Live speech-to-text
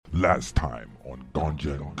Last time on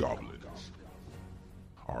Ganja and Goblins,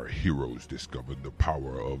 our heroes discovered the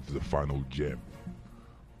power of the final gem.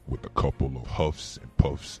 With a couple of huffs and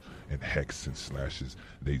puffs and hecks and slashes,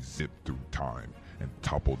 they zipped through time and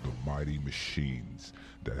toppled the mighty machines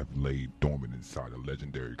that have laid dormant inside a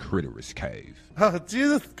legendary Critterous cave. Oh,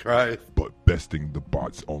 Jesus Christ. But besting the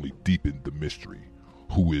bots only deepened the mystery.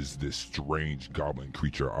 Who is this strange goblin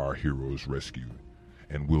creature our heroes rescued?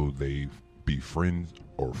 And will they be friends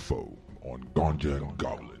or foe on Ganja and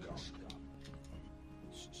Goblins?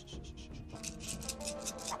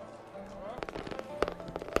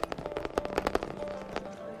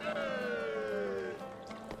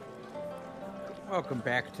 Welcome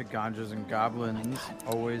back to Ganjas and Goblins.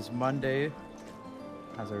 Always Monday.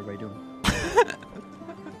 How's everybody doing?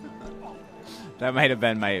 That might have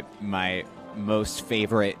been my most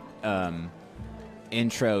favorite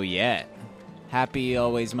intro yet. Happy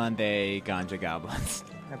Always Monday, Ganja Goblins.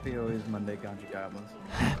 Happy Always Monday, Ganja Goblins.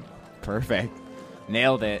 Perfect.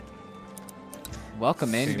 Nailed it.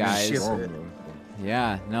 Welcome in, guys.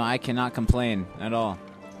 Yeah, no, I cannot complain at all.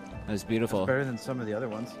 That was beautiful. That's better than some of the other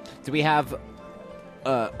ones. Do we have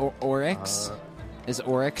Oryx? Is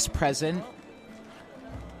Oryx present?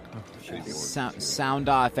 Sound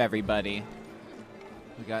off, everybody.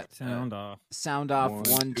 We got sound off. Sound off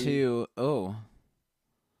 1, 2. Oh.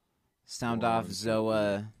 Sound off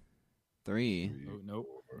Zoa 3. Oh, nope.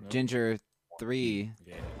 Ginger 3.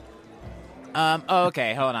 Yeah.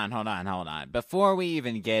 Okay, hold on. Before we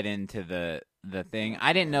even get into the thing,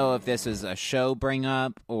 I didn't know if this was a show bring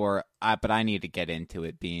up but I need to get into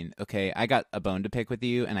it being, okay, I got a bone to pick with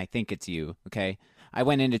you, and I think it's you, okay? I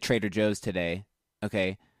went into Trader Joe's today,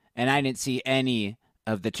 okay? And I didn't see any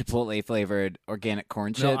of the Chipotle flavored organic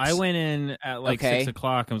corn chips. No, I went in at like 6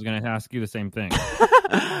 o'clock and was going to ask you the same thing.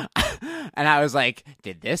 And I was like,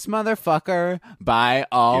 did this motherfucker buy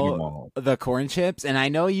all the corn chips? And I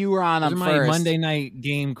know you were on them my first. Monday night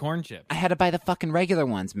game corn chips. I had to buy the fucking regular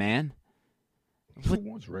ones, man. Who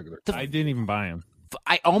wants regular? I didn't even buy them.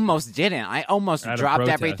 I almost didn't. I almost dropped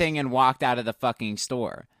everything and walked out of the fucking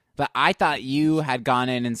store. But I thought you had gone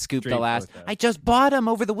in and scooped the last. Protest. I just bought them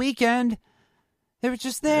over the weekend. They were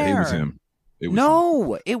just there. Yeah, it was him.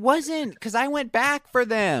 It wasn't, because I went back for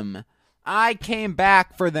them. I came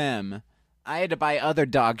back for them. I had to buy other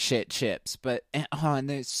dog shit chips, and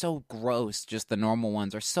they're so gross. Just the normal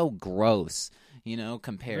ones are so gross,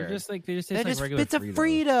 compared. They just taste like regular bits of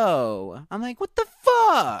Frito. I'm like, what the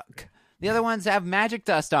fuck? The other ones have magic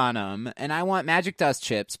dust on them, and I want magic dust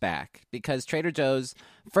chips back because Trader Joe's,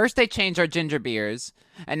 first they changed our ginger beers,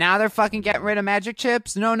 and now they're fucking getting rid of magic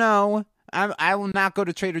chips? No. I will not go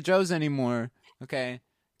to Trader Joe's anymore. Okay?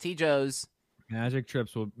 T. Joe's. Magic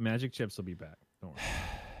chips will be back. Don't worry.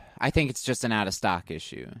 I think it's just an out-of-stock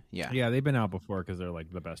issue. Yeah. Yeah, they've been out before because they're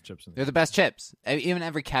like the best chips. They're the best chips. Even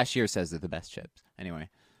every cashier says they're the best chips. Anyway.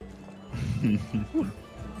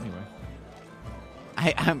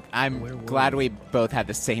 I'm glad we both had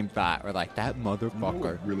the same thought. We're like, that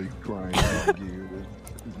motherfucker. Really crying out gear.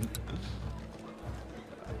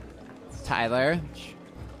 Tyler.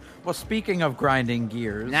 Well, speaking of grinding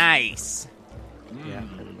gears. Nice. Yeah,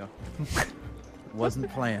 there we go. Wasn't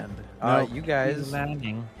planned. Nope. You guys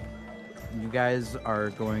are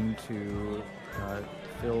going to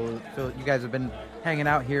Phil. You guys have been hanging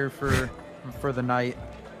out here for the night.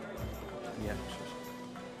 Yeah.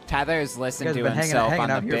 Tyler's listened to himself on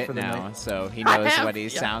the bit now, so he knows what he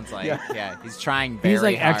sounds like. Yeah, he's trying very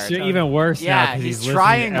hard. He's like extra, even worse now because he's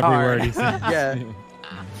trying every hard. word he says. Yeah.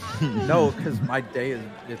 No, because my day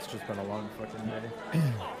it's just been a long fucking day.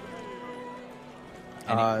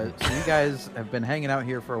 So you guys have been hanging out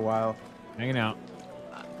here for a while. Hanging out.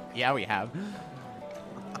 Yeah, we have.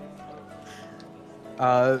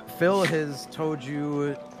 Phil has told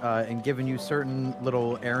you and given you certain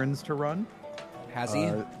little errands to run. Has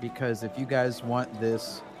he? Because if you guys want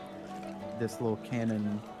this little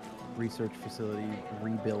cannon research facility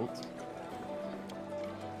rebuilt,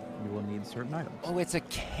 you will need certain items. Oh, it's a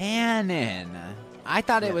cannon. I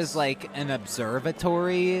thought it was like an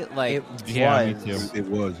observatory. Like it yeah, was. Me too. It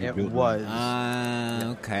was. It was.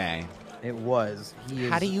 Okay. It was.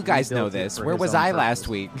 How do you guys know this? Where was I last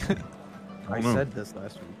week? I said this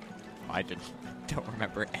last week. I don't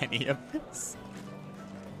remember any of this.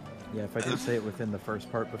 Yeah, if I didn't say it within the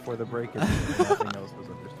first part before the break, nothing else was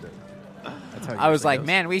understood. That's how I was like,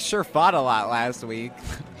 man, we sure fought a lot last week.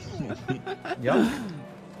 Yep.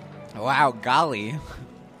 Wow, golly.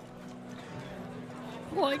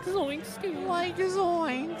 Like zoinks, dude. Like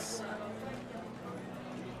zoinks.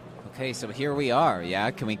 Okay, so here we are.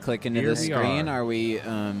 Yeah, can we click into the screen? Are we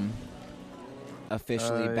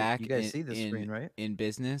officially back. You guys see the screen, right? In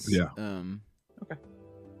business. Yeah. Okay.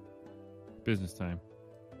 Business time.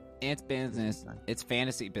 It's business. Business time. It's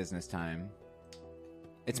fantasy business time.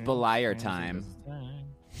 It's Beliar time.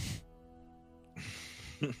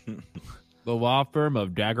 The law firm of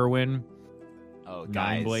Daggerwin, Oh, Nine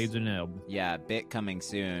guys. Blades and Ebb. Yeah, bit coming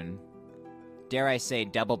soon. Dare I say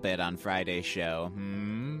double bit on Friday's show?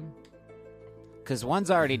 Because one's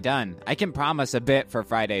already done. I can promise a bit for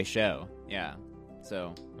Friday's show. Yeah.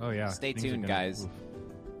 So Oh yeah. stay Things are tuned, gonna- guys. Oof.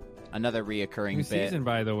 Another reoccurring New bit. season,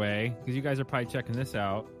 by the way, because you guys are probably checking this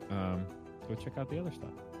out. Go check out the other stuff.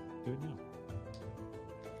 Do it now.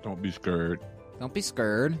 Don't be scared. Don't be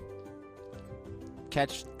scared.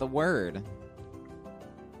 Catch the word.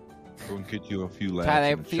 Go and get you a few laughs.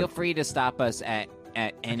 Tyler, and a feel chuckle. free to stop us at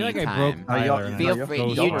any I feel like I time. broke Oh, y'all- Tyler. and Feel I no, free.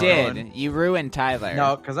 goes You for it. did. You ruined Tyler.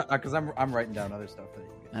 No, because I'm writing down other stuff.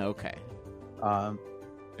 Okay.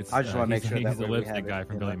 It's, I just wanna make he's- sure that he's the way we lipstick have it guy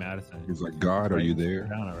from in Billy our- Madison. He's like, God, are you there?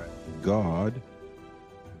 Down already. God,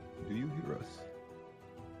 do you hear us?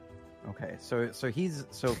 Okay,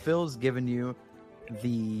 so Phil's given you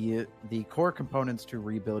the core components to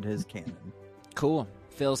rebuild his cannon. Cool.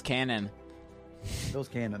 Phil's cannon. Phil's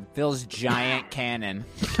cannon. Phil's giant cannon.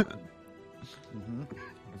 hmm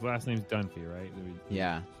His last name's Dunphy, right?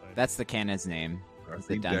 Yeah. That's the cannon's name. I It's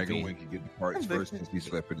the think Dunphy. Daggerwin can get the parts The- first since he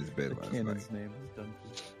slept in his bed The last cannon's night. name is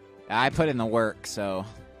Dunphy. I put in the work, so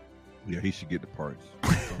Yeah, he should get the parts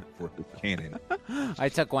for the cannon. I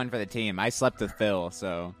took one for the team. I slept with Phil,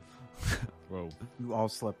 so Whoa. You all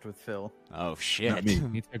slept with Phil. oh shit. Not me.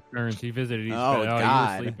 He took turns. He visited each Oh, bed. Oh,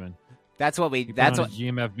 God. he was sleeping. That's what we He put that's on what his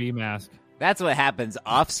GMFB mask. that's what happens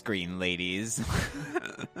off screen, ladies.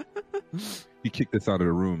 He kicked us out of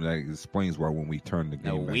the room. That explains why when we turned the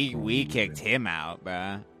game No, back we on, we was kicked in. him out,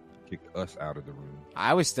 bruh. Kicked us out of the room.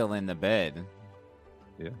 I was still in the bed.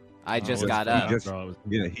 Yeah. I just Oh, got he up. just- Girl, it was-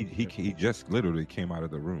 Yeah, he just literally came out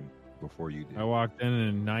of the room before you did. I walked in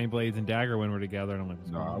and Nine Blades and Daggerwin were together, and I'm like,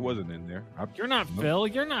 what's No, going I on? wasn't in there. You're not Nope. Phil.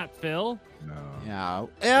 You're not Phil. No,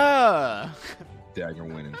 Yeah.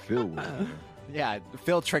 Daggerwin and Phil were in there. Yeah,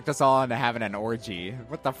 Phil tricked us all into having an orgy.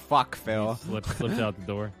 What the fuck, Phil? He slipped out the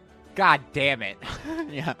door. God damn it.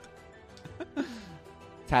 Yeah.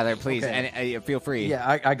 Tyler, please, Okay. feel free.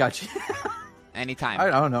 Yeah, I got you. Anytime. I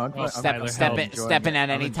don't know. Oh, Step Tyler, in help. at I'm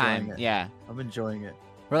any enjoying time. it. Yeah. I'm enjoying it.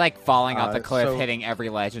 We're like falling off the cliff, so- hitting every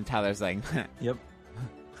ledge, and Tyler's like, Yep.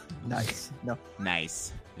 Nice. No.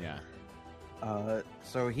 nice. Yeah.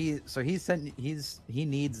 So he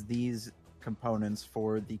needs these components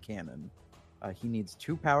for the cannon. He needs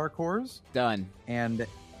 2 power cores Done. and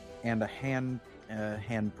a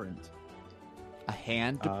handprint. A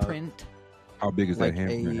hand Uh, print? How big is Like that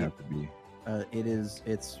handprint a- have to be?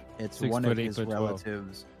 It's 6 one of foot, 8 his foot 12.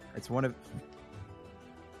 relatives. It's one of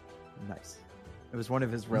nice. It was one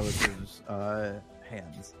of his relatives'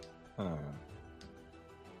 hands. Huh.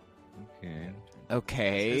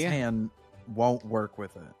 Okay. His Okay. hand won't work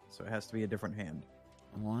with it, so it has to be a different hand.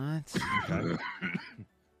 What?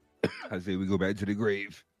 I say we go back to the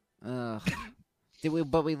grave. Ugh.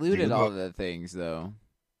 But we looted Yeah, all look. the things, though.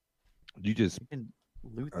 You just You can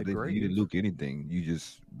loot I the didn't, grave. you didn't look anything. You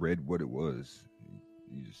just read what it was.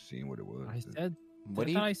 You just seen what it was. I said. What do I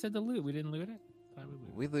you? thought I said the loot. We didn't loot it. Thought we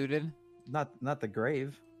looted. We looted. Not the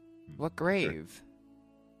grave. What grave?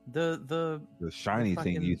 The The shiny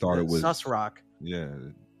thing. fucking- You thought the it was sus rock. Yeah.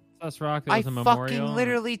 Sus Rock. There I was a memorial. fucking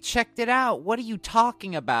literally checked it out. What are you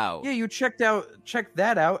talking about? Yeah, you checked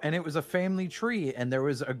that out, and it was a family tree, and there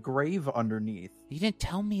was a grave underneath. You didn't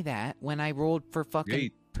tell me that when I rolled for fucking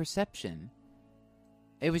Hey. perception.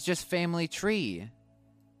 It was just family tree.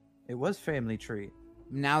 It was family tree.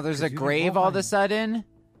 Now there's a 'Cause you didn't grave roll all of a mine. sudden?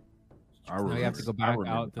 I Now remember. you have to go I back remember,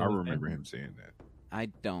 out to I the remember thing. him saying that. I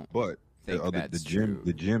don't But think the that's gym true.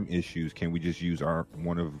 the gym issues. Can we just use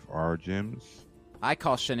one of our gyms? I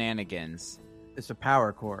call shenanigans. It's a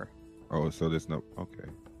power core. Oh, so there's no okay.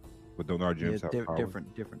 But don't our gyms Yeah, have power?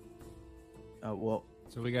 different. Well,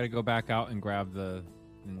 So we got to go back out and grab and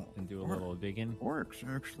do a little digging. Oryx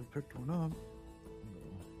actually picked one up.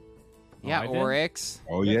 Yeah, I did? Oryx.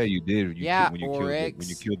 Oh yeah, you did. You Yeah, when you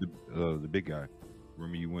Oryx. killed the big guy.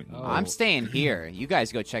 Remember you went. Oh. I'm staying here. You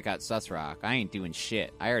guys go check out Sus Rock. I ain't doing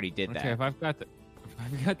shit. I already did Okay, that. if I've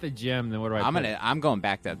got the gem, then what do I? I'm going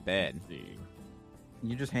back to bed. Let's see.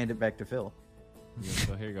 You just hand it back to Phil. Yeah,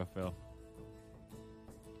 so here you go, Phil.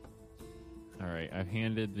 All right, I've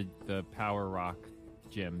handed the power rock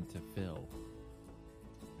gem to Phil.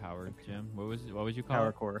 Power gem. What would you call Power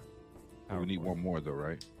it? core. Oh, we need one more though,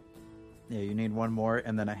 right? Yeah, you need one more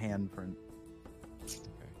and then a handprint.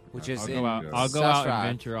 Which is I'll go out and Susrock.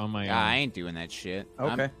 venture on my own. I ain't doing that shit.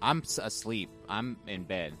 Okay. I'm asleep. I'm in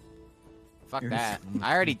bed. Fuck You're that. asleep.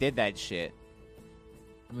 I already did that shit.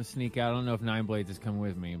 I'm gonna sneak out. I don't know if Nine Blades is coming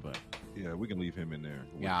with me, but Yeah, we can leave him in there.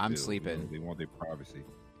 Yeah, I'm sleeping. They want their privacy.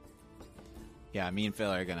 Yeah, me and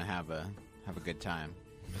Phil are gonna have a good time.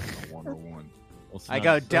 A one-on-one. we'll I snug-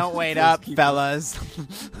 go, don't wait Phil's up, keeping- fellas.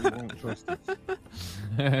 We won't trust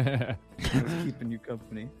it. It's keeping you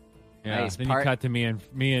company. Yeah, Nice then part- you cut to me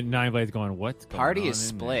and Nine Blades going, what's going Party on is in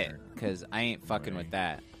split there?" because I ain't fucking with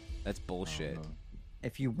that. That's bullshit.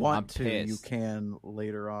 If you want I'm to, you pissed. can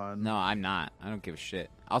later on. No, I'm not. I don't give a shit.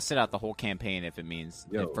 I'll sit out the whole campaign if it means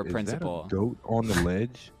Yo, for is principle. that a goat on the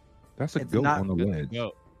ledge? That's a It's goat not- on the ledge.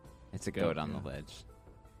 Go. It's a Goat, goat on yeah. the ledge.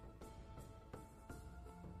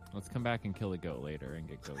 Let's come back and kill the goat later and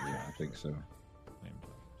get goat. Yeah, I think so.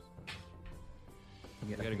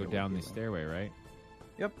 We gotta go down the stairway, right?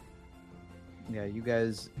 Yep. Yeah, you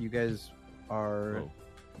guys are Whoa.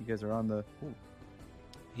 you guys are on the. Ooh.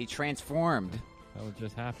 He transformed. That would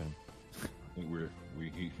just happen. I think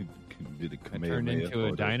we did a I command. turned into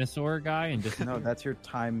a dinosaur guy and just No, that's your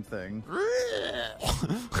time thing.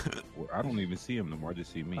 Well, I don't even see him no more. I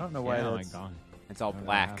just see me. I don't know why yeah, oh my that's. god. It's all How'd that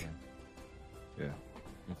black. happen? Yeah.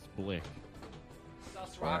 It's blick.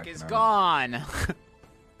 Susrock Black, is nice. gone.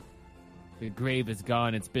 The grave is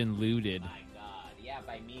gone. It's been looted. My God. Yeah,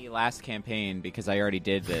 by me last campaign because I already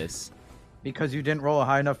did this. Because you didn't roll a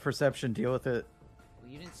high enough perception, deal with it.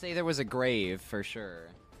 Well, you didn't say there was a grave for sure.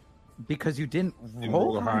 Because you didn't Didn't roll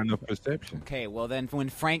roll a high enough perception. Okay, well then when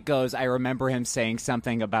Frank goes, I remember him saying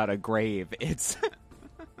something about a grave. It's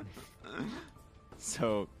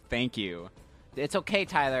so thank you. It's okay,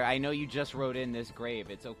 Tyler. I know you just wrote in this grave.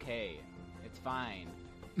 It's okay. It's fine.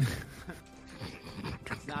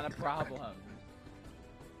 It's not a problem.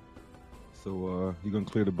 So you gonna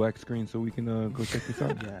clear the black screen so we can go check this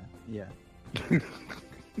out? Yeah.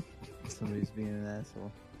 Somebody's being an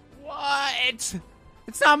asshole. What?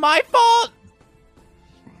 It's not my fault.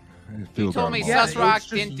 It feels told me our Yeah, Susrock fault. it's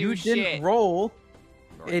just didn't do you shit. didn't roll.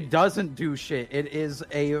 It doesn't do shit. It is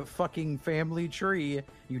a fucking family tree.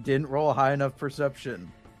 You didn't roll a high enough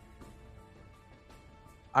perception.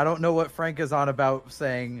 I don't know what Frank is on about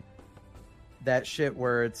saying that shit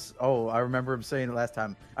where it's, oh, I remember him saying it last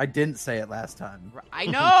time. I didn't say it last time. I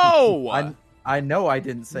know. I know I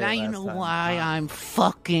didn't say now it you last know time. why I'm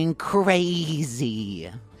fucking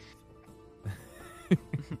crazy.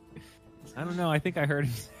 I don't know. I think I heard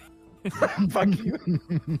him. Fuck you.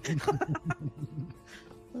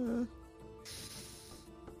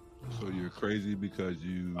 So you're crazy because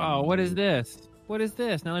you. Oh, what is this? What is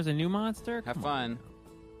this? Now there's a new monster? Have Come fun.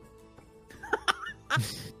 on.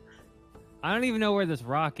 I don't even know where this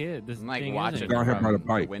rock is. This I'm like thing watching isn't. Down here from by the the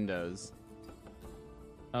pipe. windows.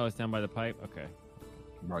 Oh, it's down by the pipe? Okay.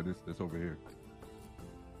 Right, this over here.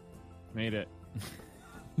 Made it.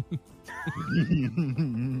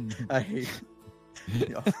 I hate.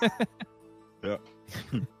 Yeah.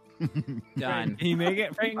 Done. Can you make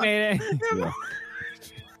it? Frank made it.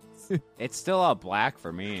 Yeah. It's still all black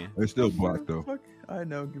for me. It's still black though. Fuck. I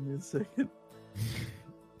know. Give me a second.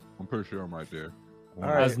 I'm pretty sure I'm right there. All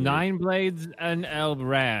right. As Nine Blades and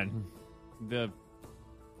Elbran, the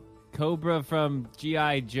Cobra from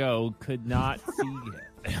G.I. Joe, could not see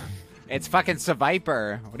it. It's fucking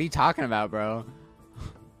Survivor. What are you talking about, bro?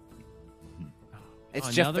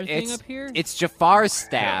 It's Another thing it's up here? it's Jafar's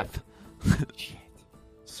staff. Shit.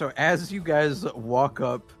 So as you guys walk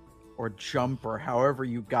up or jump or however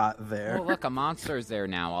you got there, Oh, look, a monster's there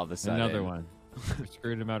now all of a sudden. Another one. We're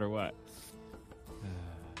screwed no matter what.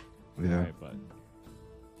 Yeah. Alright, bud.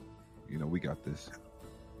 You know we got this.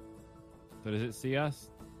 So does it see us?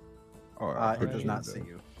 Oh, it does not see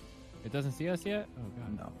you. It doesn't see us yet? Oh,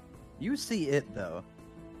 God. No, you see it though.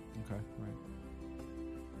 Okay, right.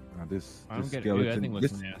 Now this I don't get it. skeleton. Dude, that thing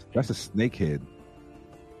looks this- nasty. that's a snake head.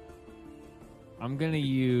 I'm going to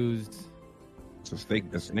use... It's a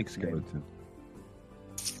snake skeleton.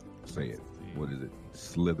 Say it. What is it?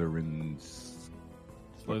 Slytherin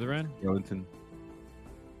Slytherin? skeleton.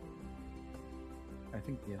 I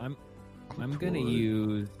think yeah. I'm going to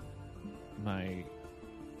use my...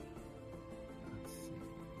 Let's see.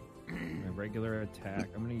 My regular attack.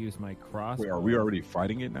 I'm going to use my crossbow. Wait, are we already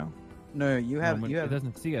fighting it now? No, you No, have you It have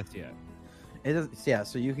doesn't see us yet. it doesn't. Yeah,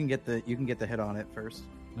 so you can get the hit on it first.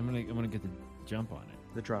 I'm gonna get the jump on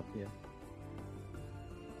it. The drop, yeah.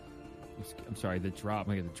 I'm sorry, the drop.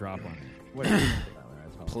 I'm gonna get the drop on it. What is it?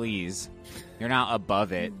 Please. You're not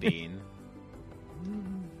above it, Dean.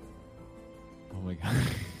 Oh my god.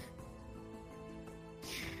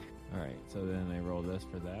 All right, so then I roll this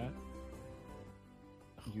for that.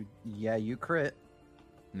 You crit.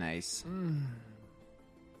 Nice.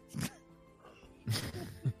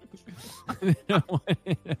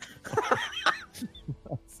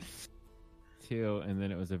 2, and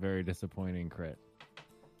then it was a very disappointing crit.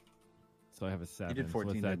 So I have a 7. You did So what's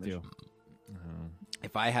 14 that damage. do?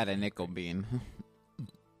 If I had a nickel bean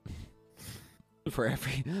for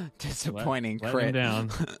every disappointing Let crit. him down.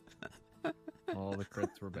 All the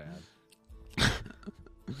crits were bad.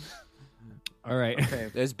 All right. Okay.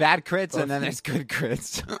 There's bad crits and then there's good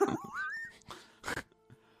crits.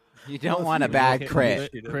 You don't want a bad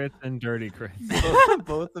crit. Crits and dirty crits.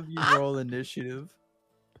 Both of you roll initiative.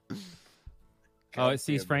 Oh, it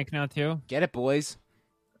sees Frank now too? Get it, boys.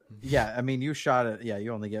 Yeah, I mean, you shot it. Yeah,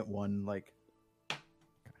 you only get one. Like,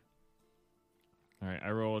 All right,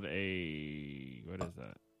 I rolled a... What is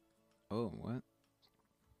that? Oh, what?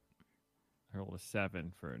 I rolled a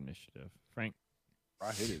 7 for initiative. Frank,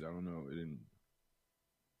 I hit it. I don't know. It didn't.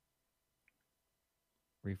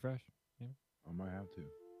 refresh? I might have to.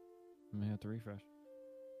 I may have to refresh.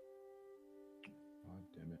 God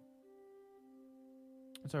damn it.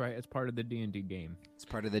 It's all right. It's part of the D&D game. It's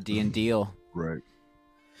part of the D&D deal. Right.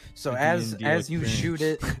 so The as D&D you shoot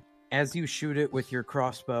experience. it with your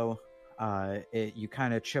crossbow, you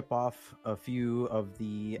kind of chip off a few of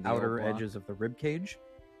the outer old block. edges of the rib cage,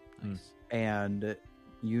 Nice. and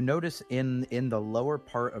you notice in the lower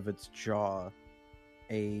part of its jaw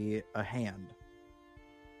a hand.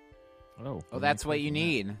 Oh, Oh, that's what you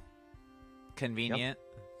need. Convenient.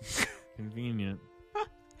 Convenient.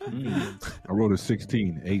 I rolled a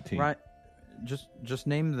 16, 18. Right. Just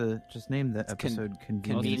name the episode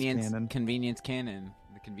Convenience Cannon. Convenience Cannon.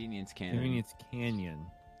 The Convenience Cannon. Convenience Canyon.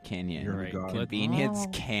 Canyon. You're right. God. Convenience Oh.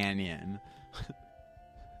 Canyon.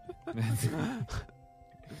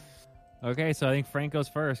 Okay, so I think Frank goes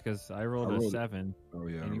first because I rolled I a rolled- 7 Oh,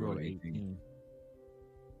 yeah. and I you rolled rolled 18.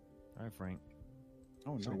 All right, Frank.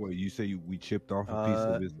 Oh So no. what, you say we chipped off a piece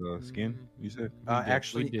of his skin? You said?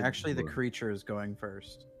 Actually, did the before. creature is going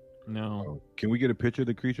first. No. Oh, can we get a picture of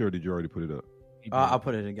the creature, or did you already put it up? he did. I'll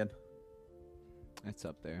put it again. It's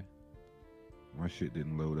up there. My shit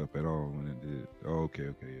didn't load up at all when it did. Oh, okay,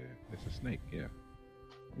 yeah. It's a snake, yeah.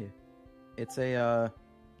 It's a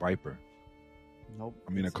Viper. nope.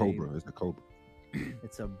 I mean, a it's cobra. It's a cobra.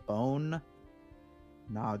 It's a bone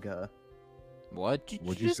naga. What did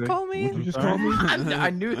What'd you you just say? call me? What'd you just call me? I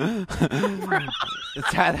knew.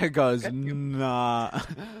 Tyler goes, nah.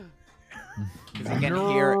 'Cause he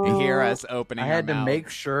can hear us opening I had our to mouth. make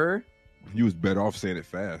sure. You was better off saying it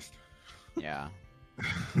fast. Yeah.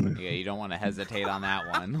 Yeah, you don't want to hesitate on that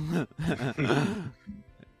one.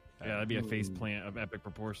 Yeah, that'd be a face plant of epic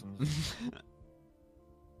proportions.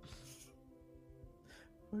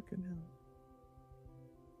 Fucking hell.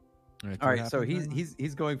 so All right, what so happens then?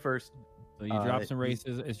 he's going first. So you drop some he's-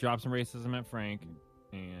 races. It's drop some racism at Frank,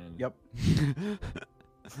 and Yep.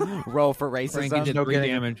 Roll for Frank racism. gets no 3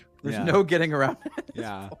 getting- damage. There's Yeah. no getting around it.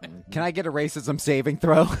 Yeah. Can I get a racism saving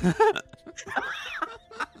throw?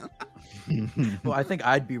 Well, I think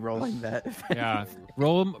I'd be rolling that. Yeah,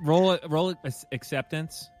 roll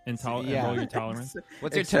acceptance and, Yeah. and roll your tolerance.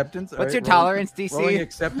 What's your acceptance? What's All your right, rolling- tolerance DC? Rolling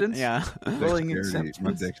acceptance. Yeah. Rolling Dexterity.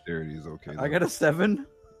 My acceptance. dexterity is okay. I got a 7.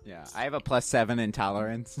 Yeah. I have a +7 in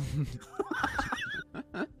tolerance.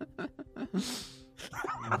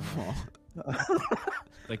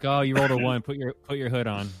 Like, oh, you rolled a 1. Put your hood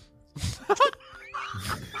on.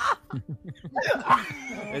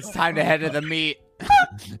 It's time to head to the meet.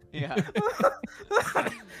 Yeah.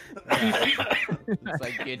 It's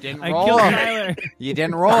like you didn't I roll. killed Tyler. You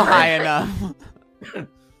didn't roll high enough.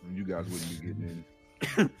 You guys wouldn't be getting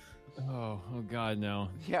in. Oh God, no.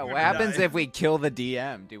 Yeah, We're what happens dying. if we kill the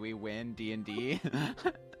DM? Do we win D&D?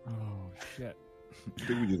 Oh shit. I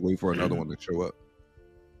think we just wait for another one to show up.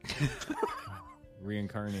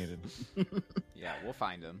 Reincarnated. Yeah, we'll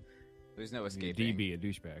find him. There's no escaping. DB, a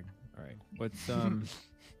douchebag. All right. What's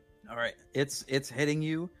All right, it's hitting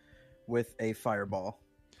you with a fireball.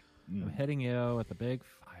 I'm hitting you with a big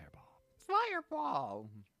fireball. Fireball.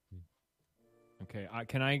 Okay.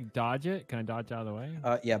 Can I dodge it? Can I dodge out of the way?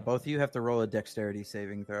 Yeah, both of you have to roll a dexterity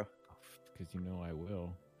saving throw. Because you know I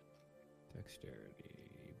will.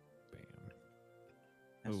 Dexterity. Bam.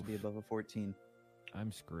 Has to be Oof. above a 14.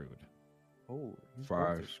 I'm screwed. Oh,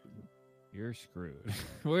 5. You're screwed.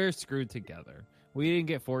 We're screwed together. We didn't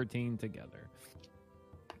get 14 together.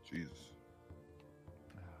 Jesus.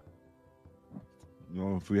 You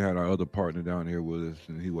know, if we had our other partner down here with us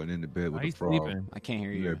and he wasn't in the bed with Why a you frog. sleeping? I can't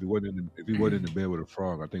hear Yeah, you. if he wasn't in the bed with a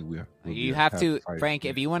frog, I think we'd You have to, fight. Frank,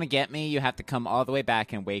 if you want to get me, you have to come all the way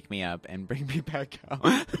back and wake me up and bring me back out.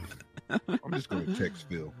 I'm just going to text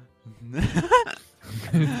Phil.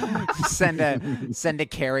 send a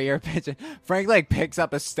carrier pigeon. Frank like picks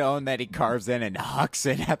up a stone that he carves in and hucks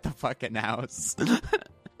it at the fucking house.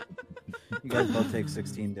 You guys both take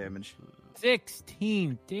 16 damage.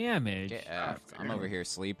 16 damage. Get effed. I'm over here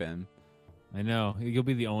sleeping. I know. You'll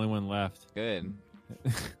be the only one left. Good.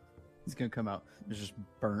 He's gonna come out. There's just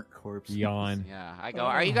burnt corpse. Yawn. Yeah, I go.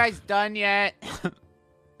 Are you guys done yet?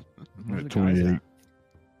 At 28.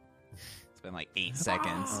 It's been like 8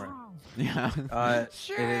 seconds. All right. Yeah. It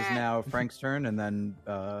is now Frank's turn, and then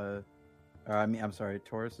I'm sorry,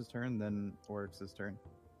 Taurus's turn, then Oryx's turn.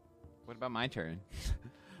 What about my turn?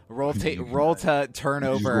 Roll to turn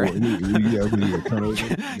over. Turn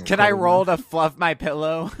over. Can I roll to fluff my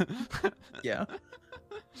pillow? Yeah.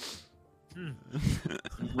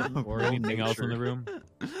 Or anything else in the room?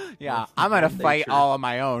 Yeah, I'm gonna fight all on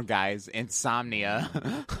my own, guys. Insomnia.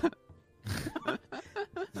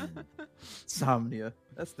 Insomnia.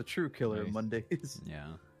 That's the true killer of Nice. Mondays. Yeah.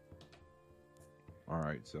 All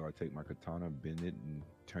right, so I take my katana, bend it, and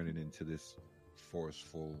turn it into this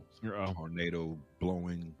forceful, Uh-oh. tornado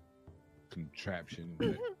blowing contraption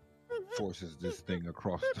that forces this thing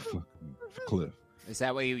across the fucking cliff. Is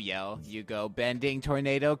that what you yell? You go, bending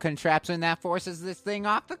tornado contraption that forces this thing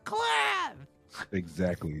off the cliff.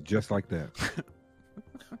 Exactly, just like that.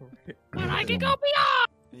 I can go beyond.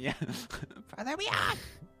 Yeah, further beyond.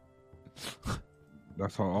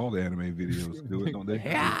 That's how all the anime videos do it, don't they?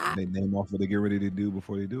 Yeah. They name off what they get ready to do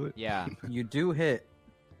before they do it. Yeah. You do hit,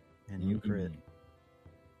 and you Mm-mm. crit.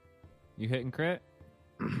 You hit and crit?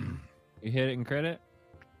 You hit it and crit it?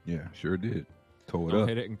 Yeah, sure did. Toe it Don't up.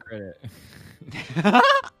 hit it and crit it.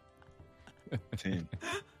 10.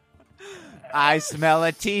 I smell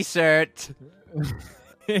a T-shirt.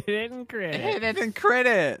 Hit it and crit Hit it. it and crit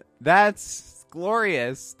it. That's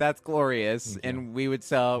glorious. That's glorious. Thank you. And we would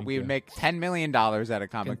sell. Thank we would you. make $10 million at a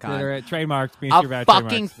Comic Consider Con. it trademarked. I'll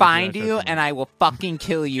fucking find you and I will fucking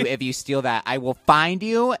kill you if you steal that. I will find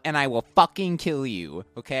you and I will fucking kill you.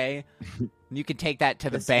 Okay, you can take that to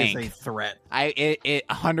the This bank. is a threat. It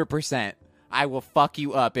 100%. I will fuck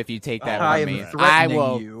you up if you take that I from am me. I threatening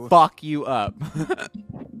will you. fuck you up.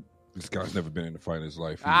 This guy's never been in a fight in his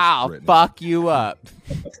life. He's I'll threatening. fuck you up.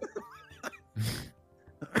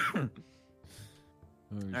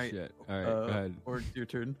 Oh, right. shit. All right, go ahead. Or your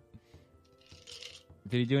turn.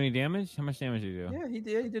 Did he do any damage? How much damage did he do? Yeah, he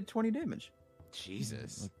did. He did 20 damage.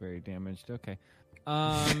 Jesus. Look very damaged. Okay.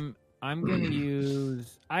 I'm gonna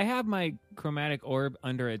use. I have my chromatic orb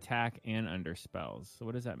under attack and under spells. So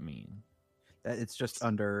what does that mean? It's just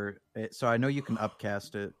under it. So I know you can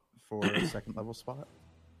upcast it for a second level spot.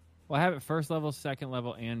 Well, I have it first level, second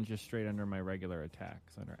level, and just straight under my regular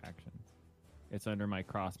attacks under actions. It's under my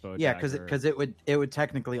crossbow. Yeah, dagger. because it would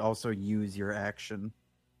technically also use your action.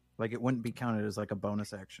 Like it wouldn't be counted as like a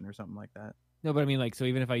bonus action or something like that. No, but I mean, like, so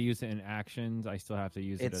even if I use it in actions, I still have to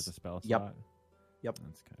use it It's- as a spell yep. slot. Yep.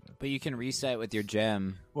 That's kind of. But you can reset with your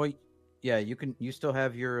gem Well, yeah, you can. You still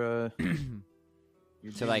have your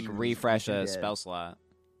your to like gems refresh if you're a dead. spell slot.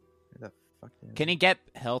 Where the fuck is Can it? he get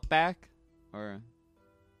health back? Or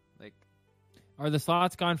like Are the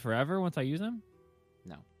slots gone forever once I use them?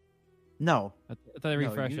 No. I thought they No,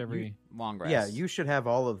 refresh you- every. long rest? Yeah, you should have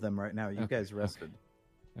all of them right now. You Okay, guys rested.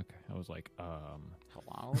 Okay, I was like,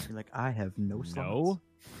 Hello? You're like, I have no slots.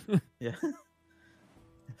 no. Yeah.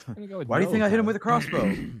 I'm gonna go with Why do you no, think I hit him Tyler. with a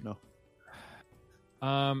crossbow? No.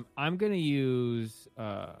 I'm gonna use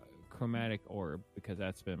chromatic orb because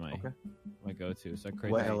that's been my Okay. my go-to. So I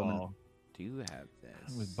create What that element? ball. Do you have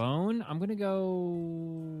this? With bone, I'm gonna go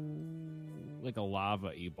like a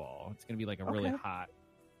lava e-ball. It's gonna be like a really Okay. hot,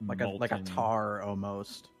 Like a molten- tar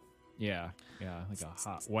almost. Yeah, like a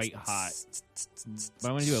hot, white hot. But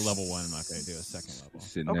I'm gonna do a level 1. I'm not gonna do a second level.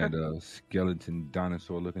 Sitting Okay. that skeleton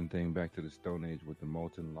dinosaur looking thing back to the Stone Age with the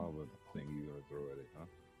molten lava thing you gotta throw at it, huh?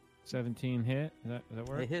 17 hit. Does that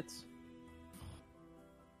work? It hits.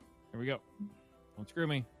 Here we go. Don't screw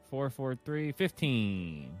me. 4, 4, 3,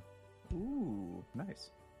 15. Ooh, nice.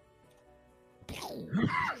 Alright.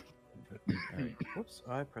 Whoops,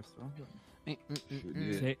 I pressed the wrong button.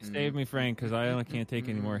 Save me, Frank, because I only can't take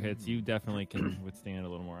any more hits. You definitely can withstand a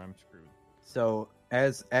little more. I'm screwed. So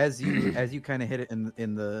as you kind of hit it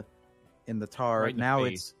in the tar, Right in the now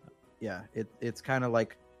face. it's kind of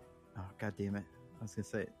like, oh god damn it, I was gonna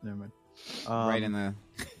say it. Never mind. Right in the.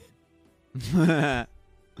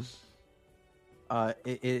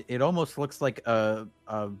 It almost looks like a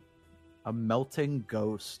melting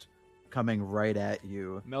ghost coming right at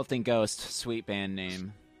you. Melting Ghost, sweet band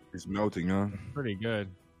name. It's melting, huh? Pretty good.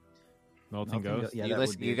 Melting Ghost. Yeah, you that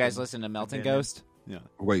listen, would be you a guys good- listen to Melting band name. Ghost? Yeah.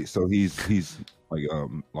 Wait, so he's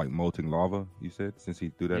Like molten lava. You said since he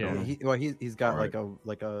threw that Yeah. on him. He's got Alright.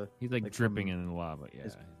 like a He's like Like dripping from in lava. Yeah.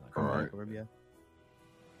 his- He's like, from Alright. back orb, yeah. I'm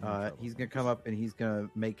in trouble He's with gonna come this. up and he's gonna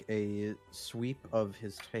make a sweep of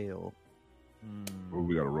his tail. Oh,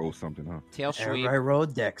 we gotta roll something, huh? Tail sweep. I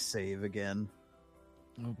rolled dex save again.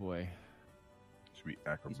 Oh boy. Sweet He's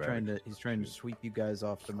acrobatic. trying to sweep you guys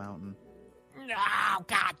off the mountain. No,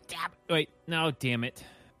 god damn it. Wait, no, damn it.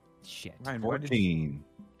 Shit. Ryan, why did you- 14.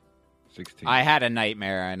 16. I had a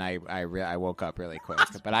nightmare and I woke up really quick,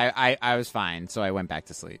 but I was fine, so I went back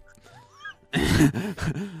to sleep.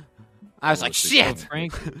 I was like, So shit.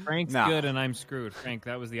 Frank's No. good and I'm screwed. Frank,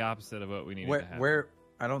 that was the opposite of what we needed to have. Where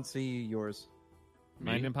I don't see yours.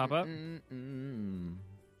 Mine didn't pop up? Mm-mm. Who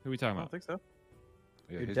are we I talking don't about? think so.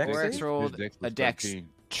 Yeah, Your his dex dex- save? his Rex rolled dex a was dex 13.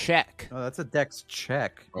 check. Oh, that's a dex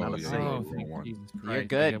check, Oh, not a yeah, save. yeah, Oh, yeah. thank one. Jesus Christ. You're I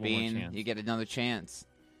good, have one more Bean. chance. You get another chance.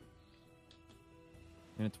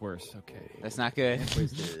 And it's worse. Okay. That's not good.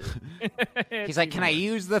 Wasted. He's like, can I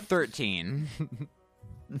use the 13?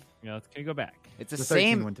 Yeah, can you go back? It's the The 13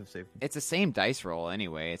 same. wouldn't have saved me. It's the same dice roll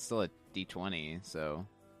anyway. It's still a d20. So,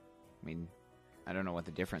 I mean, I don't know what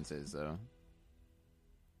the difference is though.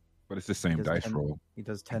 But it's the same Does dice 10 roll. He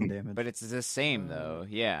does 10 damage. But it's the same though.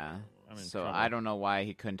 Yeah. I'm in So trouble. I don't know why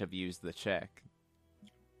he couldn't have used the check.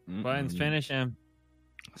 Buttons, Mm-mm. finish him.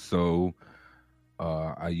 So,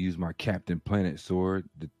 I use my Captain Planet sword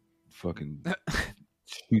to fucking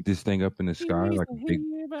shoot this thing up in the sky like a big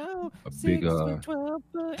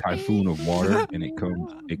typhoon of water, and it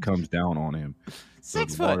comes down on him. So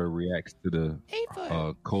 6 the foot. water reacts to the 8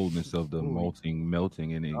 foot. coldness of the Ooh.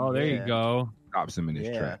 melting, and it Oh, there Yeah. you go. stops him in his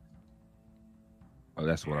Yeah. tracks. Oh,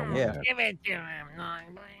 that's what I want. Yeah. To have. Give it to him.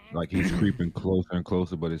 Like he's creeping closer and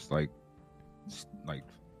closer, but it's like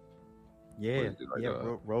yeah, what is it, like,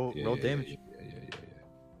 yeah. Roll yeah, damage. Yeah.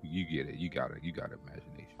 You get it. You got it. You got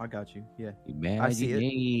imagination. I got you. Yeah. see it.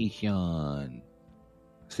 Imagination.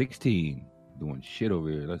 16. Doing shit over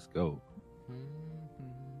here. Let's go.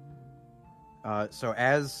 So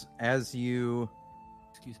as you,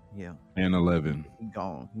 Excuse yeah, And 11. he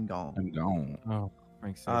gone. I'm gone. Oh,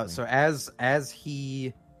 Frank saved me. So as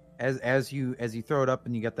you throw it up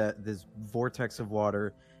and you get this vortex of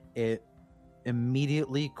water, it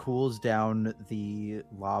immediately cools down the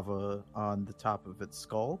lava on the top of its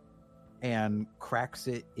skull and cracks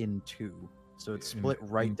it in two. So it's split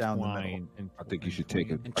right down the middle. Entwine, I think you should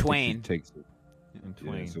take it. And I think you twain. take it. In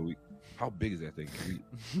Yeah, twain. so how big is that thing? Can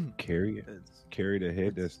we carry it? It's- Carry the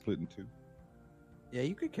head that's split in two? yeah,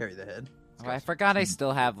 you could carry the head. Oh, I forgot I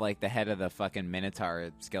still have like the head of the fucking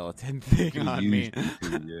Minotaur skeleton thing Could've on me. used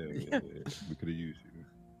you too. Yeah. We could have used you.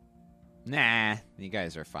 Nah, you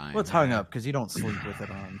guys are fine. Well, it's hung up because you don't sleep with it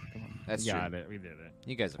on. Come on. That's Got true. it. We did it.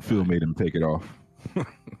 You guys are Phil fine. made him take it off.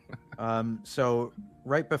 So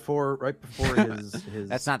right before his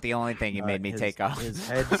That's not the only thing you made me his- take off. His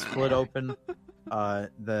head split open.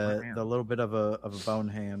 The little bit of a bone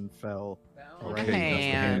hand fell. Bone Right. Okay, that's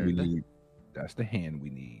the hand we hand. need. That's the hand we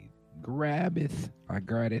need. Grab it. I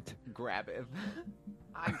got it. Grab it.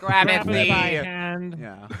 I grab it, Grab it by thee. hand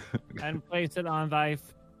Yeah. and place it on thy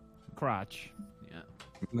crotch. Yeah.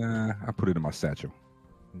 Nah, I put it in my satchel.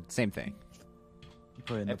 Same thing. You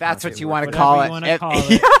put it in the If that's pocket what you where- want to Whatever call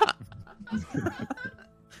you it. wanna call it.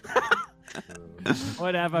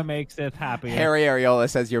 Whatever makes it happy. Harry Areola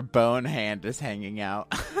says your bone hand is hanging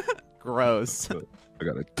out. Gross. I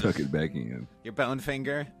gotta tuck it back in. Your bone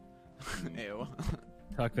finger. Ew.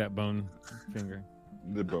 Tuck that bone finger.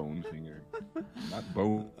 The bone finger. Not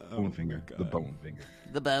bone Oh finger. my The God. bone finger.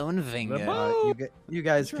 The bone finger. you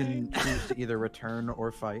guys can choose to either return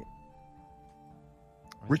or fight.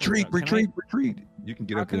 Retreat, Can I- retreat. You can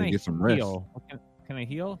get How up there can and I get some rest. heal? Can I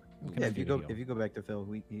heal? What can Yeah, I if you do to go heal? if you go back to Phil,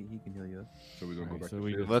 he can heal you. So we're gonna go Alright, back so to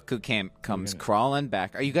we Phil. just- Look who comes gonna- crawling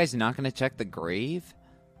back. Are you guys not going to check the grave?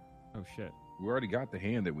 Oh shit! We already got the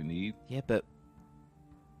hand that we need. Yeah, but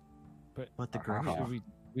What the Ah. grave?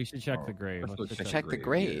 We should check the Oh, grave. let's go Let's check check the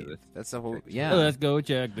grave. Yeah, That's the whole. check the Yeah. Let's go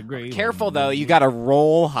check the grave. Careful though. You got to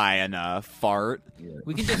roll high enough. Fart.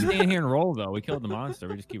 We can just stand here and roll though. We killed the monster.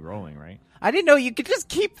 We just keep rolling, right? I didn't know you could just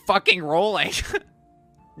keep fucking rolling.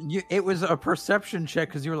 It was a perception check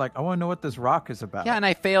because you were like, I want to know what this rock is about. Yeah, and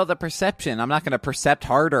I failed the perception. I'm not going to percept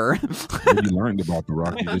harder. You learned about the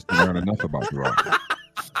rock. You just didn't learn enough about the rock.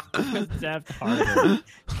 That's harder.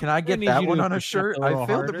 Can I get need that you one to on a percept shirt? a I little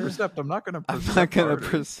failed the harder. percept. I'm not going to I'm percept. not going to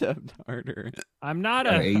harder. percept harder. I'm not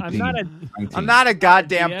Got a. an 18, I'm not a. 19. I'm not a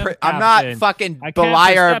goddamn. DM I'm not captain. fucking I can't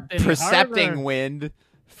Beliar percept any percepting harder. wind.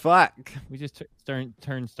 Fuck. We just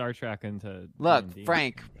turn Star Trek into. Look, D&D.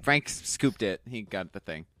 Frank. Frank scooped it. He got the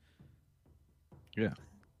thing. Yeah.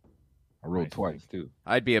 I rolled twice too.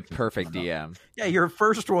 I'd be a perfect DM. Yeah, your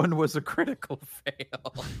first one was a critical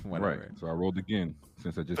fail. Whatever. Right. So I rolled again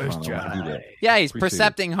since I just found out how to do that. Yeah, he's Appreciate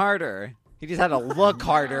percepting harder. He just had to look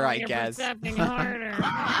harder, I guess. Percepting harder.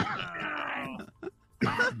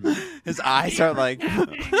 His eyes are like, oh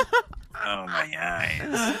my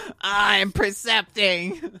eyes. I'm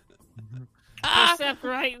percepting. Percept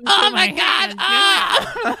right into Oh my hand.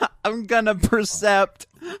 god! I'm gonna percept.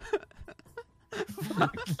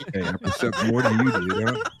 Hey, I percept more than you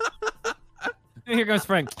did, huh? And here goes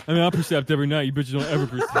Frank. I mean, I percept every night. You bitches don't ever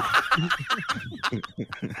percept.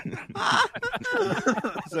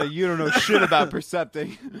 So you don't know shit about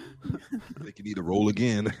percepting. They can either roll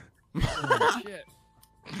again. Oh, shit.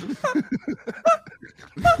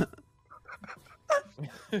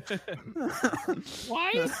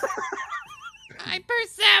 Why? I'm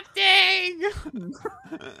percepting.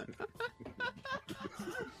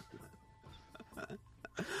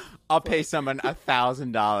 I'll pay someone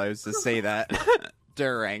 $1,000 to say that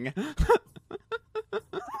during.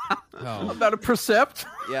 About a percept?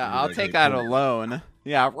 Yeah, I'll take out a loan.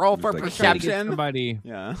 Yeah, roll for Just like perception. Somebody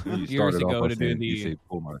Yeah. You Years started ago off by to do saying, the- you say,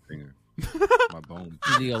 pull my finger. My bone.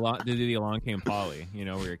 did the along came Polly, you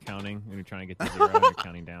know, where you're counting and you're trying to get to 0 and you're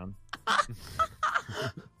counting down.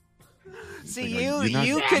 See, Like, you're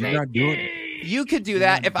you not doing it. You could do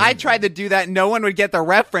that. If I tried to do that, no one would get the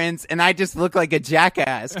reference, and I just look like a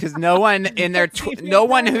jackass because no one in their no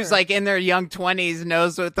one who's like in their young 20s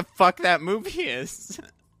knows what the fuck that movie is.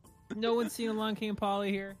 No one's seen Along Came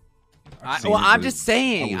Polly here. I'm just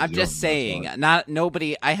saying. I was I'm just young, saying. but- Not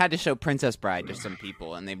nobody. I had to show Princess Bride to some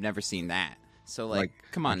people, and they've never seen that. So like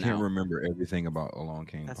come on I can't now. remember everything about Along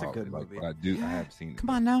Came That's a Polly. good Like, movie. but I do. I have seen it. Come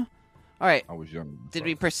on now. All right. I was young. Did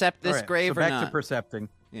we percept this All right, grave so or back not? to percepting.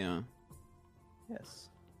 Yeah. Yes.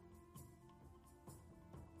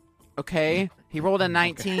 Okay. He rolled a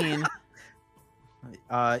 19.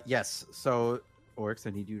 Yes. So, Oryx,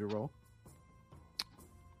 I need you to roll.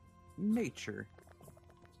 Nature.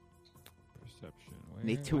 Perception.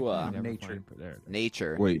 Nature. Nature.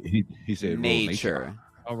 Nature. Wait, he said roll Nature.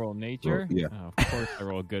 I'll roll nature. Yeah. Oh, of course, I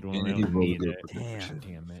roll a good one. And I he don't rolled a need good it. perception.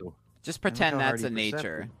 Damn it. So, Just pretend how that's a hard he nature.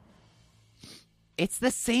 percepted. It's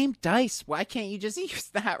the same dice. Why can't you just use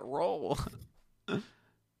that roll?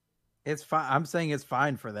 It's fine. I'm saying it's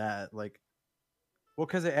fine for that. Like, well,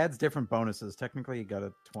 because it adds different bonuses. Technically, you got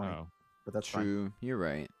a 20, Oh, but that's fine. True. You're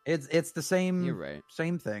right. It's the same. You're right.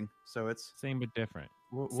 Same thing. So it's same but different.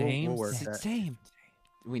 we'll Same, work It's the that. same.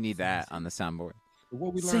 We need that on the soundboard.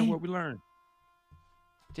 what we Same. learned, what we learned.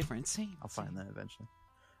 Different, same. I'll find that eventually.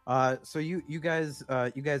 So you guys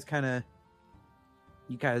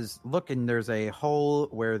look, and there's a hole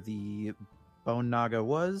where the bone naga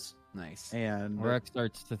was, Nice. and Rex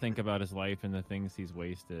starts to think about his life and the things he's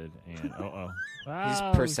wasted, and He's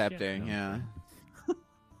Oh, percepting, shit. yeah.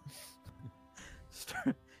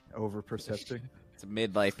 start over percepting. It's a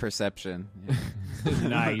midlife perception.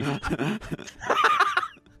 Nice.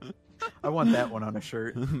 I want that one on a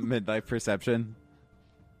shirt. Midlife perception.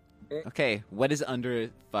 Okay, what is under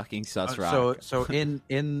fucking sus rock? So in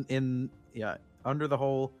under the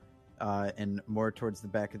hole, and more towards the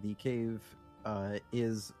back of the cave,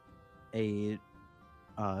 is a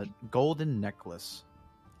golden necklace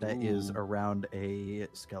that is Ooh. around a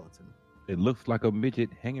skeleton. It looks like a midget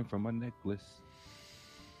hanging from a necklace.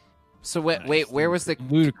 So wait, Nice. wait, where was the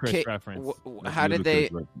Ludicrous ki- reference. That's how did they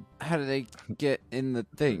ludicrous, right? how did they get in the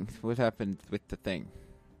thing? What happened with the thing?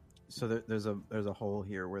 So there's a hole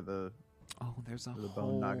here where the Oh, there's a The bone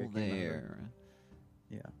hole naga came under.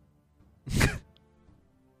 there.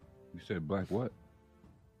 You said black what?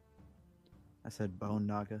 I said bone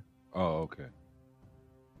naga. Oh, okay.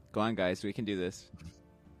 Go on, guys, we can do this.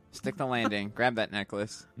 Stick the landing. Grab that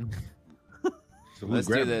necklace. So Let's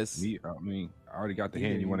do grabbing it? this. Me? I mean, I already got the Either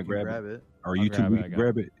hand. You want to can grab it? Or I'll you two grab it, I can got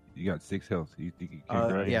grab it? You got 6 health. You think you can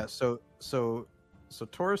grab it? Yeah. So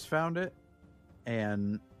Taurus found it,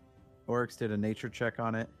 and Oryx did a nature check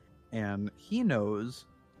on it, and he knows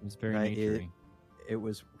It's very that naturey.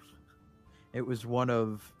 it was one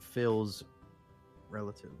of Phil's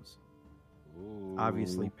relatives,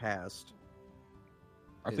 obviously Ooh. passed.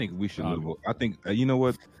 I think we should Um, level. I think you know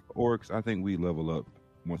what, Oryx. I think we level up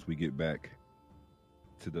once we get back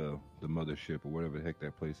to the mothership or whatever the heck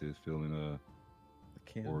that place is. Phil and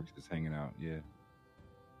Kim. Oryx is hanging out. Yeah,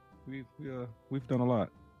 we've done a lot.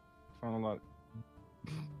 Found a lot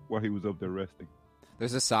while he was up there resting.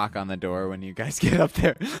 There's a sock on the door when you guys get up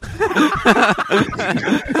there.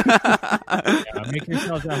 Yeah, make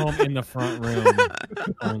yourselves at home in the front room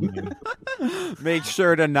only. Make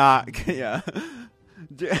sure to knock. Yeah.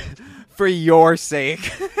 For your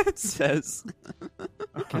sake, it says.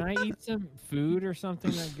 Can I eat some food or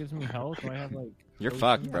something that gives me health? Do I have like? You're protein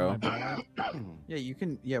fucked, in bro. my body? Yeah, you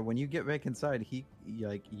can. Yeah, when you get back inside,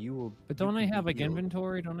 you will. But don't I you can have be like healed.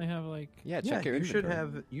 inventory? Don't I have like? Yeah, Yeah, check your you should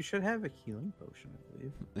inventory. have. You should have a healing potion, I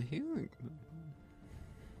believe. A healing.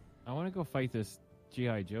 I want to go fight this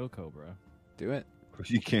GI Joe Cobra. Do it.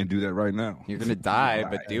 You can't do that right now. You're gonna die,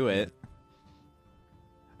 but do it.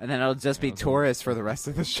 And then it'll just be Yeah, okay. tourists for the rest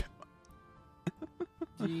of the show.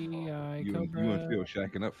 GI You Cobra. and Phil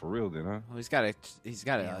shacking up for real then, huh? Well, he's got a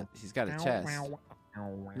chest.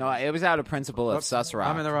 No, it was out of principle of Oops, sus rock.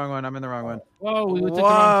 I'm in the wrong one. I'm in the wrong one. Whoa, we took the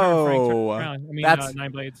wrong turn, Frank. Turn Whoa. around. I mean, That's-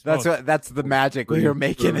 Nine Blades. That's Oh, what. That's the magic we were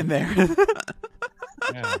making in there.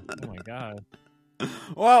 yeah. Oh my god.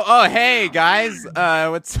 Whoa! Oh, hey guys.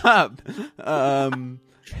 What's up?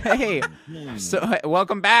 Hey. So,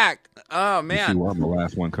 welcome back. Oh You see man. why I'm the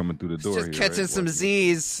last one coming through the door Just here, catching right? some Watch it.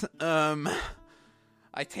 Z's.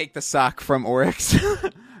 I take the sock from Oryx.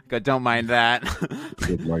 Good, don't mind that.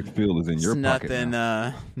 Looks like Phil is in your It's pocket nothing.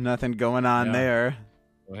 now. Nothing going on Yeah. there.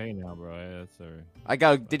 Oh hey now, bro. Yeah, that's alright. I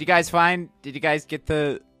go. Did you guys get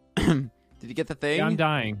the? Did you get the thing? Yeah, I'm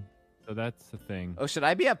dying. So that's the thing. Oh, should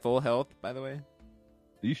I be at full health? By the way.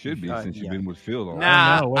 You should be since you've yeah. been with Phil all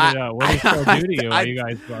Nah. I don't know. What did Phil do to you I- while you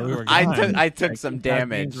guys while we were I gone? took some kept asking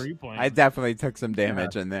damage. for replay. I definitely took some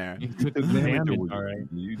damage in there. You took took some damage, damage, or all right.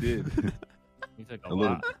 you did. You took A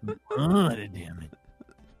little. a lot of damage.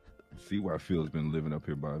 See why Phil's been living up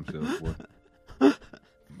here by himself for.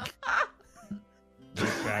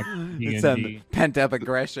 Back It's D&D. pent up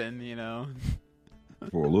aggression, you know.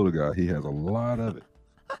 For a little guy, he has a lot of it.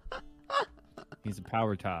 He's a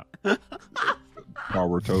power top.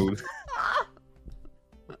 Power toad.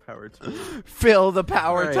 Power to. Fill the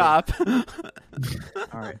power Right. top.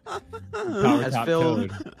 All right. Power As top Phil-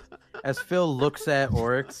 toad. As Phil looks at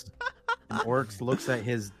Oryx, and Oryx looks at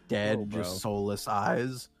his dead, Oh, bro. just soulless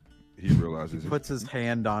eyes, He realizes he puts his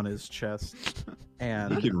hand on his chest,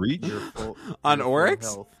 and he can reach. you're full, On you're full Oryx?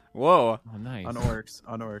 health. Whoa. Oh, nice. On Oryx.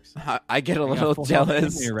 On Oryx. I get a I got little full health and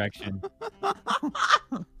jealous. Erection.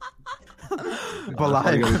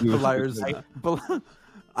 Beliar's. I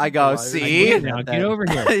go, Beliar's- see? Now get over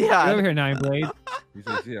here. Yeah. Get over here, Nine Blade. He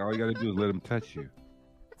says, "Yeah, all you gotta do is let him touch you."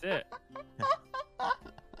 That's it.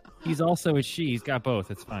 He's also a she. He's got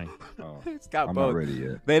both. It's fine. Oh, It's got I'm both. not ready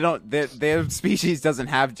yet. They don't. Their species doesn't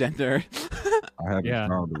have gender. I haven't Yeah.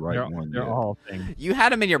 found the right They're, one they're yet. all things. You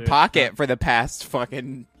had him in your Dude, pocket for the past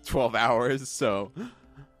fucking 12 hours, so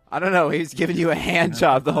I don't know. He's giving you a hand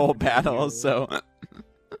job the whole battle, so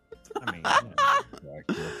I mean, yeah. Back up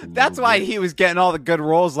a that's little why bit. he was getting all the good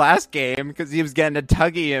rolls last game because he was getting a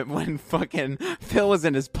tuggy when fucking Phil was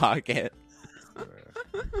in his pocket.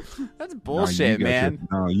 That's bullshit, Now you got man.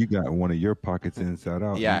 No, you got one of your pockets inside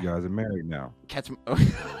out. Yeah. You guys are married now. Catch him.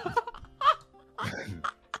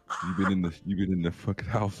 You've been in the fucking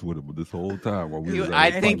house with him this whole time while we. was I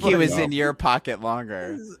out think he fighting was it in out. your pocket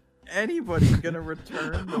longer. Is anybody gonna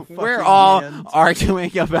return the We're fucking all hand?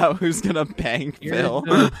 arguing about who's gonna bang Here's Phil.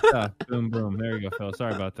 the stuff. Boom, boom. There you go, Phil.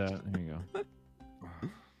 Sorry about that. There you go.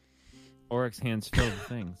 Oryx hands Phil the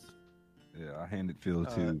things. Yeah, I handed Phil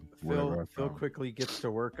to whatever I Phil found. quickly gets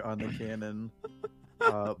to work on the cannon,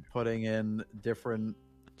 putting in different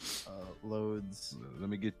loads. Let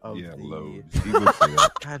me get of yeah the- loads. He would say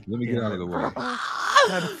that. God Let me damn get out it. of the way.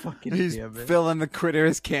 God fucking He's damn it. filling the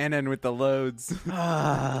critter's cannon with the loads.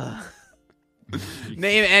 Ah.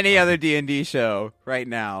 Name any other D&D show right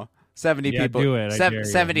now. 70 Yeah, people. do it. I dare you.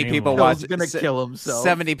 70 Name people one. Phil's watching. gonna kill himself.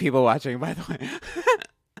 70 people watching, by the way.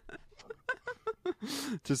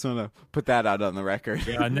 Just want to put that out on the record.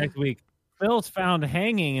 Yeah, next week. Phil's found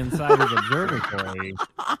hanging inside his observatory.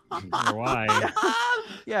 I don't know why.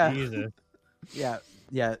 Yeah, Jesus.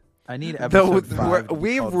 yeah. I need episode 5 to be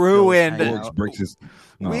we've called ruined- Phil's Oryx Hangout. breaks his.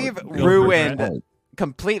 No, We've Phil ruined- breaks his heart.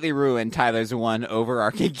 Completely ruined Tyler's one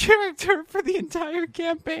overarching character for the entire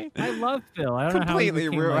campaign. I love Phil. I don't know how he Completely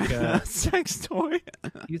became ruined like a sex toy.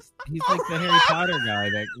 he's like the Harry Potter guy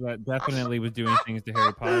that definitely was doing things to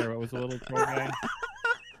Harry Potter. What was the little troll guy?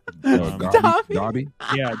 Dobby? Dobby?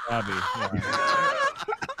 Yeah, Dobby. Yeah.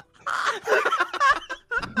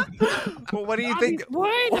 Well, what do you think?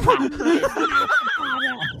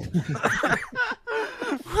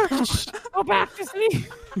 Go back to sleep.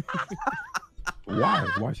 Why?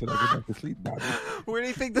 Why should I go back to sleep, Dobby? Where do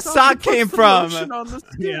you think the sock came from?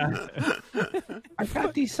 Yeah. I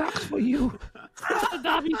got these socks for you.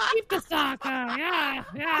 Dobby, keep the sock. Yeah.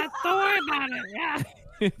 Don't worry about it. Yeah.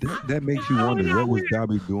 That makes you wonder what was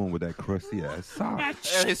Dobby doing with that crusty ass sock.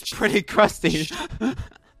 It's pretty crusty.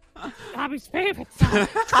 Dobby's favorite sock.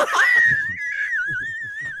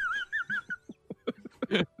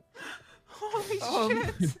 Holy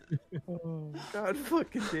shit! Oh, God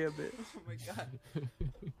fucking damn it. Oh my god.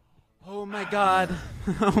 Oh my god.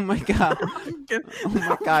 Oh my god. Oh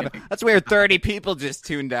my god. That's weird. 30 people just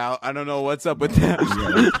tuned out. I don't know what's up with that.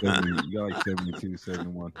 You got like 72,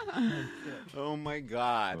 71. Oh my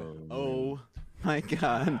god. Oh, Oh my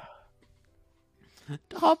god.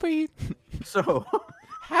 Dobby. So,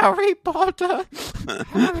 Harry Potter.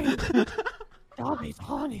 Harry. Dobby's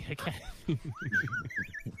horny again.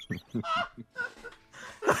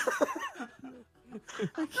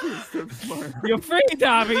 I can't stop smart. You're free,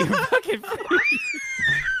 Dobby. You're fucking free.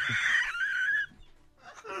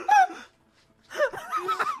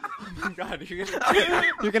 Oh my god,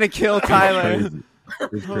 you're gonna kill Tyler.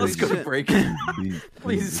 It's Let's crazy. go to break. Please.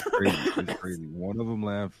 Please. It's crazy. One of them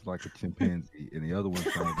laughs like a chimpanzee, and the other one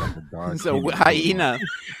sounds like a dog. It's a hyena.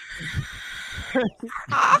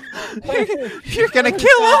 You're gonna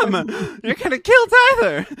kill him. You're gonna kill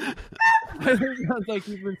Tyler. Sounds like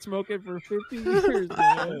you've been smoking for 50 years,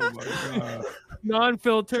 man. Oh my god.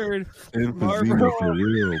 Non-filtered. Emphysema for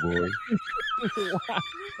real, boy.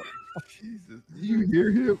 Jesus, you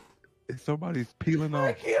hear him? Somebody's peeling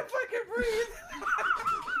I off. can't fucking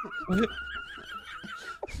breathe.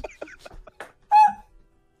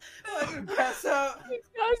 I'm gonna pass out.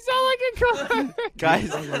 I sound like a car.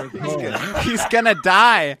 Guys, he's gonna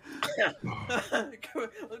die.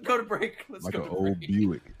 Go to break. Let's Like go an to old break.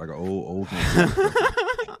 Buick, like an old one.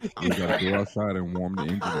 You gotta go outside and warm the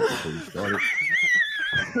engine up before you start it.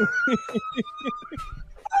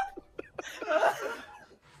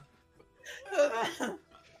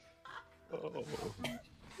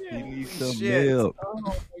 He needs some Shit. milk. Oh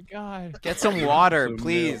my god. Get some water, Some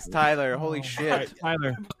please, milk. Tyler. Holy All shit.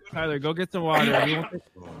 right, Tyler, go get some water.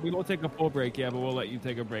 We won't take a full break, yeah, but we'll let you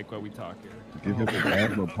take a break while we talk here. Give him an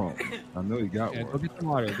asthma pump. I know he got Yeah, go one. get some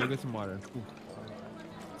water. Go get some water.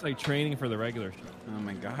 It's like training for the regular show. Oh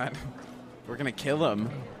my god. We're gonna kill him.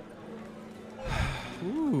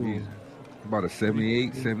 Ooh. About a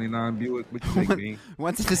 78, 79 Buick. What you think, Bean?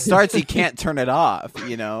 Once it starts, you can't turn it off,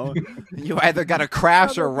 you know? You either gotta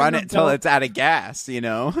crash or run it till it's out of gas, you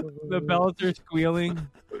know? The belts are squealing.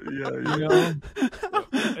 Yeah, You know?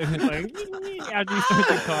 And it's like after you start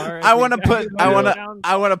the car. I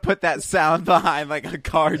wanna put that sound behind like a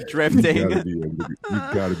car You drifting.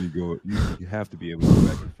 gotta be going. You have to be able to go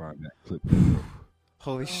back and find that clip.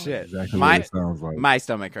 Holy shit. Exactly My what it sounds like. my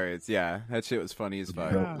stomach hurts, yeah. That shit was funny as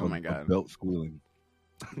fuck. Yeah. Oh my A god. belt squealing.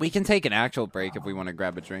 We can take an actual break if we want to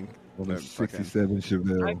grab a drink. On a But fucking- 67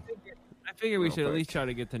 Chevelle. I figure we Oh, should at fuck. least try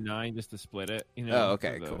to get to 9 just to split it. You know? Oh,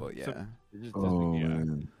 okay, for the- cool, yeah. so it just Oh, doesn't- yeah.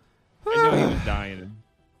 man. I know he was dying.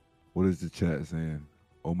 What is the chat saying?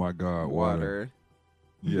 Oh my God, water. Water.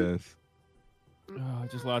 Yes. Oh,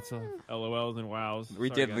 just lots of LOLs and wows. We Sorry,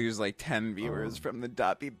 did guys. lose like 10 viewers from the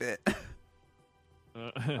Dobby bit.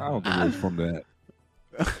 I don't think it was from that.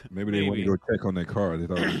 Maybe they went to Maybe. go check on their car. They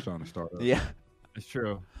thought it was trying to start up. Yeah. It's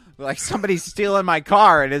true. Like somebody's stealing my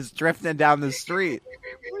car and it's drifting down the street.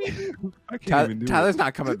 I can't even do Tyler's it.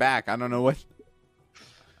 not coming back. I don't know what.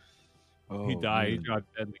 Oh, He died. He man.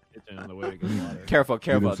 dropped dead in the kitchen on the way to get water. Careful.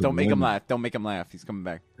 some Don't make him lemon. laugh. Don't make him laugh. He's coming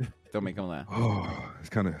back. Don't make him laugh. Oh, it's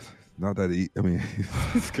kind of not that. I mean,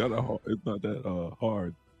 it's kind of hard. It's not that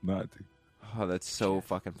hard not to. Oh, that's so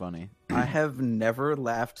fucking funny. I have never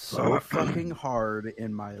laughed so fucking hard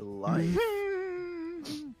in my life.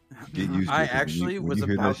 Get used to I it. actually When was you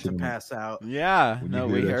hear that about shit to on- pass out. Yeah. When No,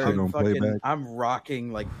 you we hear that heard. shit on playback. I'm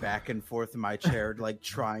rocking like back and forth in my chair, like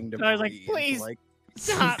trying to I was like, breathe. "Please, Like,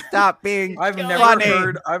 Stop being I've never funny.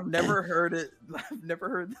 heard. I've never heard it. I've never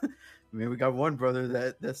heard. I mean, we got one brother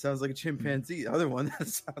that sounds like a chimpanzee. The other one that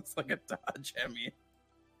sounds like a Dodge Hemi.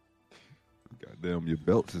 Goddamn, your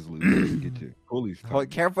belts is loose. Get your pulleys. Hold,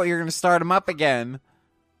 tight. careful, you're gonna start him up again.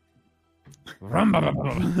 That's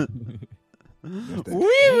that- It's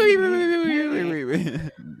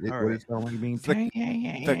What All right. it sound like being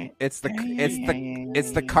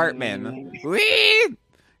the Cartman. Wee!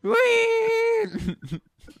 Wee!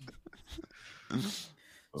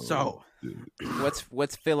 So,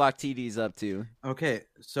 What's Philoctetes up to? okay,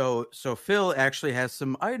 so Phil actually has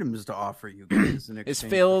some items to offer you guys. In Is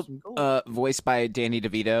exchange Phil for some gold. voiced by Danny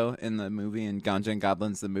DeVito in the movie in Ganja and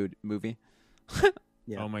Goblins, the movie?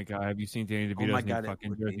 Yeah. Oh my god, have you seen Danny Oh my DeVito's God, new it fucking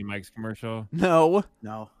would Jersey be. Mike's commercial? No.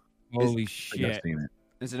 No. Holy I think I've shit. seen it.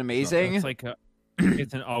 Is it amazing? It's like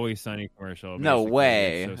it's an Always Sunny commercial. No basically.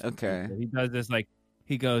 way. It's so Okay. stupid. He does this like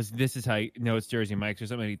he goes, "This is how you know it's Jersey Mike's or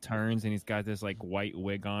something." And he turns and he's got this like white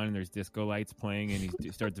wig on, and there's disco lights playing, and he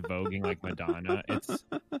starts voguing like Madonna. It's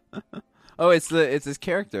Oh, it's his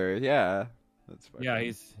character. Yeah. That's funny.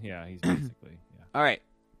 he's basically yeah. All right.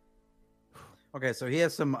 Okay, so he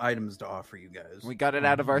has some items to offer you guys. We got it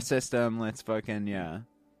out of our system. Let's fucking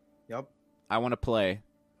Yep. I want to play.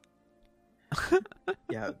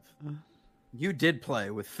 Yeah. You did play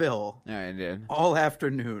with Phil All right, dude. all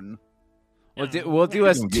afternoon. We'll do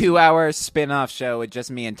a 2-hour spin-off show with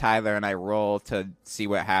just me and Tyler, and I roll to see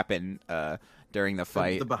what happened during the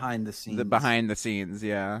fight. The behind the scenes. The behind the scenes,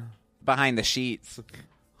 yeah. Behind the sheets.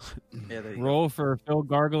 Yeah, there you Roll for Phil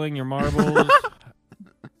gargling your marbles.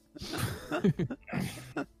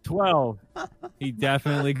 12. He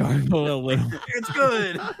definitely gargled a little. go.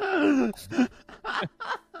 It's good.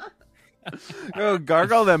 Oh,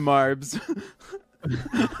 gargle them marbs.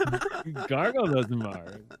 Gargle those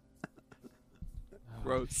marbles.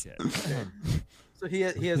 Gross. Shit. So he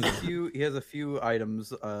has a few items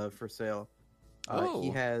for sale. Oh. He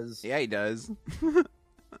has Yeah, he does.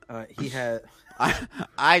 he had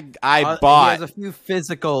I he bought. has a few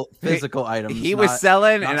physical items. He was not-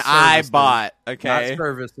 selling, not and I services. bought. not Okay,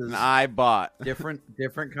 services. and I bought. different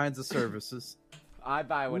kinds of services. I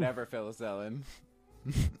buy whatever Phil is selling.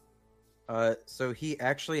 So he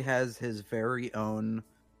actually has his very own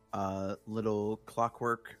little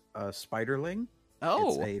clockwork spiderling. Oh,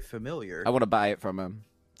 It's a familiar. I want to buy it from him.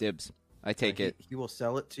 Dibs. I take it. He will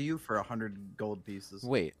sell it to you for 100 gold pieces.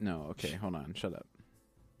 Wait, no. Okay, hold on. Shut up.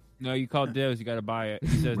 No, you called dibs. You got to buy it.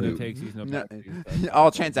 He says no Wait. takesies, no No, backsies.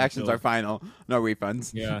 all transactions are final. No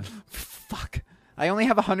refunds. Yeah. Fuck. I only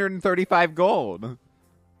have 135 gold.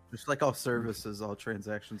 Just like all services, all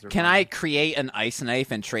transactions are. Can fine. I create an ice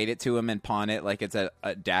knife and trade it to him and pawn it like it's a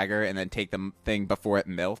dagger and then take the thing before it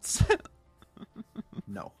melts?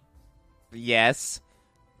 No. Yes.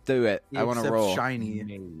 Do it. I want to Except roll.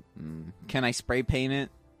 shiny. Can I spray paint it?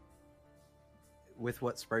 With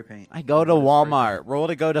what spray paint? I go to What is spray Walmart. Roll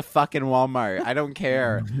to go to fucking Walmart. I don't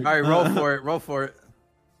care. paint? All right, roll for it. Roll for it.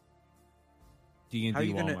 D&D How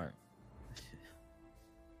you gonna- Walmart.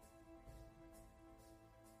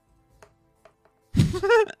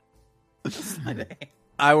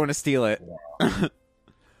 I want to steal it.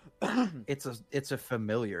 It's a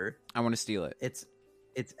familiar. I want to steal it.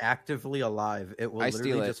 It's actively alive. It will I steal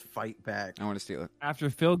literally it. just fight back. I want to steal it. After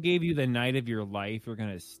Phil gave you the night of your life, you're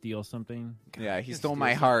going to steal something? Yeah, he You're stole gonna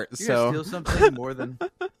my steal heart, You're gonna so steal something more than.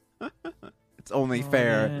 it's only Oh,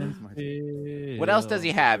 fair. man, What else does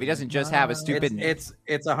he have? He doesn't just have a Phil. stupid.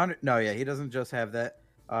 It's 100. No, yeah, he doesn't just have that.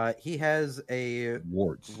 He has a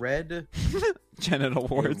Warts. red. Genital A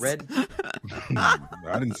warts. red.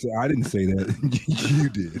 I didn't say that. You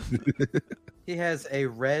did. He has a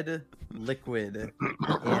red liquid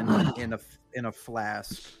in a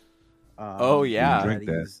flask. Oh, yeah. Drink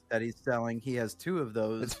that. that he's selling. He has two of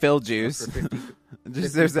those. It's Phil for juice. 50 Just, 50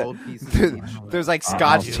 there's gold pieces each. there's like I'll-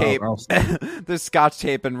 scotch I'll- tape. I'll- There's scotch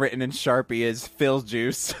tape and written in Sharpie is Phil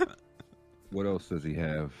juice. What else does he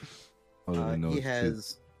have? Other than those He two?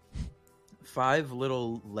 has 5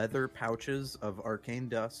 little leather pouches of arcane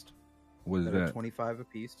dust What is that are that? 25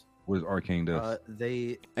 apiece. What is arcane dust?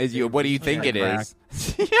 They As you, what do you think it is?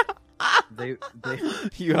 they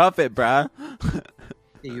You huff it, bruh.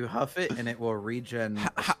 you huff it and it will regen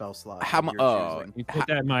a spell slot. how of mu- your oh. choosing. You put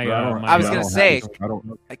that in my. Bro, my I was don't gonna have say- it. I don't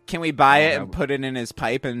know. Can we buy I it don't and have put it in his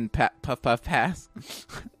pipe and puff puff pass?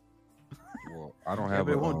 Well, I don't Yeah, have.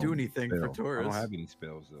 but it a, won't do anything for spell. I tourists. don't have any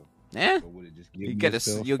spells though. Eh? So would it just give You me get a a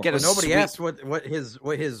spell? you'll get a But nobody sweet, asked what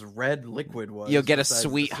his red liquid was. you'll get a besides the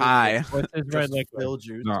sweet sweet high. What's this red just liquid? Phil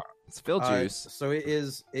juice. No, It's Phil juice. So it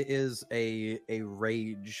is a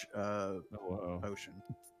rage Oh, whoa. potion,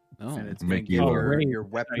 Oh, and it's Make gonna give you, your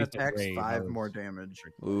weapon I said attacks rage. 5 more damage.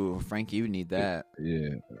 ooh, Frank, you need that. yeah.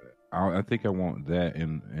 I think I want that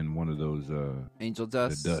in one of those. Angel The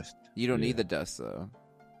dust. dust. You don't Yeah. need the dust though.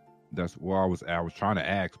 That's well. I was trying to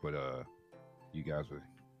ask, but you guys were.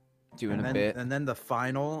 Doing And a then, bit. and then the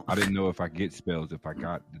final. I didn't know if I get spells if I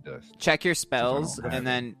got the dust. Check your spells don't have and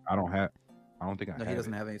then I don't have. I don't think I No, have. he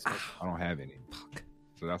doesn't it. have any spells. I don't have any.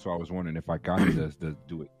 So that's why I was wondering if I got the dust.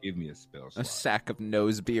 Do it give me a spell a slot? sack of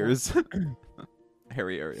nose beers.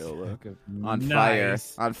 Harry Areola. On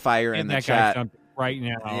Nice. fire. On fire Give in the that guy chat. something right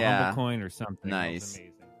now. Yeah. Humble coin or something. Nice. That's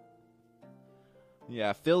amazing.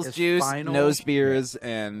 Yeah, Phil's His juice, final- nose beers,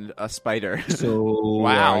 and a spider. So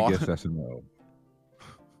Wow. I guess that's a no.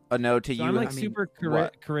 A no to So you. I'm like I mean, super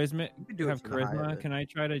what? charisma. can do You it have for the high of charisma. it. Can I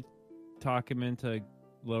try to talk him into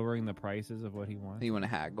lowering the prices of what he wants? You want to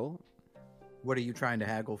haggle? What are you trying to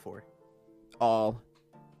haggle for? All.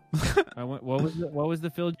 What was the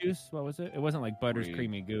Phil juice? What was it? It wasn't like Butter's Wait.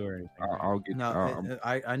 creamy goo or anything. I'll get No,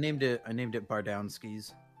 I named it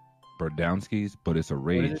Bardowski's. Bardowski's, but it's a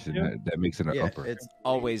rage, it and do? that makes it an Yeah, upper. it's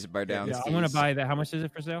Always Bardowski's. Yeah, I'm gonna buy that. How much is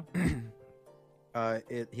it for sale?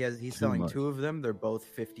 he's Too selling much. 2 of them. They're both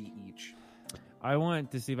 50 each. I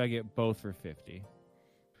want to see if I get both for 50.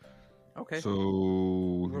 Okay. So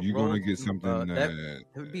you're Roll- gonna get something that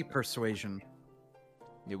It would be persuasion.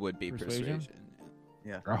 It would be Persuasion?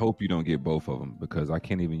 persuasion. I hope you don't get both of them because I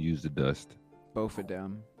can't even use the dust. Both of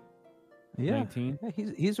them. Yeah. 19. Yeah,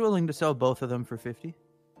 he's willing to sell both of them for 50.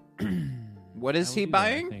 What is I he will do that, I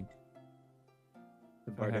buying? think.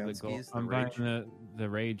 The I have the gold. Bardanskis, I'm buying the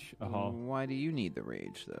rage hall Why do you need the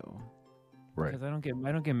rage though? Right. because I don't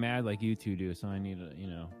get mad like you two do. So I need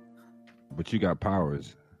to, But you got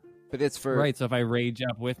powers. But it's for Right. So if I rage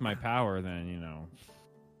up with my power, then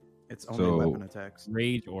It's only So- weapon attacks.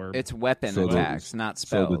 rage orb. it's weapon So the- attacks, not So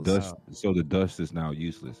spells. the dust is now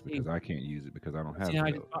useless because I can't use it because I don't have See, I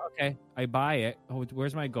spells. okay, I buy it. Oh,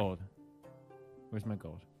 where's my gold? Where's my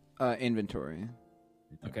gold? Inventory.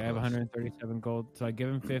 Okay, I have 137 gold. So I give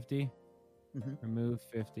him 50. Mhm. Remove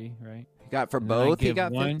 50, right? You got for And then I both. He give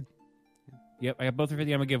got one. Yep, I got both for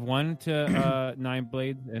 50. I'm gonna give one to Nine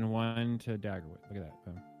Blades and one to Daggerwood. Look at that.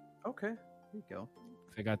 Boom. Okay. There you go.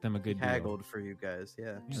 I got them a good deal. Haggled for you guys.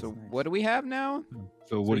 Yeah. Yeah, So that's nice. what do we have now?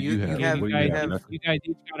 So what do you have? you have- What do you you guys, have? have- Nothing? you guys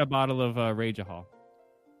each got a bottle of Rage Hall.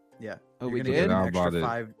 Yeah. Oh, You're we gonna did? get How an extra about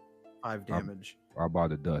it? five damage. I'll buy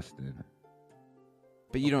the dust then.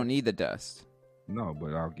 But you don't need the dust. No,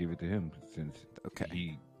 but I'll give it to him since Okay.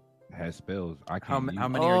 he has spells. I How can't. how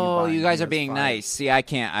use many are you Oh, buying? you guys He are has being 5. nice. See, I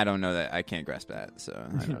can't. I don't know that. I can't grasp that. So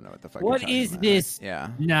I don't know what the fuck. What you're talking is about. this?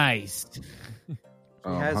 Yeah. Nice. He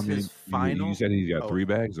has how many- his final- You said he's got Oh. 3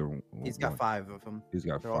 bags or He's got one? 5 of them. He's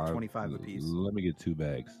got They're all 5. 25 apiece. Let me get 2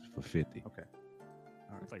 bags for 50. Okay.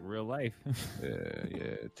 It's like real life.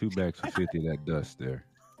 Yeah, 2 bags for 50 of that dust there.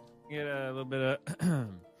 Get a little bit of.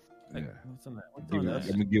 Yeah. What's on that? What's Give on me- that?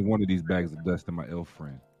 let me give one of these bags of dust to my elf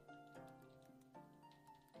friend.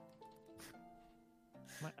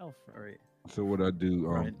 My elf. All right. So what I do?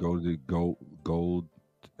 Right. Go to the gold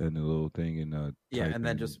and the little thing and Yeah, type and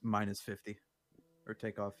then in- just minus 50, or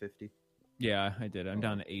take off 50. Yeah, I did. I'm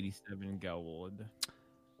down to 87 Galwood.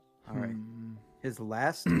 All right. Hmm. His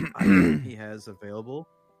last item he has available,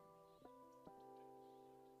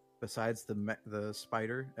 besides the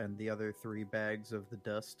spider and the other 3 bags of the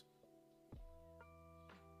dust,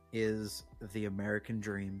 is the American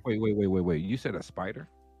Dream. Wait. You said a spider?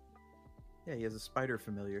 Yeah, he has a spider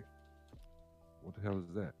familiar. What the hell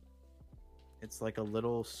is that? It's like a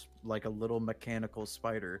little mechanical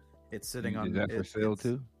spider. It's sitting on. Is that for sale it's-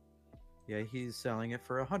 too? Yeah, he's selling it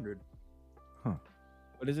for 100.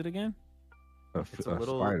 What is it again? It's a A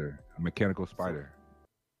little- spider, a mechanical spider.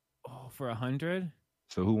 Oh, for 100?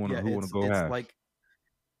 So who wanna go it's half? like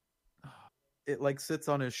it like sits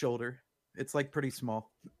on his shoulder. It's like pretty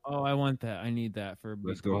small. Oh, I want that. I need that for. a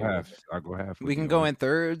Let's big go deal. half. I'll go half. We with can you go on in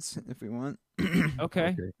thirds if we want.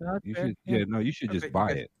 Okay. That's You fair. should, yeah, no, you should just Okay,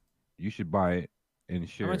 buy okay. it. You should buy it and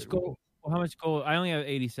share How much it. gold? Well, how much gold? I only have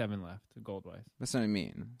 87 left, gold wise. That's what I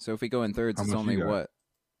mean. So if we go in thirds, How it's much only you got? what?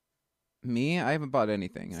 Me? I haven't bought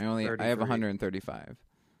anything. I have 33. 135.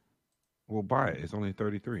 Well, buy it. It's only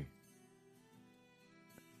 33.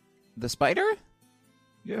 The spider?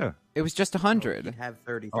 Yeah. It was just He'd 100. have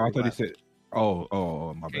 33. Oh, I thought he left. said.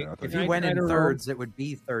 Oh, my bad. I thought If Can you I went try in to roll? thirds, it would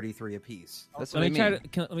be 33 apiece. That's Let what I me try mean.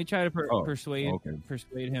 to let me try to Oh, persuade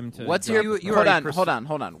okay. him to. What's drop your? the you hold already on,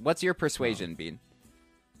 hold on. What's your persuasion, Bean?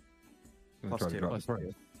 I'm gonna Plus try to two. drop Plus the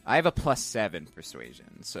price. I have a +7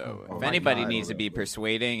 persuasion. So Oh if my anybody God. needs to be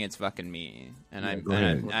persuading, it's fucking me. And Yeah, I'm go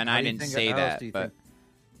ahead. and How I do you didn't think- say how else that. do you But think?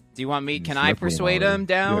 do you want me? You Can slept I with him persuade already. him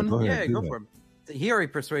down? Yeah, go ahead. Yeah, do go that. for him. He already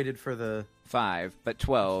persuaded for the 5, but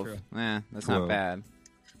 12. True. That's 12. not bad.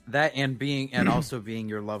 that and also being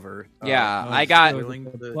your lover. Yeah, he's I got- willing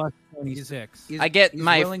to- plus 26. he's- I get he's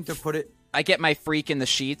my- willing to put it. I get my freak in the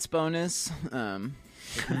sheets bonus.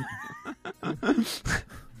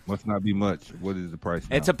 Must not be much. What is the price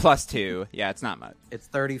now? It's a +2. Yeah, it's not much. It's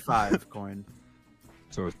 35 coin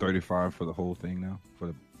So it's 35 for the whole thing now?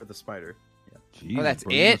 For the spider. Jesus, that's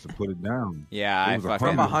bro, you it? must have put it down. Yeah, It I was fucking.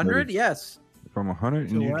 From 100, yes. From 100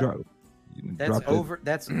 So and you what? dropped. That's over.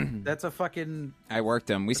 That's a fucking. I worked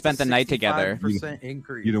him. We that's spent a the night together. 65%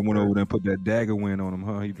 increase. You don't went for- over there and put that dagger win on him,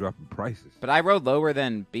 huh? He dropping prices. But I rode lower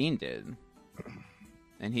than Bean did,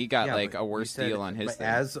 and he got Yeah, like but a you worse said- deal on his but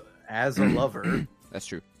thing. as a lover. That's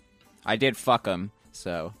true. I did fuck him.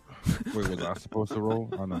 So, Wait, was I supposed to roll?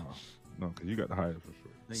 Oh, no. No, because you got the highest for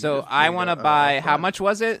sure. you so just I made want to a buy. How front. much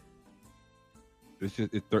was it? It's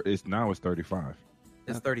just it's now it's 35.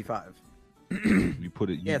 It's 35. You put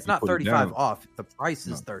it. Yeah, it's you not put it 35 down. off. The price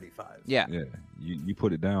is No. 35 Yeah, Yeah, you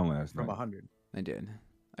put it down last from night. 100. I did.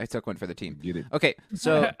 I took one for the team. Get it? Okay,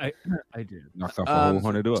 so I did. Knocks off a whole Um,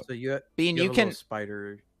 100 up. So you, Bean, you you have a can. little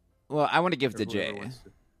spider. Well, I want to give or to whoever Jay, wants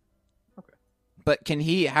to- but can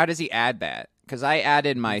he? How does he add that? Because I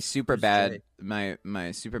added my super Who's bad, Jay?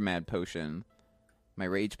 my super mad potion, my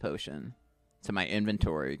rage potion, to my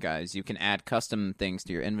inventory, guys. You can add custom things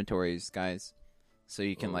to your inventories, guys, so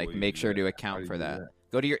you can like make sure to account for that.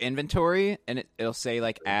 Go to your inventory, and it'll say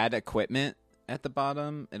like add equipment at the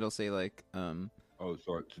bottom. It'll say like Oh,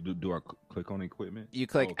 so do I click on equipment? you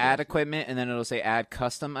click Okay, add I see. equipment, and then it'll say add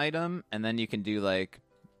custom item, and then you can do like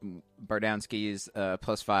Bardowski's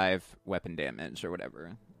 +5 weapon damage or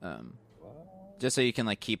whatever. Just so you can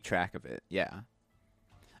like keep track of it. Yeah.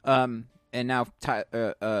 And now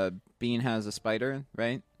Bean has a spider,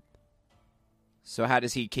 right? So how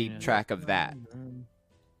does he keep track of that?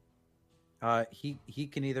 He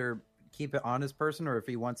can either keep it on his person, or if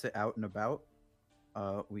he wants it out and about,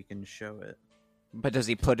 we can show it. But does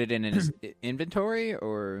he put it in his inventory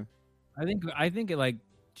or? I think it like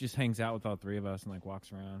just hangs out with all three of us and like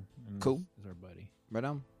walks around. And Cool. Is our buddy. Right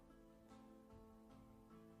on.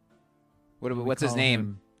 What's We his call name?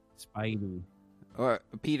 him Spidey. Or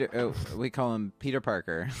Peter? Oh, we call him Peter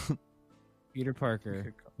Parker. Peter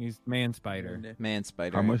Parker. He's Man Spider. Man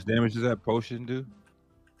Spider. How much damage does that potion do?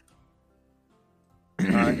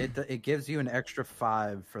 It gives you an extra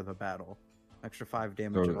 5 for the battle. Extra 5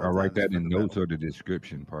 damage. So at all I'll write times that for in the notes battle. or the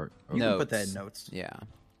description part. You Okay. can put that in Notes. notes. Yeah.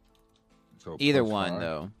 So Either plus one 5,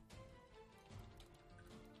 though.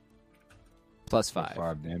 +5. plus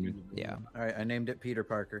 5 damage. Yeah. All right, I named it Peter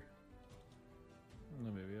Parker.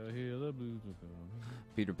 Maybe I'll hear the blues will come.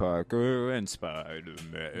 Peter Parker and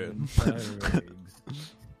Spider-Man. And spider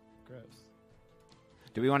eggs. Gross.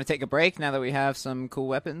 Do we want to take a break now that we have some cool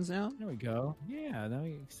weapons now? There we go. Yeah, now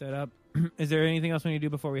we set up. Is there anything else we need to do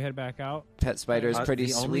before we head back out? Pet Spider is pretty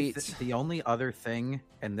the only sweet. the only other thing,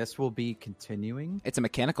 and this will be continuing. It's a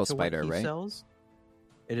mechanical to spider, what he right? sells.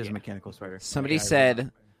 It is Yeah. a mechanical spider. Somebody Yeah, I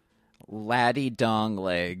said laddie dong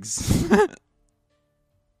legs.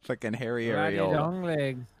 Fucking hairy Laddie areola. dong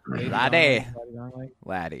legs. Laddie. Dong legs.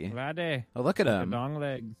 Laddie. Laddie. Oh, look at him. Dong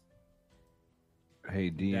legs. Hey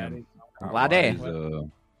DM, Daddy. Lade.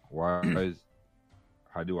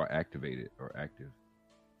 How do I activate it or active?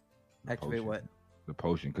 The Activate potion. what? The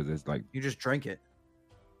potion, because it's like You just drink it.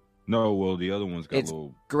 no. Well, the other one's got It's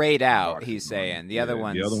little grayed out, boxes he's around it. saying. The other Yeah,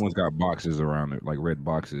 one's... the other one's got boxes around it, like red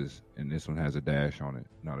boxes, and this one has a dash on it.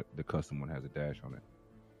 Not the custom one has a dash on it.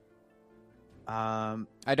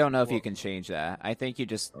 I don't know if Well- you can change that. I think you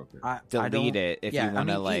just Okay. I delete don't- it if yeah, you want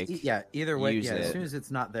to, I mean, like... yeah. Either way, use yeah. As it. soon as it's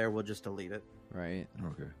not there, we'll just delete it. Right.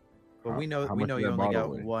 Okay. But How- we know how we much know is you that only bottle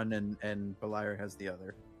got weigh? one, and Beliar has the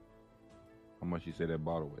other. How much you say that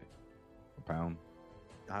bottle weigh? A pound?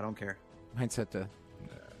 I don't care. Mine's at the...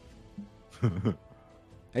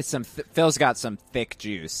 It's some... Phil's got some thick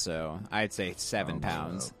juice, so I'd say 7 Oh,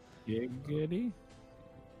 pounds. Giggity.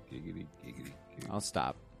 Giggity, giggity, giggity. I'll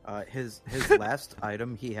stop. His last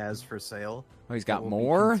item he has for sale. Oh, he's that got will be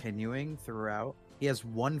more? continuing throughout. He has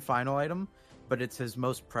one final item, but it's his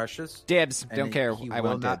most precious. Dibs. And Don't care. he I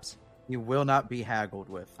will want not- dibs. He will not be haggled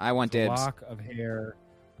with. I want It's a dibs. lock of hair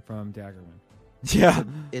from Daggerman. Yeah.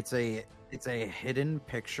 It's a hidden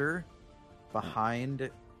picture behind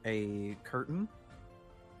a curtain,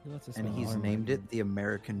 He lets us and know he's our named money. it the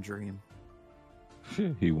American Dream.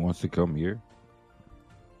 He wants to come here.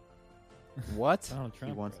 What? Donald He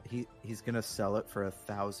Trump. wants he's gonna sell it for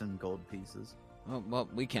 1,000 gold pieces. Oh, well,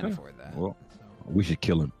 we can't afford that. Well, we should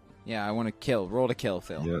kill him. Yeah, I want to kill. Roll to kill,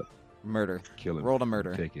 Phil. Yeah, Murder. kill him. Roll to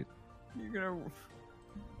murder. Take it.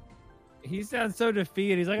 He sounds so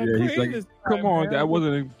defeated. He's like, I'm Yeah, he's quitting like, this come time, on, man." I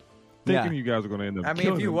wasn't thinking Yeah. you guys were gonna end up. I mean,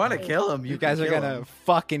 killing if you him. want to kill him, You guys are kill gonna him.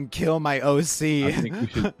 fucking kill my OC. I think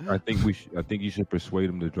we should. I think you should persuade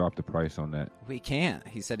him to drop the price on that. We can't.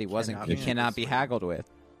 He said he wasn't. Cannot He be cannot be persuaded. haggled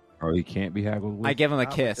with. Or he can't be haggled with. I give him a Not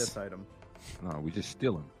with kiss. this item. No, we just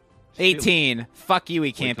steal him. Steal him. 18. Fuck you.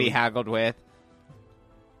 He can't till be he- haggled with.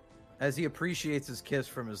 As he appreciates his kiss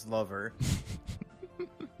from his lover,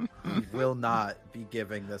 he will not be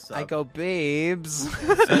giving this up. I go, babes.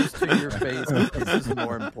 He says to your face, "This is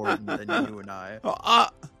more important than you and I."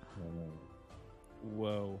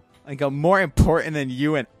 Whoa. I go, more important than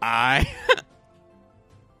you and I.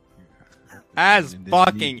 As And this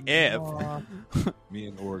fucking me- if. Me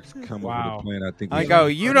and Oryx come Wow. up with a plan. I think. I we go,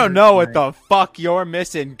 should- you don't know what the fuck you're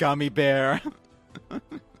missing, gummy bear. You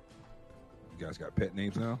guys got pet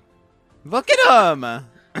names now. Look at him.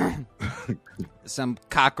 Some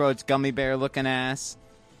cockroach gummy bear looking ass.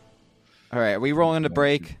 All right, are we rolling to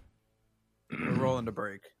break? We're rolling to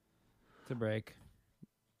break. To break.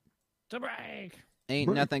 To break. Ain't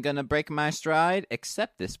Break. nothing gonna break my stride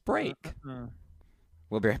except this break.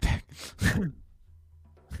 We'll be right back.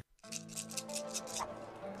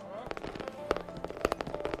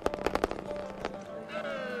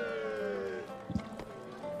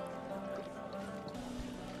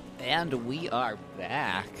 And we are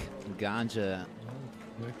back. Ganja.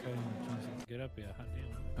 Get up here. Hot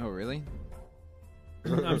damn. Oh, really?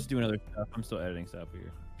 I'm just doing other stuff. I'm still editing stuff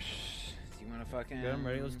here. Do you want to fucking... Yeah, I'm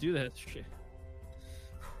ready. Let's do that shit.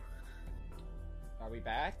 Are we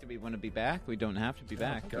back? Do we want to be back? We don't have to be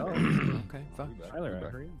back. Go. Okay, fuck. Tyler, I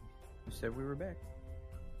heard. You said we were back.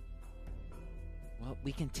 Well,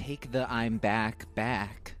 we can take the I'm back.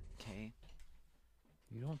 Okay.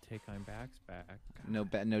 You don't take I'm back. No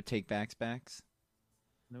take backs.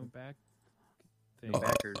 No back. No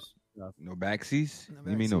backers. No backsies?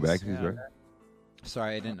 No You mean no backsies, backsies, yeah. right?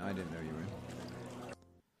 Sorry, I didn't know you were.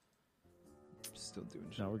 Still doing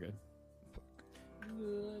shit. No, we're good.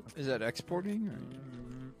 Is that exporting? Or...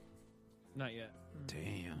 Not yet.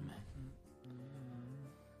 Damn.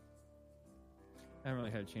 I haven't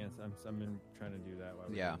really had a chance. I've been trying to do that while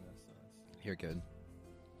we're Yeah. doing this. So You're good.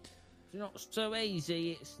 it's not so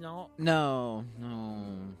easy. It's not. No.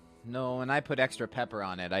 And I put extra pepper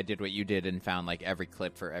on it. I did what you did and found like every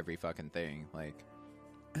clip for every fucking thing. Like,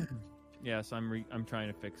 Yeah, so I'm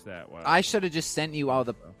trying to fix that. While I should have just sent you all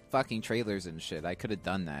the fucking trailers and shit. I could have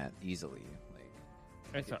done that easily.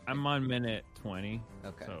 I'm on minute 20.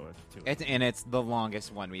 Okay. So it's too. It's the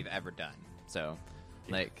longest one we've ever done. So,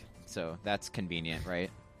 so that's convenient,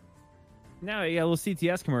 right? Now, yeah, little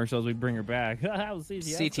CTS commercials. We bring her back.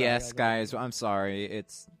 CTS guys, I'm sorry.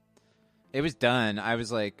 It was done. I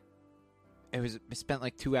was like, I spent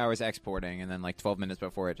like 2 hours exporting, and then like 12 minutes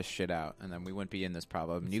before it just shit out, and then we wouldn't be in this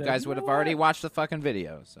problem. You guys would have already watched the fucking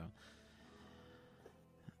video. So.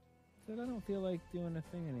 I don't feel like doing a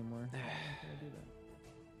thing anymore. I don't think I do that.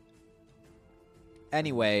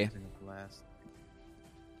 Anyway,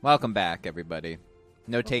 welcome back, everybody.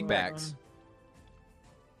 No take backs.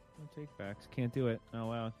 No take backs. Can't do it. Oh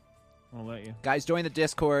wow. I'll let you. Guys, join the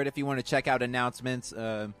Discord if you want to check out announcements.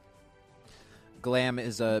 Glam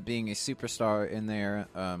is being a superstar in there,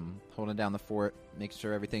 holding down the fort, making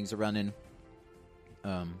sure everything's running.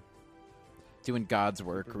 Doing God's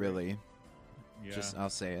work, really. Yeah. Just I'll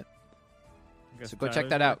say it. Guess So go check Tyler's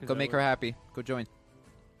that out. work, is Go that make what- her happy. Go join.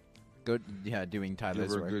 Go, doing Give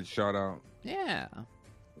Tyler's her a work. good shout out. Yeah.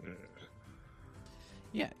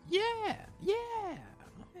 Yeah. Yeah,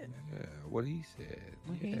 what he said.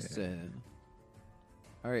 What he Yeah. said.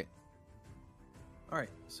 All right. All right,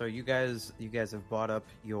 so you guys have bought up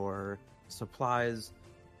your supplies.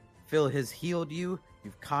 Phil has healed you.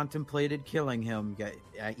 You've contemplated killing him,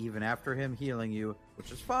 even after him healing you,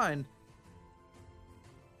 which is fine.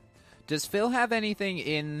 Does Phil have anything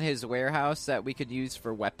in his warehouse that we could use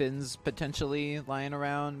for weapons potentially lying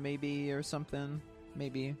around, maybe, or something?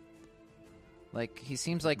 Maybe. Like, he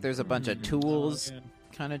seems like there's a bunch of tools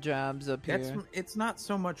kind of jobs up here. It's not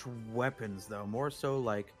so much weapons though, more so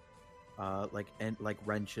like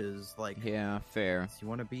wrenches. Like, Yeah, fair. you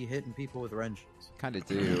want to be hitting people with wrenches. Kind of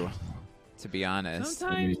do, to be honest.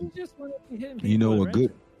 Sometimes you just want to be hitting people. You know, with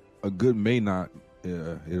wrenches. a good may not,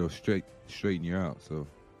 it'll straighten you out. So,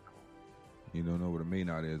 you don't know what a may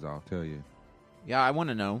not is, I'll tell you. Yeah, I want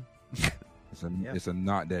to know. It's a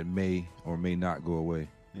knot that may or may not go away.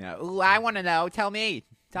 Yeah. Ooh, I want to know. Tell me.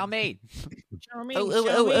 Show me. Ooh, show me.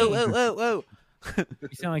 ooh. You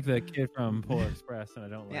sound like the kid from Polar Express, and I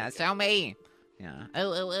don't like Yeah, it. tell me. Yeah.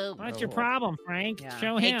 Ooh. What's your problem, Frank? Yeah.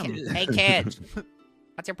 Show Hey, him. Hey, kid.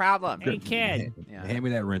 What's your problem? Hey, kid. Yeah. Hand me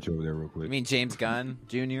that wrench over there real You quick. mean James Gunn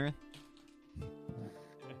Jr.?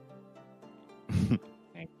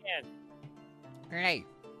 Hey, kid. Great.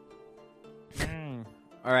 Mm.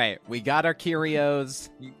 All right, we got our curios.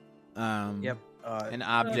 Yep. An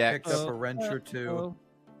object. Picked up a wrench or two.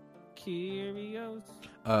 Curios.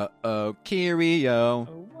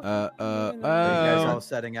 Curio. Oh, Are you guys Oh. all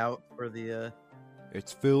setting out for the?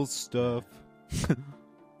 It's Phil's stuff.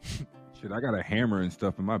 Shit, I got a hammer and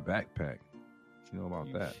stuff in my backpack. You know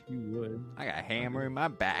about that? You would. I got a hammer in my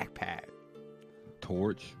backpack.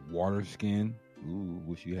 Torch, water skin. Ooh,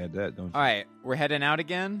 wish you had that, don't you? All right, we're heading out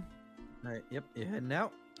again. All right. Yep. You're heading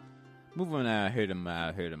out. Moving, hit him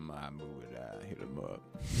up. Hit him up, move it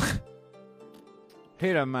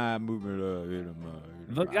up, hit him up.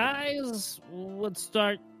 The guys would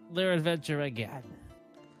start their adventure again.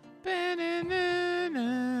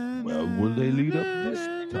 Well, will they lead up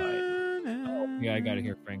this time? Yeah, I gotta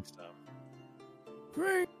hear Frank's stuff.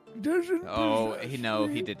 Frank doesn't. Oh, he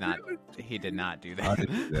did not. He did not do I that.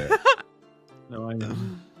 didn't do that. No, I know.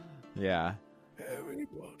 Yeah.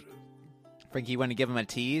 Frankie, you want to give him a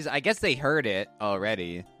tease? I guess they heard it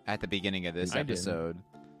already at the beginning of this I didn't. episode.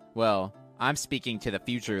 Well, I'm speaking to the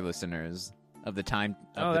future listeners of the time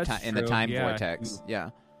Oh, that's in the true. time Yeah, vortex. Yeah.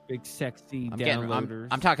 Big sexy I'm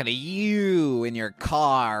downloaders. talking to you in your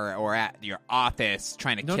car or at your office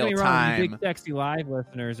trying to Don't kill get me wrong, time. you big sexy live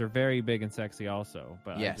listeners are very big and sexy also.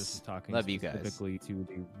 But Yes. I'm just talking Love you guys. specifically to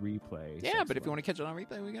the replay. Yeah, but if you want to catch it on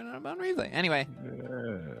replay, we got it on replay. Anyway,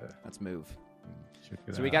 Yeah. let's move. Check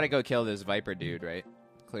it So we out. got to go kill this Viper dude, right?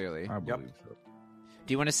 Clearly. I believe so.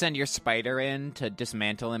 Do you want to send your spider in to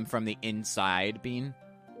dismantle him from the inside, Bean?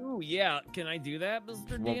 Ooh, yeah. Can I do that,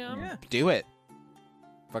 Mr. Well, DM? Yeah. Do it.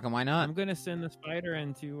 Fucking why not? I'm gonna send the spider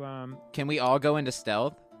into Can we all go into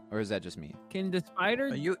stealth, or is that just me? Can the spider?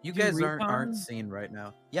 You do guys recon? aren't seen right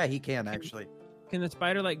now. Yeah, he can actually. Can the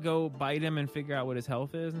spider like go bite him and figure out what his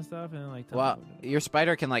health is and stuff, and like? Tell Well, him what it is? your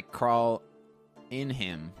spider can like crawl in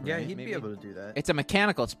him. Yeah, right? he'd Maybe? be able to do that. It's a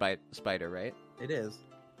mechanical spider, right? It is.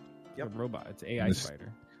 It's a robot. It's an AI This-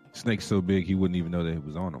 spider. Snake's so big he wouldn't even know that it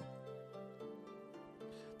was on him.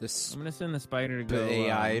 This I'm gonna send the spider to go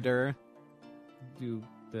AI-der. do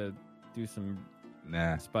some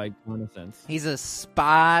Nah. spy reconnaissance. He's a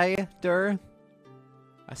spider.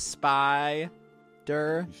 A spider.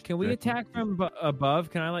 Can we attack from above?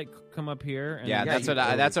 Can I like come up here? And Yeah, Yeah, that's you what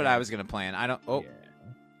totally I can. was gonna plan. I don't. Oh, Yeah.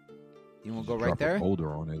 you want to go Drop right there? a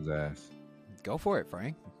boulder on his ass. Go for it,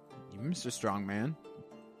 Frank. You Mr. Strongman.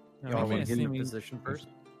 No, You I'm want gonna to get see in me- position first?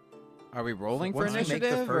 Are we rolling for Once you initiative?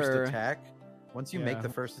 make the first or? attack, once you make Yeah. the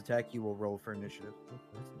first attack, you will roll for initiative.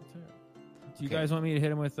 Do you Okay. guys want me to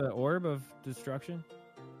hit him with the orb of destruction?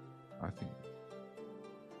 I think.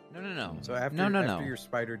 No. So after no. your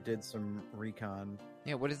spider did some recon,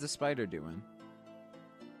 Yeah, what is the spider doing?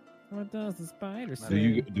 What does the spider Do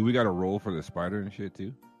say? Do we got to roll for the spider and shit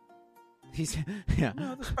too? He's yeah.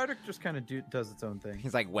 no, the spider just kind of does its own thing.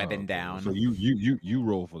 He's like webbing Oh, okay. down. So you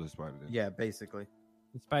roll for the spider then. Yeah, basically.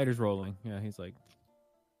 The spider's rolling. Yeah, he's like,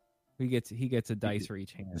 he gets a dice for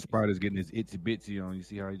each hand. The spider's getting his itsy bitsy on. You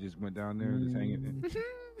see how he just went down there, just hanging,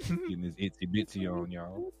 getting his itsy bitsy on,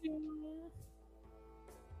 y'all.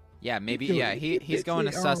 Yeah, maybe. Yo, Yeah, he's going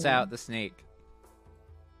to suss on. out the snake.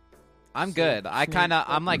 I'm good.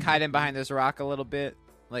 I'm like hiding behind this rock a little bit,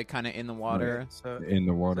 like kind of in the water. So, In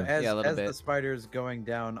the so water. as, Yeah, a little as bit. the spider's going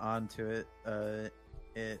down onto it,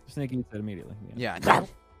 it Snake eats it immediately. Yeah.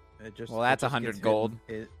 it just Well, that's it just 100 gets gold.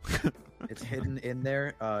 hidden. It's hidden in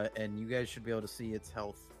there, and you guys should be able to see its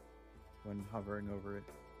health when hovering over it.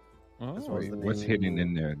 Oh, As well as the What's hidden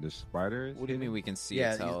in there? The spider is What do you mean hidden? we can see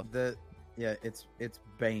yeah, its health? it's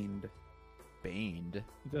baned. Baned.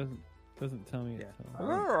 It doesn't tell me. Yeah. It's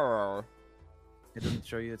Oh. It doesn't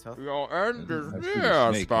show you its health. Your end is I see the near,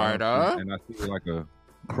 snake, spider. and I see like a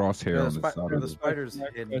crosshair No, on the side no, of the it. spider's Question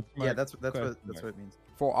mark, hidden. question Yeah, mark, that's what question it means.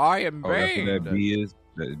 For I am Oh, that's what baned. that B is.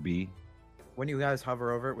 That B. When you guys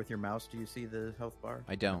hover over it with your mouse, do you see the health bar?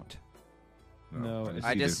 I don't. No,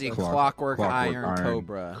 I just the see Clockwork Iron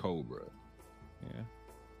Cobra. Cobra. Yeah.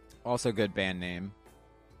 Also, good band name.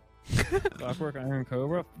 Clockwork Iron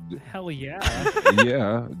Cobra. Hell yeah.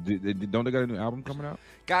 Yeah. Don't they got a new album coming out?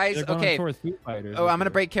 Guys, They're going okay. towards Foo Fighters Oh, this I'm gonna year.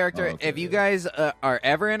 break character. Oh, okay. If you guys are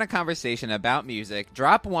ever in a conversation about music,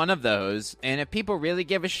 drop one of those, and if people really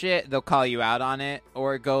give a shit, they'll call you out on it,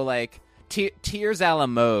 or go like Tears a la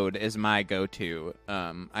Mode is my go-to.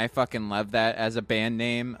 I fucking love that as a band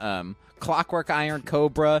name. Clockwork Iron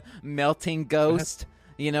Cobra, Melting Ghost.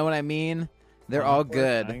 You know what I mean? They're all Clockwork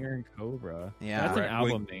good. Iron Cobra. Yeah. That's an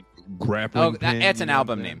Grappling- album name. Grappling. Oh, Pin, it's an you know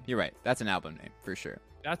album what I'm name. You're right. That's an album name for sure.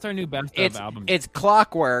 That's our new best It's of album. it's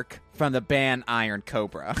Clockwork from the band Iron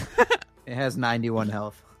Cobra. It has 91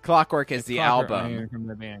 health. Clockwork is It's the Clockwork album. Iron from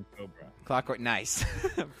the band Cobra. Clockwork, nice.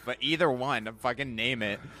 But either one, fucking name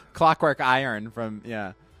it. Clockwork Iron from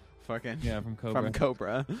fucking Yeah, from Cobra. from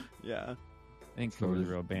Cobra. Yeah. I think So Cobra's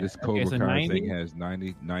a real band. this Okay, Cobra so Kai 90 thing has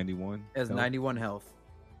 91. It has health? 91 health,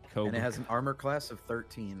 Cobra. and it has an armor class of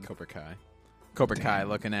 13. Cobra Kai. Cobra Kai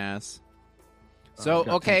looking ass. Oh, So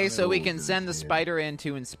got okay, some so we holes can in send the his head. spider in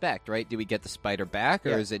to inspect, right? Do we get the spider back, or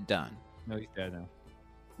Yeah. is it done? No, he's dead now.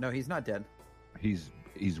 No, he's not dead. He's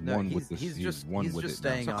No, one he's- with the he's he's just- one he's with just it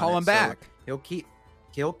now. staying So on call it, him back. He'll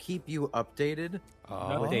keep you updated.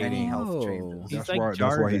 Oh, With any health changes. He's That's like why. That's why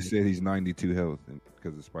he Jarvis. said he's 92 health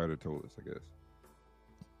because the spider told us. I guess.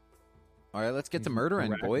 All right, let's get to He's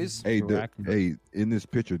murdering, arachnid. boys. Hey, Arachnid. hey, in this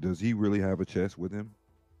picture, does he really have a chest with him?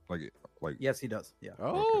 Like. Yes, he does. Yeah,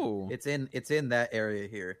 Oh. it's in that area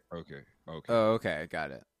here. Okay. Okay. Oh, okay,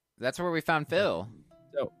 got it. That's where we found Phil.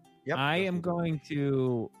 Yep. I am going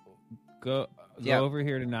to go Yeah. over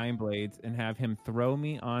here to Nine Blades and have him throw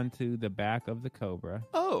me onto the back of the Cobra.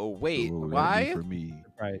 Oh, wait, Ooh, that'd be why? for me?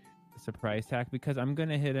 Surprise attack because I'm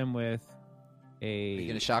gonna hit him with a. Are you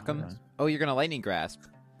gonna shock him? hold on. Oh, you're gonna lightning grasp.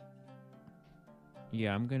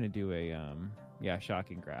 Yeah, I'm gonna do a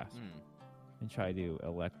shocking grasp. and try to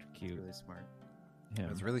electrocute Really smart. him.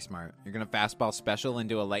 That's really smart. You're gonna fastball special and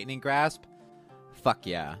do a lightning grasp? Fuck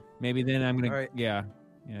yeah. Maybe then I'm gonna. All right. Yeah.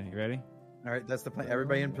 You ready? All right, that's the plan.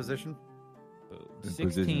 Everybody in position. In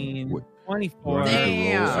 16, position. 24.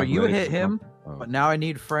 Damn. So you Athletics hit or him, something? Oh. but now I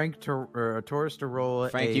need Frank to Taurus to roll.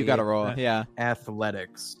 Frank, you gotta roll. Yeah.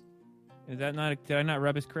 athletics. Is that not? Did I not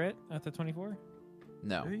rub his crit at the 24?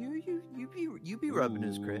 No. You be rubbing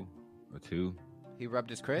his crit. Ooh, a 2. He rubbed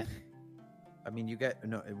his crit? I mean, you get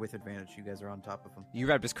no with advantage. You guys are on top of him. You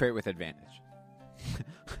rubbed his crit with advantage.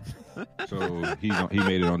 So he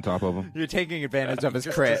made it on top of him. You're taking advantage of his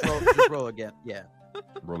Just- crit. Just roll again. Yeah,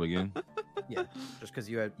 Roll again. yeah. Just because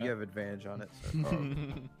you have advantage on it. So.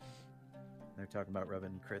 They're talking about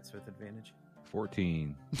rubbing crits with advantage.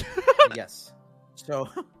 14. Yes. So.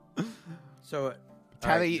 Tyler,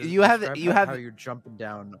 alright, you have describe how you're jumping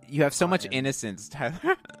down. You have so much him. innocence,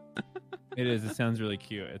 Tyler. It is. It sounds really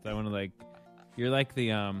cute. I want to like. You're like the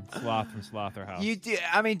sloth from Slaughterhouse. You do.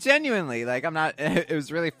 I mean, genuinely, like I'm not. It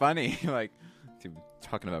was really funny, like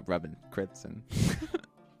talking about rubbing crits and.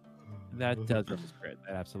 That does rub his crit.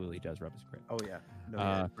 That absolutely does rub his crit. Oh yeah. No,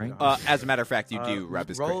 yeah. Frank? As a matter of fact, you do rub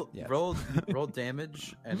his roll, crit. Yes. roll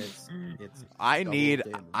damage, and it's. I double need.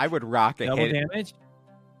 damage. I would rock a Double hit. damage.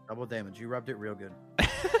 Double damage. You rubbed it real good.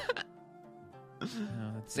 No,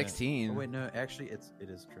 that's 16. Oh wait, no. Actually, it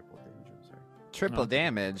is triple damage. I'm sorry. Triple Oh.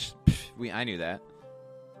 damage. I knew that.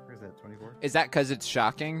 Where's that? 24. Is that because it's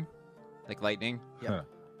shocking, like lightning? Yep.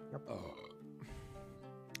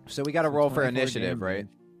 So we got to So roll for 24 initiative, damage.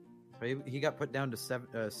 right? So he got put down to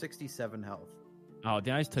 67 health. Oh,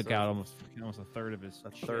 then I just took So- out almost a third of his.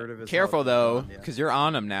 A third of his. Careful health is though, gone, yeah. because you're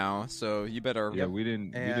on him now. So you better. Yeah, we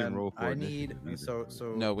didn't And roll for I initiative need either.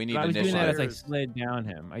 so. No, we need I was doing that initiative. as I Fires- slid down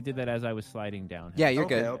him. I did that as I was sliding down him. Yeah, you're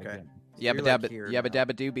Okay, good. okay. Yabba You're, like, dabba, here yabba now.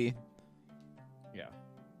 dabba doobie. Yeah.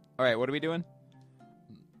 All right, what are we doing?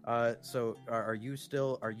 So are you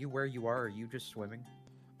still? Are you where you are? Are you just swimming?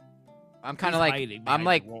 I'm kind of He's like hiding I'm behind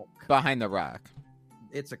like the rock. behind the rock.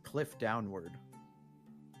 It's a cliff downward.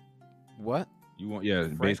 What? You want? Yeah,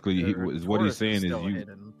 Frank- basically, or what he's Taurus saying is still you.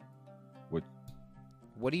 hidden.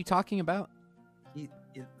 What are you talking about?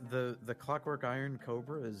 The clockwork iron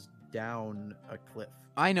cobra is down a cliff.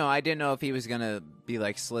 I know. I didn't know if he was gonna be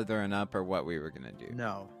like slithering up or what we were gonna do.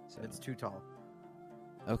 No, So- it's too tall.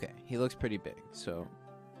 Okay, he looks pretty big. So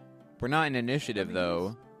we're not in initiative I mean,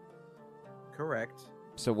 though. Correct.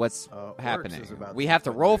 So what's Orcs happening? is about We to have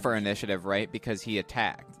to put roll damage. for initiative, right? Because he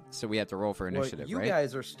attacked. So we have to roll for Well, initiative, you right?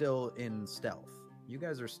 guys are still in stealth. You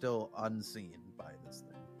guys are still unseen by this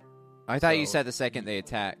thing. I thought you so- said the second they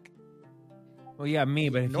attack. Well, yeah, me.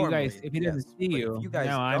 But if Normally, you guys, if he doesn't yes, see but you, if you guys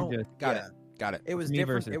now I'm don't- just. Got yeah. it. Got it. It was Me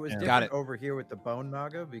different. versus It was him. different Got it. over here with the bone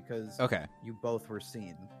naga because Okay. you both were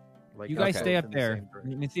seen. Like You guys Okay. stay both up in the there. same direction.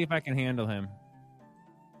 Let me see if I can handle him.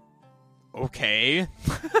 Okay.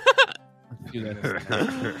 Let's do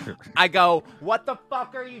that. I go, what the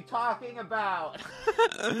fuck are you talking about?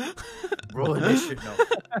 Roll initiative.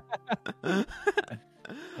 No.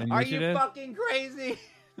 Are you Initiative? fucking crazy?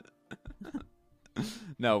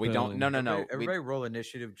 No, we don't. No, no, no. Everybody, everybody roll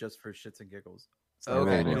initiative just for shits and giggles.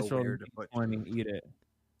 Okay. I know Just roll where to put one and eat it.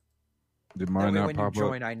 Did That mine way not when you pop up?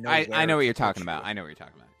 join, I know. I know what where you're to talking put about. you. I know what you're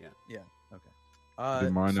talking about. Yeah.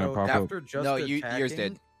 Did mine not so pop up? after just No, attacking, yours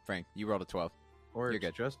did, Frank. You rolled a 12. Or You're it's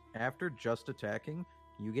good. just after just attacking,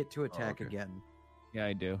 you get to attack okay. again. Yeah,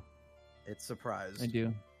 I do. It's surprise. I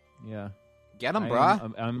do. Yeah. Get him, I brah.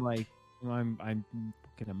 am- I'm like, I'm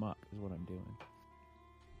picking him up. Is what I'm doing.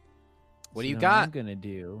 What do So you now got? I'm gonna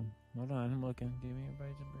do. Hold on, I'm looking. Give me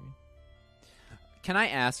everybody to breathe. Can I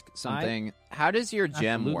ask something? How does your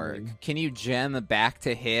gem work? Absolutely. Can you gem back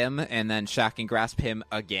to him and then shock and grasp him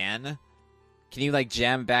again? Can you like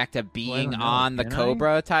gem back to being know. on the Can I?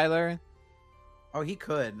 Cobra, Tyler? Oh, he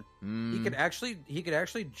could. Mm. He could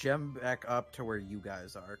actually gem back up to where you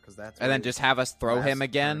guys are because that's. And where then just have us throw last him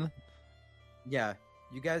again? turn- Yeah,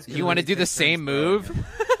 you guys. You want to do the same move?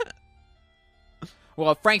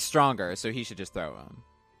 Well, Frank's stronger, so he should just throw him.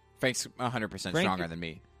 Frank's 100% Frank- stronger than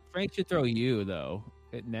me. Frank should throw you though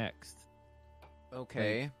at next,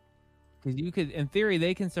 Okay. because you could, in theory,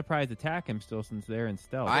 they can surprise attack him still since they're in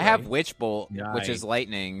stealth. I right? have Witch Bolt, which is Yikes.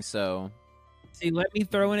 lightning, so... See, let me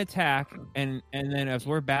throw an attack, and then as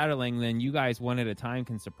we're battling, then you guys one at a time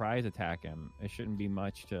can surprise attack him. It shouldn't be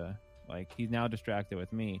much to like. He's now distracted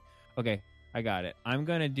with me. Okay, I got it. I'm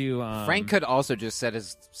gonna do. Frank could also just set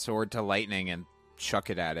his sword to lightning and chuck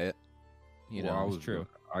it at it. You Well, know? I was true.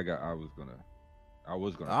 I was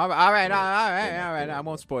gonna. All right. Yeah, I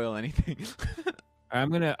won't spoil anything. I'm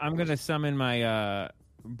gonna summon my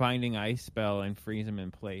binding ice spell and freeze him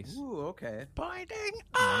in place. Ooh, okay. Binding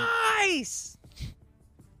ice.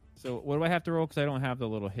 So what do I have to roll? Because I don't have the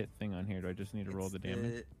little hit thing on here. Do I just need to roll the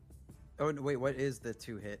damage? Oh wait, what is the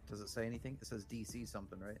 2-hit? Does it say anything? It says DC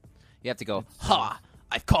something, right? You have to go. Ha!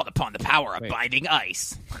 I've called upon the power of Wait. binding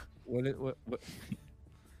ice. What?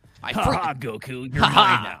 I Goku, you're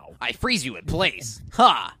mine now. I freeze you in place.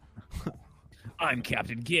 Ha! I'm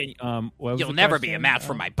Captain Gin. What was You'll the never be a question? match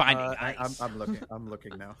for my binding ice. I'm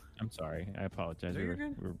looking now. I'm sorry. I apologize. No, you're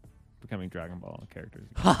good. We're becoming Dragon Ball characters.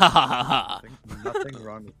 Ha ha ha ha! Nothing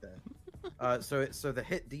wrong with that. So the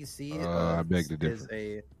hit DC I beg to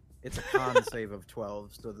differ. it's a con save of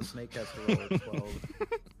 12. So the snake has to roll a 12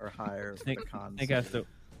 or higher. For Snake, the con Snake save. has to.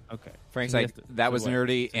 Okay. Frank's So he like, has to- that so was what?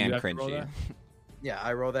 nerdy So you and have to roll cringy. that? Yeah,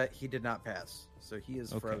 I roll that. He did not pass, so he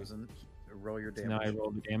is Okay. frozen. Roll your So damage. now I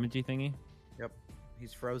roll the damagey thingy. Yep,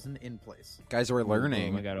 he's frozen in place. Guys, we're Boom, boom. I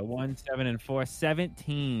learning. got a 1, 7, and 4.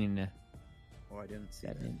 17. Oh, I didn't see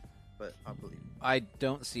that, 7. but I'll believe you. I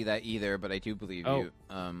don't see that either, but I do believe Oh.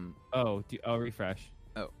 you. Oh, refresh.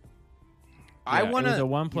 I Yeah, want It was a to.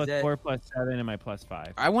 1 plus at- 4 plus 7 and my plus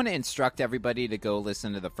 5. I want to instruct everybody to go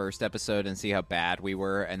listen to the first episode and see how bad we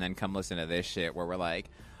were, and then come listen to this shit where we're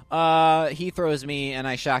like, he throws me and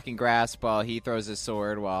I shock and grasp while he throws his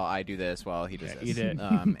sword while I do this while he does Yeah, this. eat it.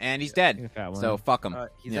 And he's dead. You're a fat one. So fuck him.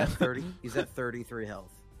 He's Yeah. at 30. He's at 33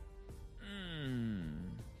 health.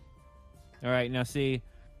 All right, now see,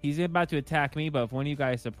 he's about to attack me, but if one of you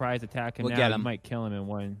guys surprise attack him We'll now, get you him. might kill him in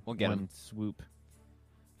one get him. one swoop.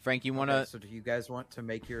 Frank, you want Okay, to? so do you guys want to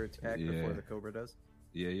make your attack Yeah. before the Cobra does?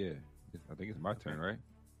 Yeah. I think it's my turn, right?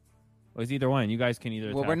 Well, it's either one. You guys can either.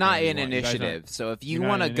 Well, attack we're not whenever you in want. You guys initiative, so if you you're not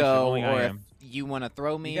want to in initiative, go, only I or if am. you want to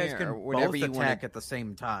throw me, You guys can or whatever both you want. attack at the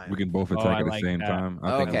same time. We can both Oh, attack I at the like same that. time.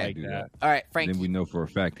 I think Okay. I can do that. All right, And Frank. then we know for a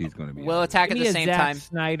fact he's going to be. We'll out. attack at Give the me a same Zack time.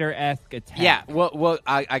 Snyder-esque attack. Yeah, well,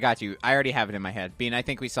 I got you. I already have it in my head. Bean, I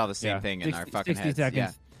think we saw the same thing in our fucking 60 heads. seconds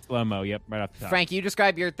Yeah. slow mo. Yep, right off the top. Frank, you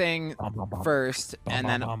describe your thing Bum, bum, bum. first, Bum, and bum,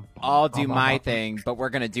 then bum, bum, I'll bum, do bum, my bum. thing, but we're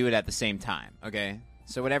gonna do it at the same time. Okay?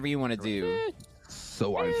 So whatever you want to do.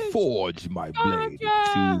 So I forge my blade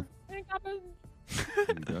into.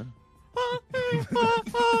 You done?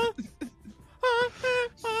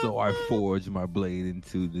 So I forge my blade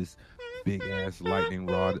into this big ass lightning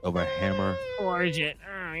rod of a hammer, Forge it.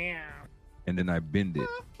 Oh yeah. and then I bend it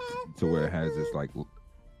to where it has this like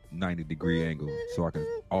 90-degree angle, so I can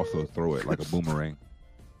also throw it like a boomerang.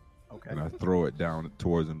 Okay. And I throw it down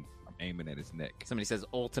towards him. I'm aiming at his neck. Somebody says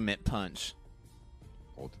ultimate punch.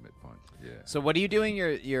 Ultimate punch. Yeah. So what are you doing?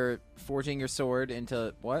 You're forging your sword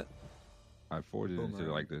into what? I forged it into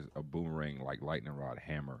Boomerang. like this a boomerang, like lightning rod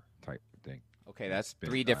hammer type thing. Okay, that's Spin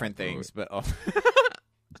three it, different throw things, it. but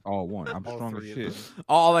It's all one. I'm All strong as three of shit. them.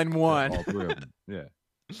 all in one. All three of them. Yeah.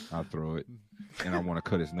 I throw it, and I want to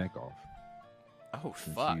cut his neck off. Oh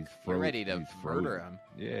Since fuck! he's You're fro- ready to he's murder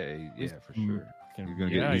frozen. him. Yeah, for sure. Fucking- He's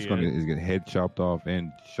gonna yeah, get. He's yeah. gonna get head chopped off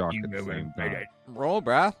and shocked You at the know same it, time. Roll,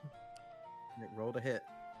 bruh. Roll to hit.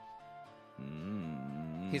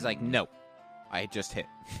 He's like, no, I just hit.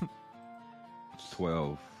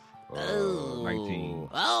 12, 19.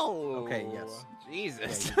 Oh. Okay, yes. Yeah,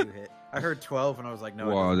 Jesus. you do hit. I heard 12 and I was like, no.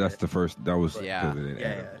 it Well, doesn't that's hit. the first. That was Yeah. 'cause it didn't Yeah,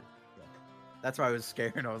 add yeah. up. That's why I was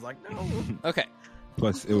scared. I was like, no. Okay.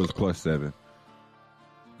 Plus, it was +7.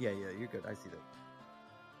 Yeah, you're good. I see that.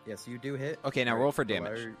 Yes, you do hit. Okay, now Alright, roll for so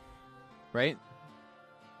damage. I- Right.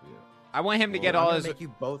 Yeah. I want him to well, get I'm all gonna his. make you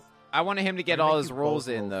both. I want him to get I'm gonna all make his you rolls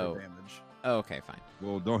both in roll though. for damage. Oh, okay, fine.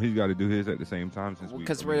 Well, don't he got to do his at the same time since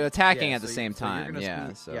Because I we're mean, attacking Yeah, at the so same so you're time. gonna Yeah.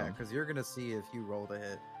 see- So. yeah, because you're gonna see if you roll to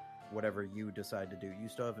hit whatever you decide to do. You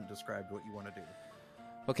still haven't described what you want to do.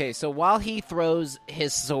 Okay, so while he throws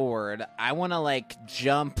his sword, I want to like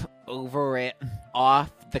jump over it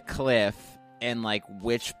off the cliff and like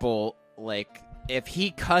witch bolt. Like if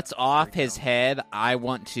he cuts off his head, I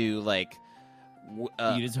want to like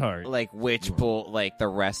Eat his heart. like witch bolt like the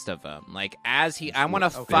rest of them. Like as he, I want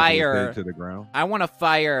to Okay. fire. to the ground. I want to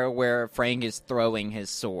fire where Frank is throwing his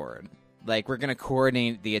sword. Like we're gonna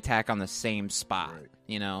coordinate the attack on the same spot. Right.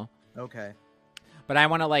 You know. Okay. But I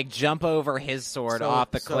want to like jump over his sword So-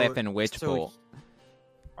 off the so- cliff and witch so bolt.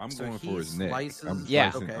 I'm So going he for his neck. slices- I'm Yeah.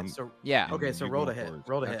 slicing- Okay. I'm- So Yeah. okay. So You're roll to going hit. for it.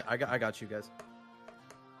 Roll to hit. I got you guys.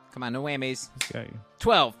 Come on, no whammies. Got you.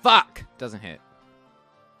 12. Fuck. Doesn't hit.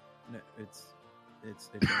 No, it's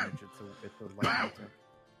advantage. It's a light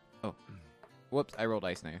attack. Whoops. I rolled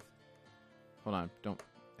ice knife. Hold on. Don't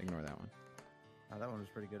ignore that one. Oh, that one was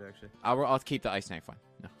pretty good actually. I'll keep the ice knife one.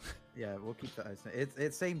 No. Yeah, we'll keep the ice.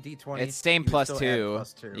 It's same D20. It's same You would plus still two. add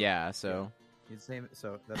plus 2. Yeah. So It's same.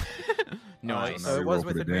 So that's nice. So Now it we was roll for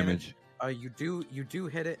with the advantage. You do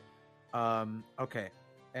hit it. Okay.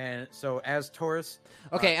 And so as Taurus,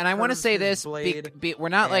 Okay, and I want to curves say his this: blade we're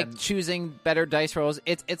not like and- choosing better dice rolls.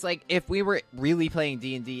 It's like if we were really playing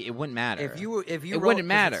D&D, it wouldn't matter. if you It roll, wouldn't 'cause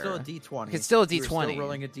matter. It's still a D20. It's still a You're D20. still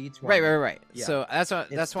rolling a D20. right. Yeah. So that's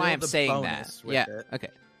It's why still I'm the saying that. bonus with Yeah. it. Okay.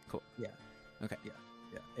 Cool. Yeah. Okay. Yeah.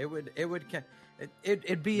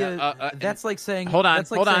 It'd be that's like saying hold on, that's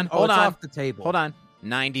like hold saying, on, oh, hold it's on. off the table. Hold on.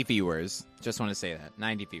 90 viewers. Just want to say that.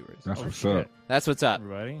 90 viewers. That's Oh, what's shit. up. That's what's up.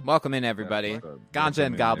 Everybody. Welcome in, everybody. That's what's up. Ganja Welcome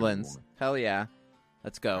and in, Goblins. everyone. Hell yeah.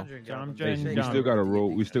 Let's go. John, Hey, John, we John. still got to roll.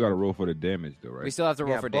 We still got to roll for the damage, though, right? We still have to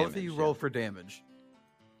roll Yeah, for both damage. of you yeah. roll for damage.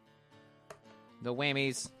 The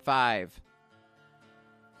whammies. 5.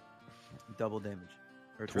 Double damage.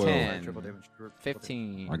 Or 12. triple damage.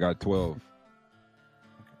 15. I got 12.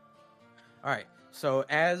 All right. So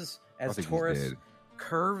as I think he's Taurus dead.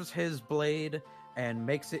 curves his blade and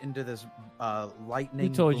makes it into this lightning.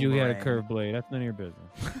 Who told you he had a boomerang, curved blade? That's none of your business.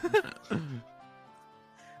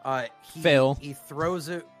 Phil. He throws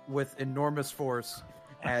it with enormous force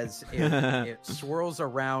as it swirls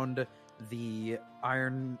around the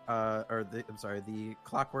the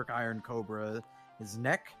clockwork iron cobra, his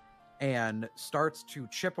neck, and starts to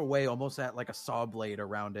chip away almost at like a saw blade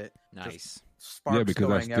around it. Nice. Sparks Yeah, because I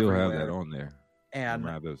going still have everywhere. that on there. And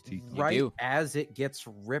I have those teeth. right do. as it gets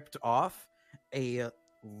ripped off, a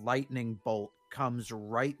lightning bolt comes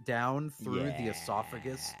right down through the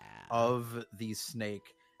esophagus of the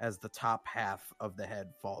snake as the top half of the head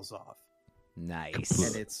falls off, Nice.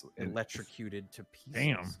 and it's electrocuted to pieces.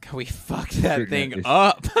 Damn. Can we fuck that Sitting thing at-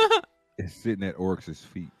 up? It's sitting at Oryx's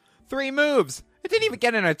feet. 3 moves. It didn't even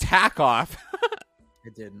get an attack off.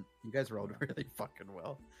 It didn't. You guys rolled really fucking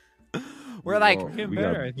well. We're like, Well, Getting we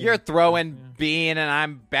better, got- I think. you're throwing Yeah. bean and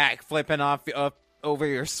I'm back flipping off up over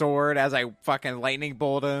your sword as I fucking lightning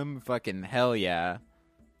bolt him. Fucking hell yeah.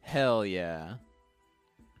 Hell yeah.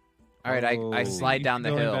 All right, I Oh. slide down the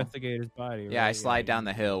Go hill. Investigate his body. Yeah, I right? slide down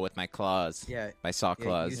the hill with my claws. Yeah. My saw Yeah,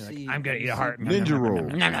 claws. you Like, see- I'm gonna you eat a see- heart. Ninja roll.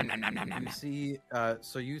 Nom, nom, nom, nom, nom, nom. You see,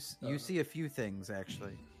 so you see a few things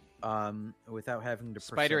actually, without having to.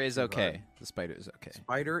 Spider percept is too okay. hard. The spider is okay.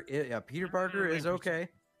 Spider, Peter Parker is okay.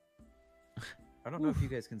 I don't know if you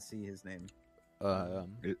guys can see his name.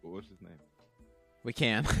 What's his name? We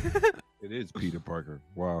can. It is Peter Parker.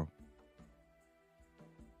 Wow.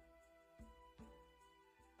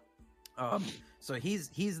 So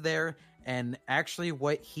he's there, and actually,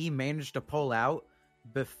 what he managed to pull out,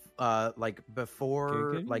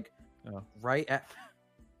 before, Kitty? like, Oh. right at.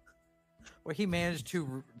 What he managed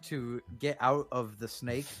to get out of the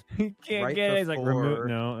snake. He can't Right get it. He's like, remove. before-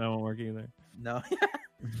 No, that won't work either. No,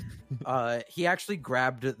 he actually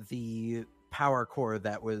grabbed the power core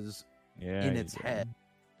that was Yeah. in he its did. head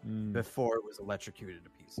Mm. before it was electrocuted to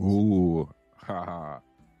pieces. Ooh. Haha.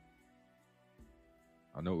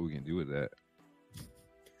 I know what we can do with that.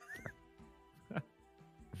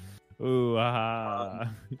 Ooh,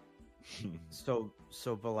 aha. So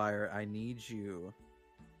Valyre, I need you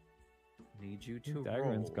to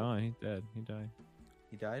Daggerman's roll. gone. He's dead. He died.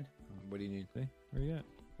 He died. What do you need? See? Where you at?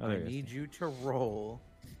 Oh, I there he is. need you to roll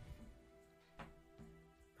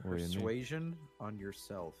Where you need? persuasion on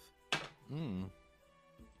yourself.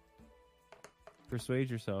 Persuade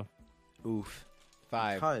yourself. Oof.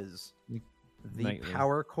 5. Because the Nightly.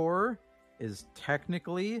 power core is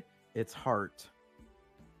technically its heart.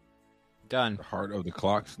 Done. The heart of the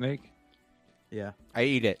clock snake? Yeah. I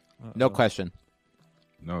eat it. No Uh-oh. question.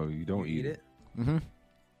 No, you don't You eat it. Mm-hmm.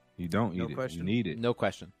 You don't No eat it. question? You need it. No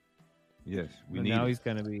question. Yes, we But need now it. he's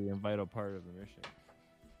going to be a vital part of the mission.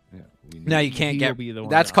 Yeah, we need Now it. you can't He get. will be the one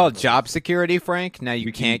That's that called operates. job security, Frank. Now you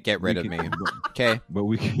We can't can- get rid we of me. can- Okay. But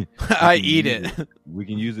we can. I can eat use it. We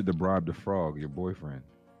can use it to bribe the frog, your boyfriend.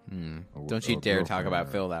 Hmm. Or- Don't you or dare talk girlfriend, about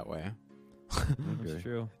or- Phil that way. Okay. That's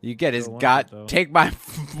true. You get his Phil wants got. it, though. Take my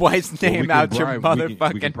wife's Well, we name can out your bribe- we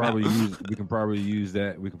motherfucking can probably mouth. use. We can probably use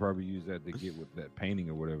that. We can probably use that to get with that painting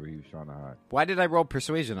or whatever he was trying to hide. Why did I roll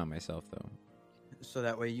persuasion on myself though? So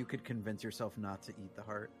that way you could convince yourself not to eat the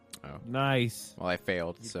heart. Nice. Well, I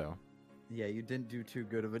failed. So Yeah, you didn't do too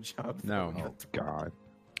good of a job. No. Oh God!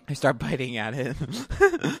 I start biting at it.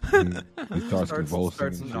 He starts convulsing.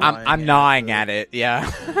 starts and shit. gnawing. I'm gnawing at it.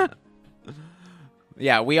 Yeah.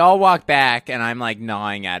 Yeah, we all walk back, and I'm like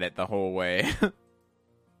gnawing at it the whole way.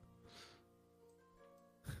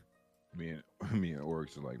 Me and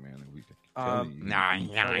Oryx are like, man, we can. Nah, Wait, nah, hang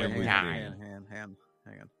nah. on.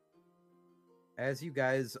 As you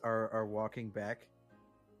guys are walking back,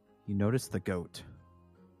 you notice the goat.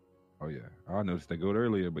 Oh yeah, I noticed that goat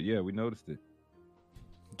earlier, but yeah, we noticed it.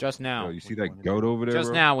 Just Yo, now. you see that goat over there? Just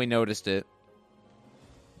bro? now we noticed it.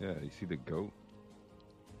 Yeah, you see the goat?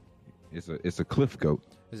 It's a cliff goat.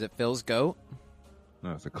 Is it Phil's goat?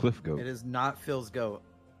 No, it's a cliff goat. It is not Phil's goat.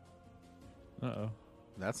 Uh-oh.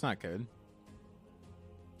 That's not good.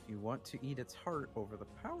 You want to eat its heart over the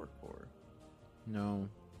power core. No.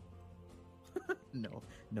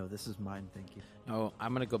 No, this is mine, thank you. Oh,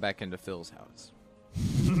 I'm gonna go back into Phil's house.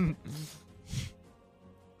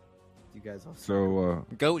 You guys all So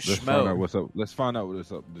Goat let's find out schmo. what's up. Let's find out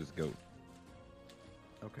what's up with this goat.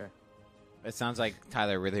 Okay. It sounds like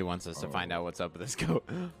Tyler really wants us to find out what's up with this goat.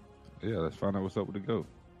 Yeah, let's find out what's up with the goat.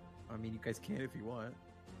 I mean, you guys can if you want.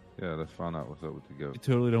 Yeah, let's find out what's up with the goat. I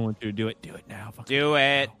totally don't want you to do it. Do it now. Fucking Do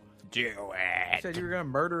it. now. Do You said you it. were gonna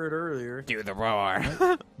murder it earlier. Do the roar.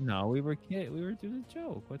 No, we were doing a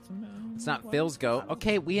joke. What's the matter? It's not Phil's goat.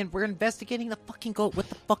 Okay, we're investigating the fucking goat. What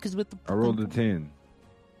the fuck is with the? I rolled a 10.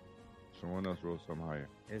 Someone else rolled something higher.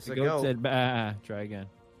 It's The a goat goat. said, bah. Try again.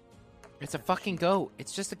 It's a fucking goat.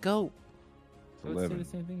 It's just a goat. It's Goats say 11. the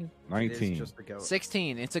same thing. It 19. is just a goat.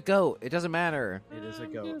 16. It's a goat. It doesn't matter. It is a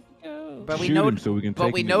goat. But we Shoot know. him so we can But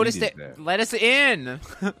take we him and noticed eat it. his ass. Let us in.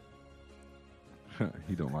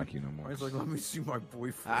 He don't like you no more. He's like, let me see my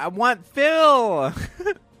boyfriend. I want Phil.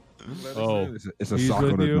 Oh. It's a He's sock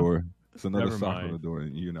with on the you? door. It's another Never sock on mind. the door,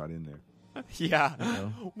 and you're not in there. Yeah.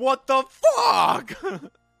 Uh-oh. What the fuck?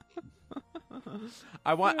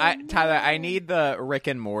 Tyler, I need the Rick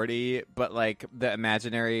and Morty, but like the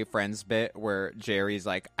imaginary friends bit where Jerry's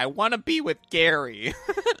like, I want to be with Gary.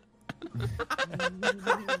 I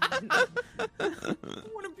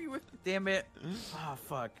want to be with. Damn it! Oh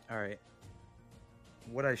fuck! All right.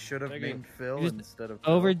 What I should have Like named Phil just instead of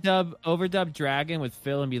Phil. Overdub Dragon with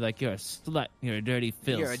Phil and be like, "You're a slut. You're a dirty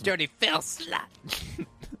Phil. You're a slut." dirty Phil slut.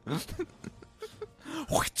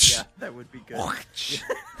 Yeah, that would be good.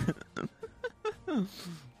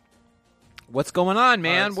 What's going on,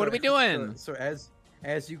 man? So- What are we doing? So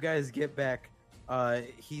as you guys get back,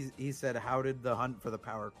 he said, "How did the hunt for the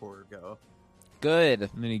power core go?" Good.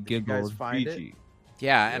 And then he Did you guys giggled. find it? Peachy.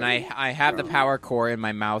 Yeah, and I have the power core in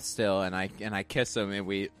my mouth still, and I kiss him, and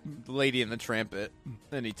we Lady in the Tramp it,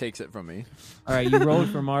 and he takes it from me. All right, you rolled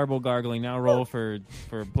for marble gargling. Now roll for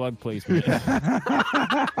plug placement.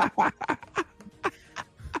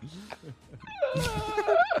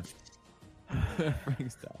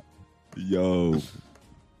 Frank, stop. Yo.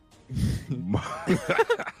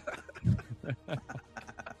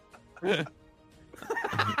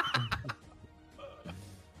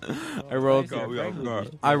 I rolled. Nice, we off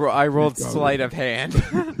guard. I rolled He's sleight of hand.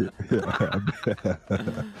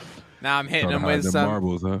 Now I'm hitting him with some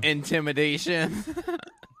marbles, huh? intimidation,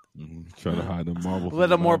 Trying to hide the marbles. a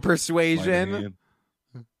little more Sleight of persuasion,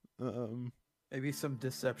 hand. Maybe some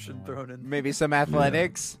deception thrown in. maybe some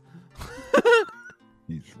athletics.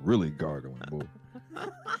 He's really gargling, boy.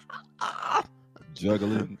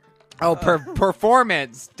 Juggling. Oh,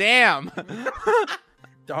 performance! Damn.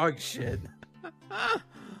 Dog shit.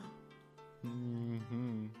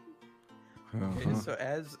 Mhm. Okay, Uh-huh. so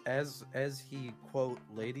as he quote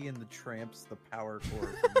Lady and the Tramps the power core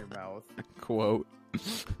from your mouth, Quote.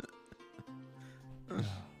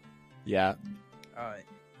 Yeah.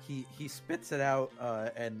 he spits it out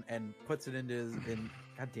and puts it into his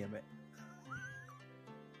God damn it.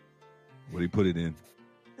 What do he put it in?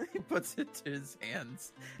 He puts it to his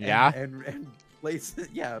hands. Yeah? And places it.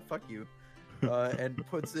 Yeah, fuck you. And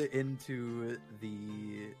puts it into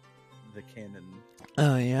the cannon.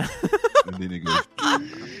 Oh yeah. And then it goes.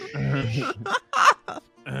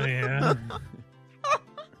 Oh yeah.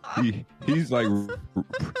 He's like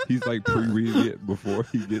pre-reading it before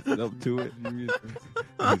he gets up to it.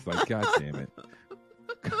 He's like, God damn it.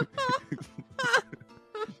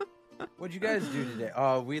 What'd you guys do today?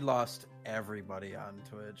 Oh, we lost everybody on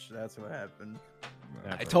Twitch. That's what happened.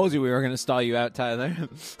 I told you we were gonna stall you out, Tyler.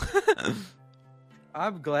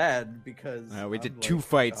 I'm glad because We I'm did 2 like,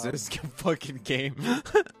 fights this fucking game.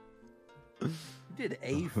 We did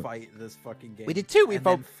a fight this fucking game. We did 2. We and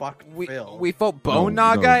fought. then fucked We Phil. fought Bone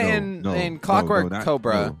Naga and Clockwork not-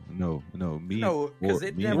 Cobra. No, me. No, 'cause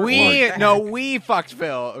it me never and worked. We fucked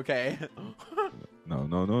Phil. Okay. No.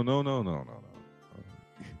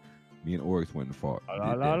 Me and Oryx went and fought.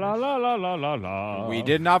 La la la la la la la la. We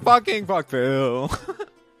did not fucking fuck Phil.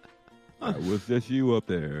 It was just you up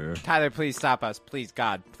there. Tyler, please stop us. Please,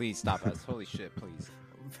 God, please stop us. Holy shit, please.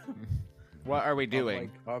 What are we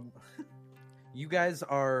doing? You guys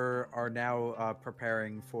are now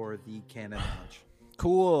preparing for the cannon launch.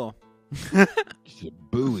 Cool.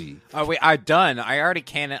 Buoy. Oh wait, I'm done. I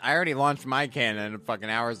already launched my cannon fucking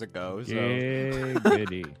hours ago. So Yeah,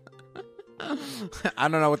 goody. I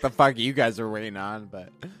don't know what the fuck you guys are waiting on, but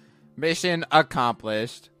mission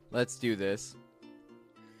accomplished. Let's do this.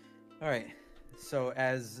 All right. So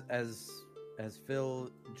as Phil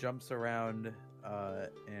jumps around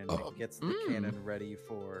and gets the cannon ready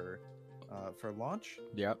for launch.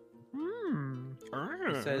 Yep.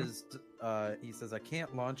 He says, I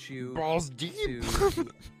can't launch you Balls deep.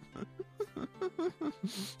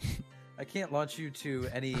 I can't launch you to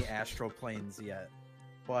any astral planes yet,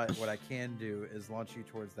 but what I can do is launch you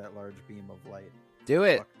towards that large beam of light. Do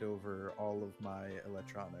it. Fucked over all of my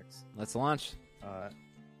electronics. Let's launch.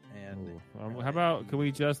 And how about, can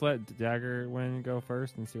we just let Daggerwind go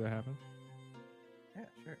first and see what happens? yeah,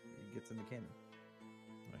 sure. He gets in the cannon.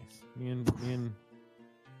 Nice. Me and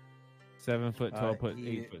 7 foot, 12 foot,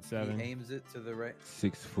 8 foot 7. He aims it to the right.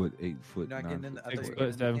 6 foot, 8 foot, You're not 9 getting in the, I 6 thought you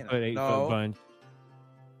were foot, getting in 7 the foot, 8 cannon. foot bunch.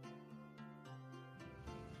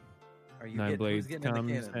 Are you 9 who's blades getting in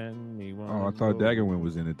the comes cannon? and me one. Oh, I thought Daggerwind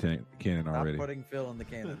was in the cannon I'm already. putting Phil in the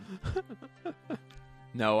cannon.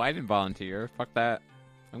 No, I didn't volunteer. Fuck that.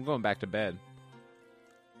 I'm going back to bed.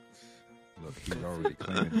 Look, he's already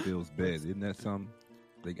claiming Phil's bed. Isn't that something?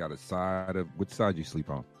 They got a side of... Which side you sleep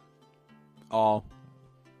on? All.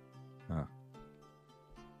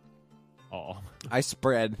 Oh. I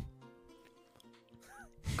spread.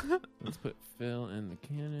 Let's put Phil in the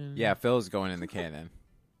cannon. Yeah, Phil's going in the cannon.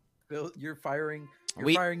 Phil, you're firing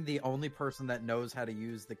the only person that knows how to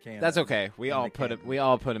use the cannon. That's okay. We In all the put cannon. him. We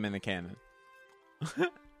all put him in the cannon. All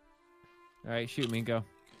right, shoot me. Go.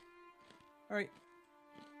 All right.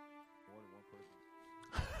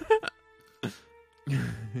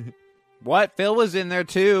 What? Phil was in there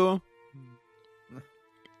too.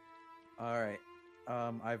 All right.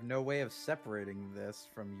 I have no way of separating this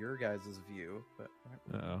from your guys' view, but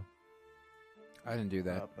Uh-oh. I didn't do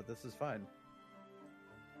that. but this is fine.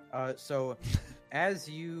 So as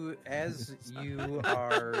you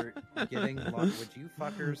are getting launched, would you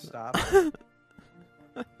fuckers stop?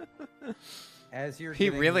 As you're He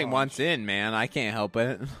getting really launched, wants in, man. I can't help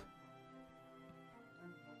it.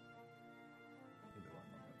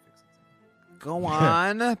 Go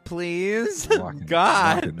on, please. Locking-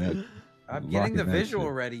 God. locking that- I'm getting the locking that visual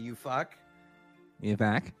shit. ready, you fuck. You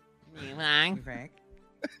back? You Frank.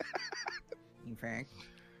 You Frank.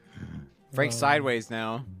 Frank's sideways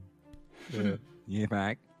now. You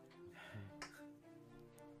back?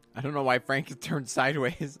 I don't know why Frank is turned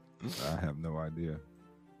sideways. I have no idea.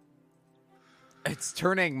 It's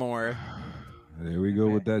turning more. There we go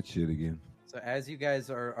with that shit again. So as you guys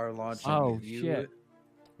are launching, Oh, you, shit.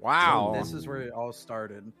 Wow. This is where it all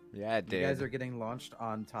started. Yeah, it You guys did. are getting launched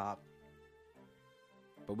on top.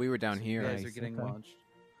 But we were down You here. guys Nice, are getting okay. launched.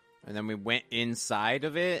 And then we went inside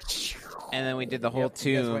of it. And then we did the whole Yep,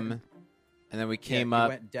 you guys tomb. went- And then we Yeah, came you up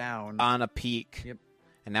went down, on a peak. Yep.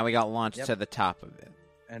 And now we got launched Yep. to the top of it.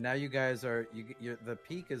 and now you guys are the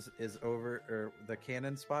peak is over, or the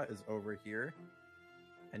cannon spot is over here,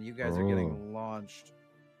 and you guys are Oh. getting launched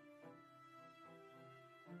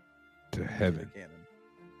To into heaven. the cannon,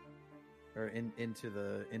 or into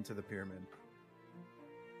the pyramid.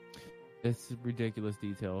 It's ridiculous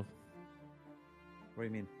detail. What do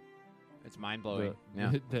you mean? It's mind blowing. The-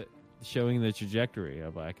 Yeah. the- showing the trajectory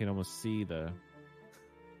of, I can almost see the.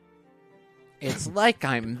 It's like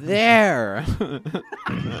I'm there.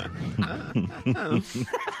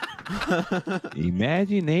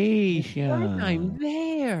 Imagination.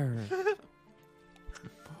 there.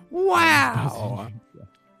 Wow.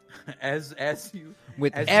 As you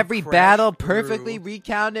With As you every crash battle through- perfectly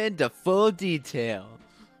recounted to full detail.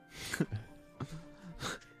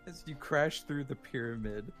 crash through the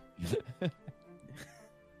pyramid,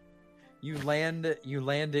 you land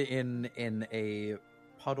in a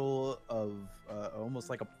puddle of almost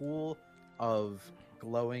like a pool of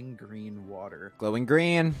glowing green water. Glowing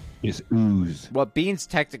green. It's ooze. Well, Bean's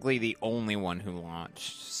technically the only one who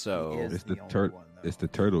launched, He so is It's the only tur- one, though. It's the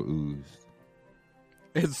turtle ooze.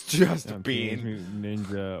 it's just a Teenage Bean. Mutant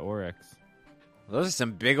Ninja Oryx. Those are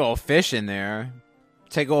some big old fish in there.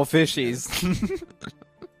 Take old fishies.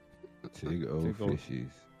 Big old Big old- fishies.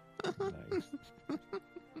 Nice.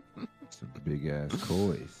 Some big ass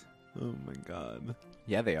kois. Oh my god.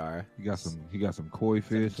 Yeah, they are. He got some koi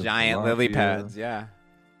fish. some Giant lily tilapia, pads, yeah.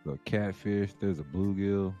 A catfish. There's a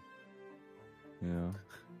bluegill. Yeah,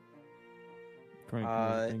 Frank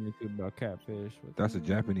thing or two about catfish. What that's the- a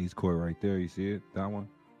Japanese koi right there. You see it? That one?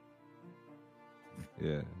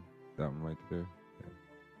 Yeah, that one right there.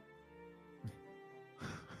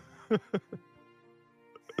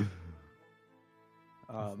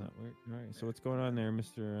 That's not weird. All right. So what's going on there,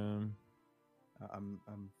 Mister I'm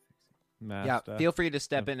Yeah, Master? feel free to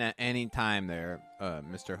step in at any time there,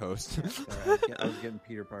 Mr. Host. sorry, I was getting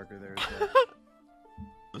Peter Parker there. As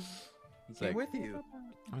well. He came like- with you.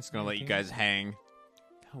 I'm just gonna let you guys hang.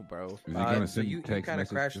 Oh, bro. Is he gonna So send you text kind of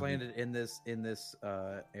message crash to me? landed in this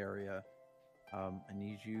area. I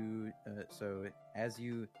need you. So as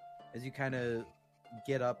you kind of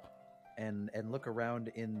get up and look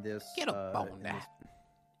around in this Get up on in that. this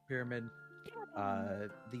pyramid,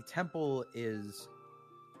 the temple is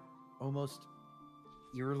almost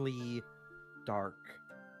eerily dark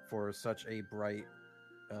for such a bright,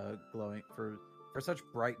 glowing for such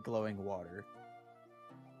bright glowing water.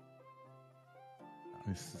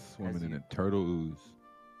 He's swimming As in you- a turtle ooze.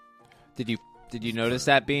 Did you notice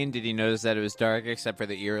that, Bean? Did you notice that it was dark except for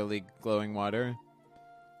the eerily glowing water?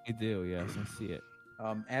 I do, yes, I see it.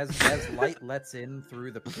 As light lets in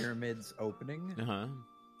through the pyramid's opening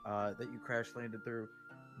Uh-huh. that you crash landed through,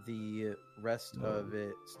 the rest of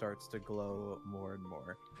it starts to glow more and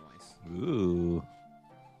more. Nice. Ooh.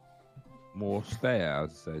 More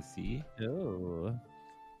stairs, I see. Oh,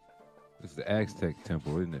 It's the Aztec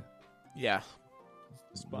temple, isn't it? Yeah.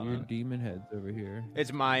 Spot weird on. demon heads over here.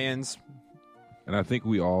 It's Mayans. And I think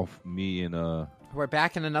we all, me and We're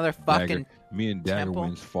back in another fucking Dagger temple.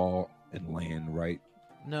 Winds fall and land right.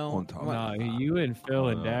 no. on top. No, you and Phil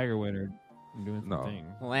and Uh, Daggerwind are doing no. something.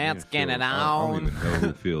 Let's Me and get Phil, it I don't on. even know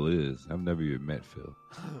who Phil is. I've never even met Phil.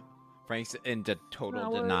 Frank's in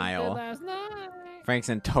total denial. Frank's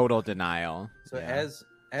in total denial. So Yeah.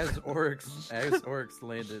 as Oryx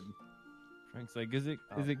landed, Frank's like, is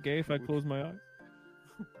it gay if I close my eyes?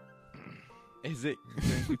 Is it?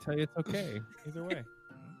 Frank will tell you it's okay. Either way.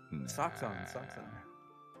 socks on.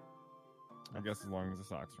 I guess as long as the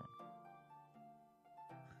socks are on.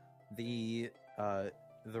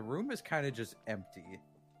 The room is kind of just empty,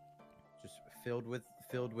 just filled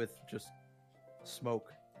with just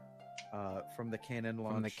smoke from the cannon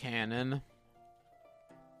launch. From the cannon.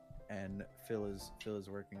 And Phil is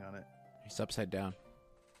working on it. He's upside down.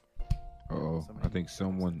 Oh, I think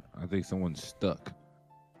someone's stuck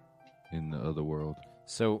in the other world.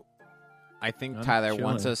 So, I think I'm Tyler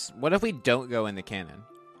wants chilling. us. What if we don't go in the cannon?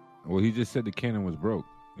 Well, he just said the cannon was broke.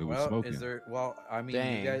 It was Well, smoking. is there? Well, I mean,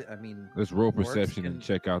 Dang. you guys. I mean, Let's roll Orcs perception can- and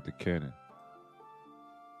check out the cannon.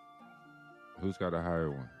 Who's got a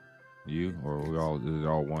higher one? You or we all? Is it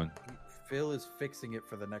all one? Phil is fixing it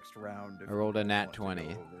for the next round. if I rolled you a nat want to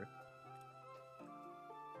go 20. over.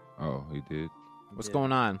 Oh, he did. What's Yeah.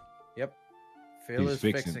 going on? Yep. Phil He's is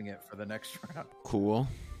fixing. fixing it for the next round. Cool.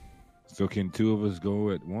 So can two of us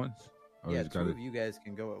go at once? Or Yeah, he's two gotta- of you guys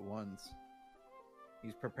can go at once.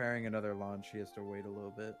 He's preparing another launch. He has to wait a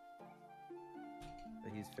little bit.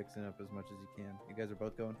 But he's fixing up as much as he can. You guys are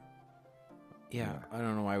both going? Yeah, I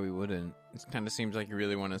don't know why we wouldn't. It kind of seems like you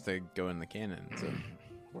really want us to go in the cannon. So.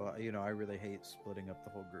 Well, I really hate splitting up the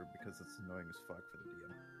whole group because it's annoying as fuck for the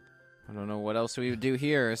DM. I don't know what else we would do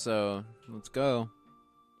here, so let's go.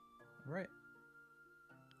 All right.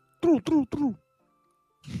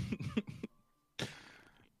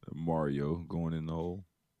 Mario going in the hole.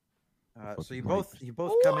 So Fucking you Mike.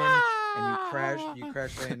 both come in and you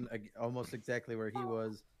crash land almost exactly where he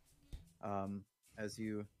was. As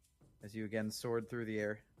you again soared through the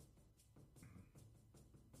air.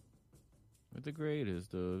 With the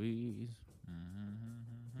greatest of ease.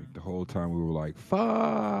 Like the whole time we were like, "Fuck!"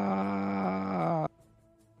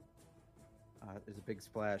 There's a big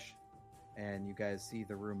splash, and you guys see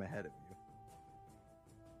the room ahead of you.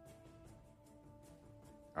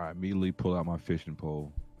 I immediately pull out my fishing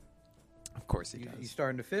pole. Of course he You does.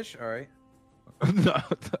 starting to fish? All right. No.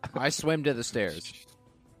 I swim to the stairs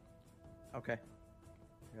Okay.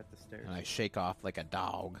 You got the stairs. and I shake off like a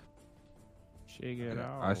dog. Shake it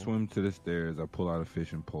out. I swim to the stairs. I pull out a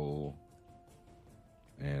fishing pole,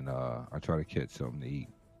 and I try to catch something to eat.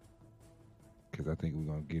 Because I think we're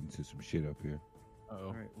gonna get into some shit up here. Uh-oh.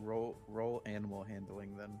 All right. Roll animal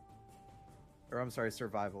handling then. Or I'm sorry,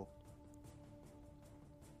 survival.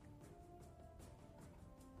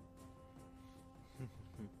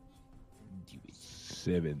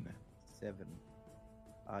 Seven. 7.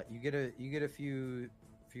 You get a few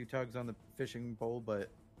tugs on the fishing pole, but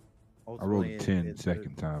I rolled ultimately a 10 it-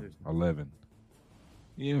 second time. there's- 11.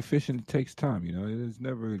 You know, fishing takes time. You know, it's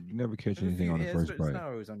never you never catch there's a anything few- on the yeah, first it's bite. not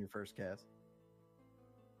always on your first cast.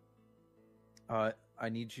 I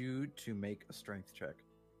need you to make a strength check.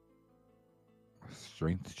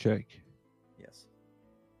 Strength check. Yes,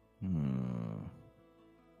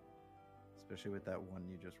 especially with that one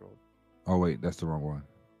you just rolled. Oh wait, that's the wrong one,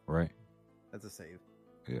 right? That's a save.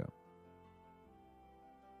 Yeah.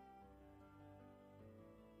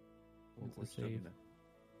 What's the What's up save? now?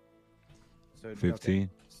 So okay. 15.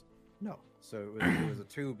 No, so it was a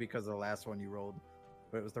 2 because of the last one you rolled,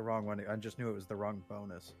 but it was the wrong one. I just knew it was the wrong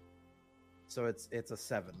bonus. So it's a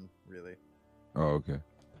 7 really. Oh, okay.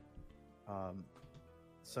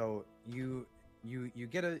 So you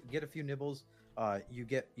get a few nibbles. You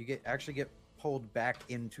get pulled back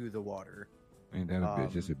into the water. Ain't that a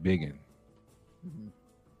bitch? It's a biggin.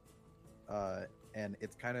 And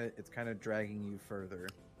it's kind of dragging you further.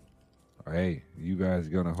 Hey, you guys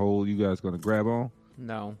gonna hold? You guys gonna grab on?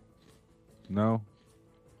 No. No.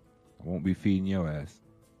 I won't be feeding your ass.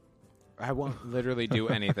 I won't literally do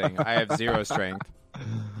anything. I have 0 strength.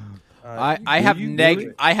 Uh, I have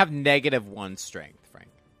really? I have -1 strength, Frank.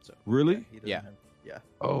 So Really? he doesn't Yeah. Yeah.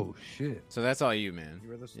 Oh shit. so that's all you, man. You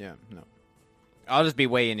were the Yeah, no. I'll just be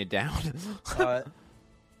weighing it down.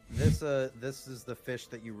 This is the fish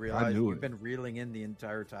that you realize knew you've it. been reeling in the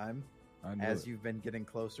entire time I know as it. you've been getting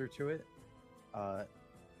closer to it.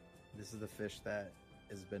 This is the fish that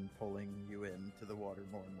has been pulling you into the water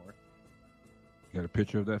more and more. You got a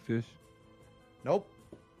picture of that fish? Nope.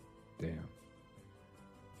 Damn.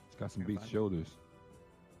 It's got some Can't beach find it. shoulders.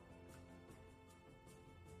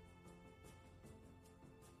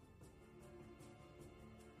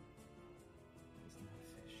 It's not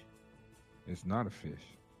a fish. It's not a fish.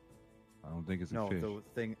 I don't think it's a No, fish.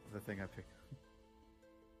 the thing I picked.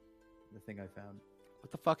 The thing I found.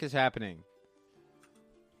 What the fuck is happening?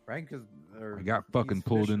 Frank is. I got fucking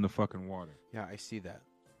pulled in the fucking water. Yeah, I see that.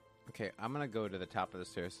 Okay, I'm gonna go to the top of the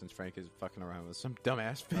stairs since Frank is fucking around with some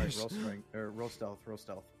dumbass All right, fish. roll strength or roll stealth. Roll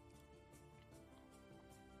stealth.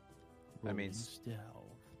 That means Stealth.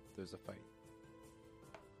 there's a fight.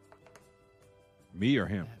 Me or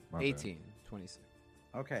him? My bad. 18, 26.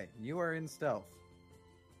 Okay, you are in stealth.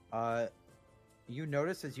 You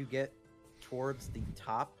notice as you get towards the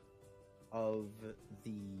top of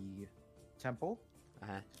the temple,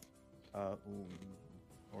 Uh-huh.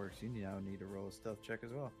 or you now need to roll a stealth check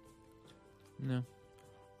as well. No.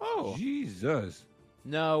 Oh Jesus.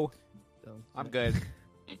 no, I'm good.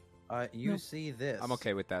 You No. see this. I'm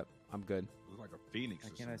okay with that. I'm good. It was like a phoenix. Why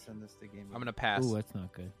can't I send this to game log? I'm gonna pass. Ooh, that's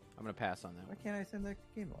not good. I'm gonna pass on that Why one. can't I send that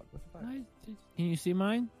to game log? What the fuck? Can you see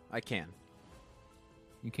mine? I can.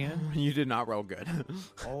 You can? You did not roll good.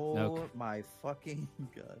 Oh Okay. my fucking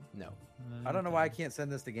god! No. I don't know why I can't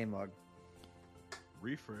send this to game log.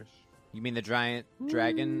 Refresh. You mean the giant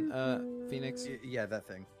dragon phoenix? Yeah, that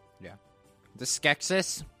thing. The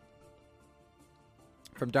Skeksis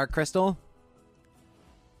from Dark Crystal?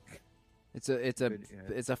 It's Good,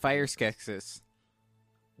 yeah. a fire Skeksis.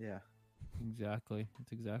 Yeah. Exactly.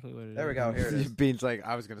 That's exactly what it is. There we go. Here it is. Bean's like,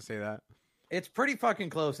 I was gonna say that. It's pretty fucking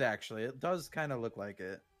close, actually. It does kind of look like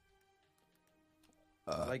it.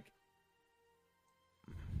 Like,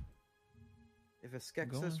 if a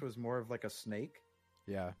Skeksis was more of like a snake,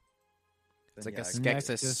 Yeah. It's then like a yeah, The Skeksis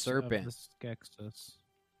nexus of serpent. the Skeksis.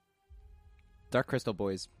 Dark Crystal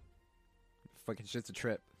boys. Fucking shit's a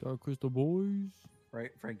trip. Dark Crystal Boys.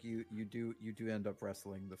 right, Frank? You do end up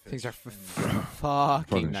wrestling the fish. Things are and- fucking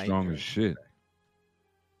Fucking nice. strong as shit.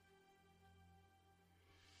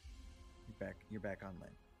 You're back on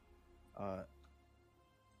land.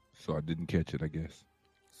 So I didn't catch it, I guess.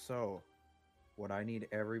 So, what I need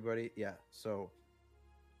everybody, yeah. So,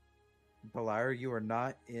 Beliar, you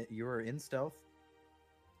are in stealth.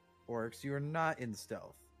 Oryx, you are not in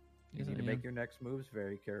stealth. You Yes, need I to make am. your next moves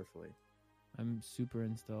very carefully. I'm super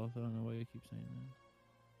in stealth. I don't know why you keep saying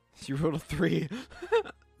that. You rolled a 3.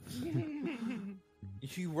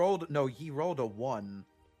 He rolled a 1.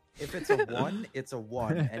 If it's a 1, it's a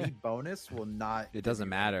 1. Any bonus will not. It doesn't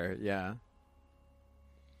matter. Yeah.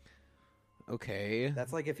 Okay.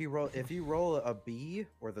 That's like if you roll a B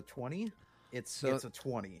or the 20, it's a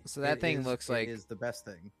 20. so that thing looks like- it is the best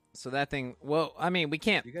thing. So that thing. Well, I mean, we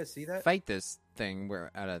can't You guys see that? fight this thing.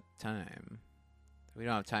 We're out of time. We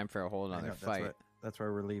don't have time for a whole I other know, fight. That's why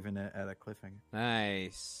we're leaving it at a cliffhanger.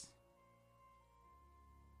 Nice.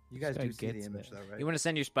 You guys guy do see the gets image it. though, right? You want to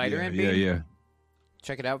send your spider yeah, in? yeah, Bean? yeah.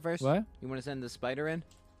 Check it out first. What? You want to send the spider in?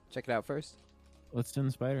 Check it out first. Let's send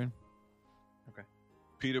the spider in.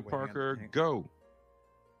 Peter Wait, hang on, Parker, hang on. go.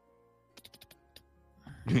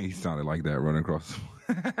 He sounded like that running across.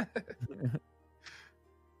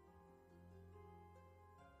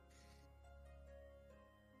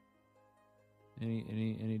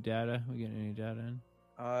 Any data? We getting any data in?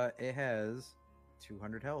 It has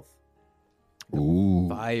 200 health. Ooh.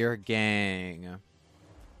 Fire gang.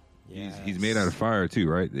 He's made out of fire too,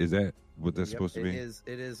 right? Is that what that's Yep, supposed to be?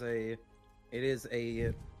 It is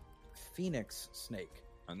a phoenix snake.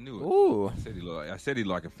 I knew it. Ooh. I said he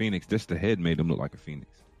looked like a phoenix. Just the head made him look like a phoenix.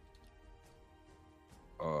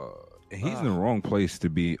 And he's in the wrong place to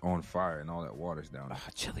be on fire and all that water's down there.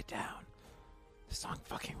 Chili down. This song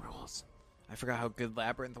fucking rules. I forgot how good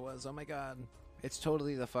Labyrinth was. Oh my god. It's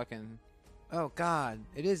totally the fucking. Oh god.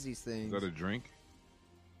 It is these Is things. that a drink?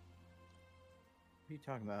 What are you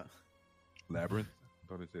talking about? Labyrinth? I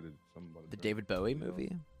thought it said something about a The drink. David Bowie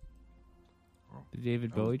movie? The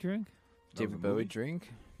David Bowie drink? David Bowie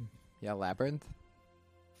drink? Yeah, Labyrinth.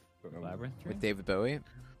 Labyrinth drink? With David Bowie,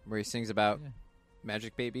 where he sings about Yeah.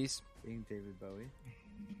 magic babies. Being David Bowie.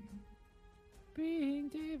 Being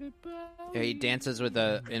David Bowie. Yeah, he dances with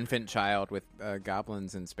a infant child with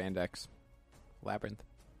goblins and spandex. Labyrinth.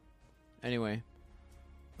 Anyway.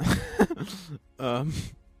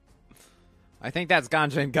 I think that's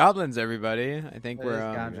Ganja and Goblins, everybody. I think That we're is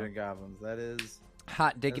Ganja and Goblins. That is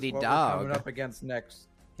hot diggity that's what we're coming dog. up against next.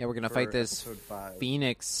 Yeah, we're gonna for fight this episode 5.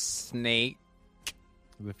 Phoenix snake.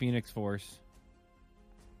 The Phoenix Force.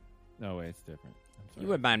 No, wait, it's different. I'm sorry.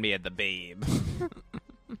 You remind me of the Babe.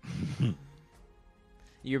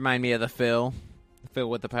 You remind me of the Phil. The Phil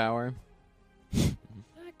with the power. I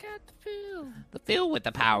got the feel. The Phil with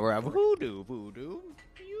the power of voodoo.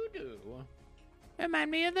 You do.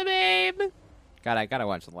 Remind me of the Babe. God, I gotta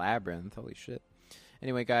watch Labyrinth. Holy shit.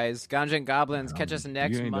 Anyway, guys, Ganja and Goblins. Catch us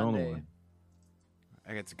next you ain't the only Monday. one. I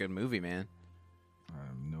think it's a good movie, man. I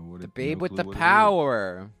have The Babe no with clue the what it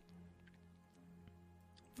power.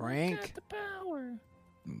 I Frank, got the power.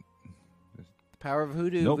 the power of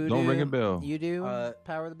hoodoo. Nope, voodoo. don't ring a bell. You do? Uh,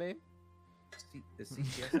 Power of the Babe? Is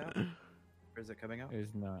CTS out? Or is it coming out?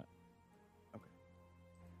 It's not.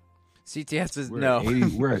 CTS is We're no. At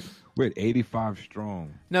 80, we're at 85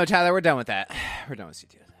 strong. No, Tyler, we're done with that. We're done with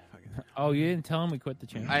CTS. Fuck it. Oh, you didn't tell him we quit the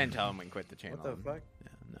channel? I didn't tell him we quit the channel. What the fuck?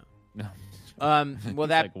 Yeah, No. no. Will He's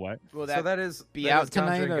that like, what? will So that that is be that out is Ganja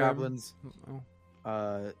tonight, and or- Goblins.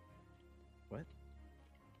 Oh. What?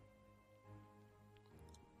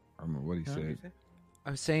 I remember what he Huh? said.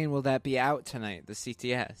 I was saying, will that be out tonight? The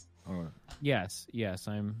CTS. Oh, Yes,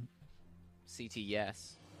 I'm CT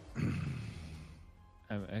yes.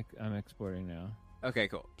 I'm exporting now. Okay,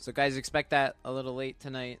 cool. So guys, expect that a little late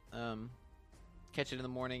tonight. Catch it in the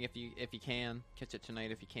morning if you can. Catch it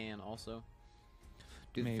tonight if you can. Also,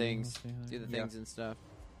 do the Maybe things, we'll see how do the it things and stuff.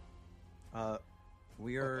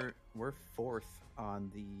 We're 4th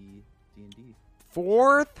on the D&D.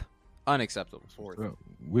 Fourth, unacceptable. 4th. well,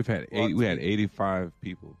 we had Well, 85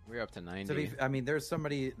 people. We're up to 90. To be, I mean, there's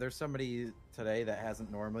somebody today that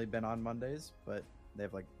hasn't normally been on Mondays, but they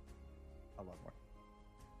have like a lot more.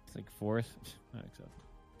 It's like fourth. Not acceptable.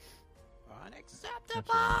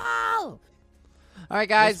 Unacceptable. All right,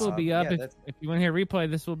 guys. This will be up yeah, if that's- you want to hear replay.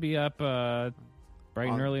 This will be up bright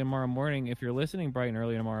and On- early tomorrow morning. If you're listening bright and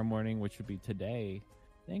early tomorrow morning, which would be today,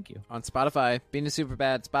 thank you. On Spotify, Being a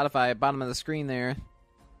Superbad, Spotify, bottom of the screen there.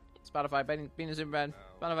 Spotify, Being a Superbad,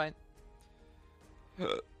 Spotify.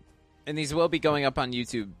 And these will be going up on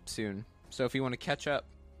YouTube soon. So if you want to catch up,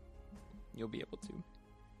 you'll be able to.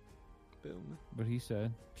 Boom. What he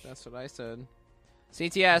said. That's what I said.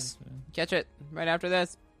 CTS, catch it right after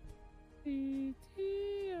this.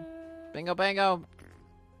 Bingo, bango.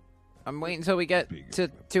 I'm waiting until we get Bingo, to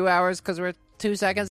bango. 2 hours because we're 2 seconds.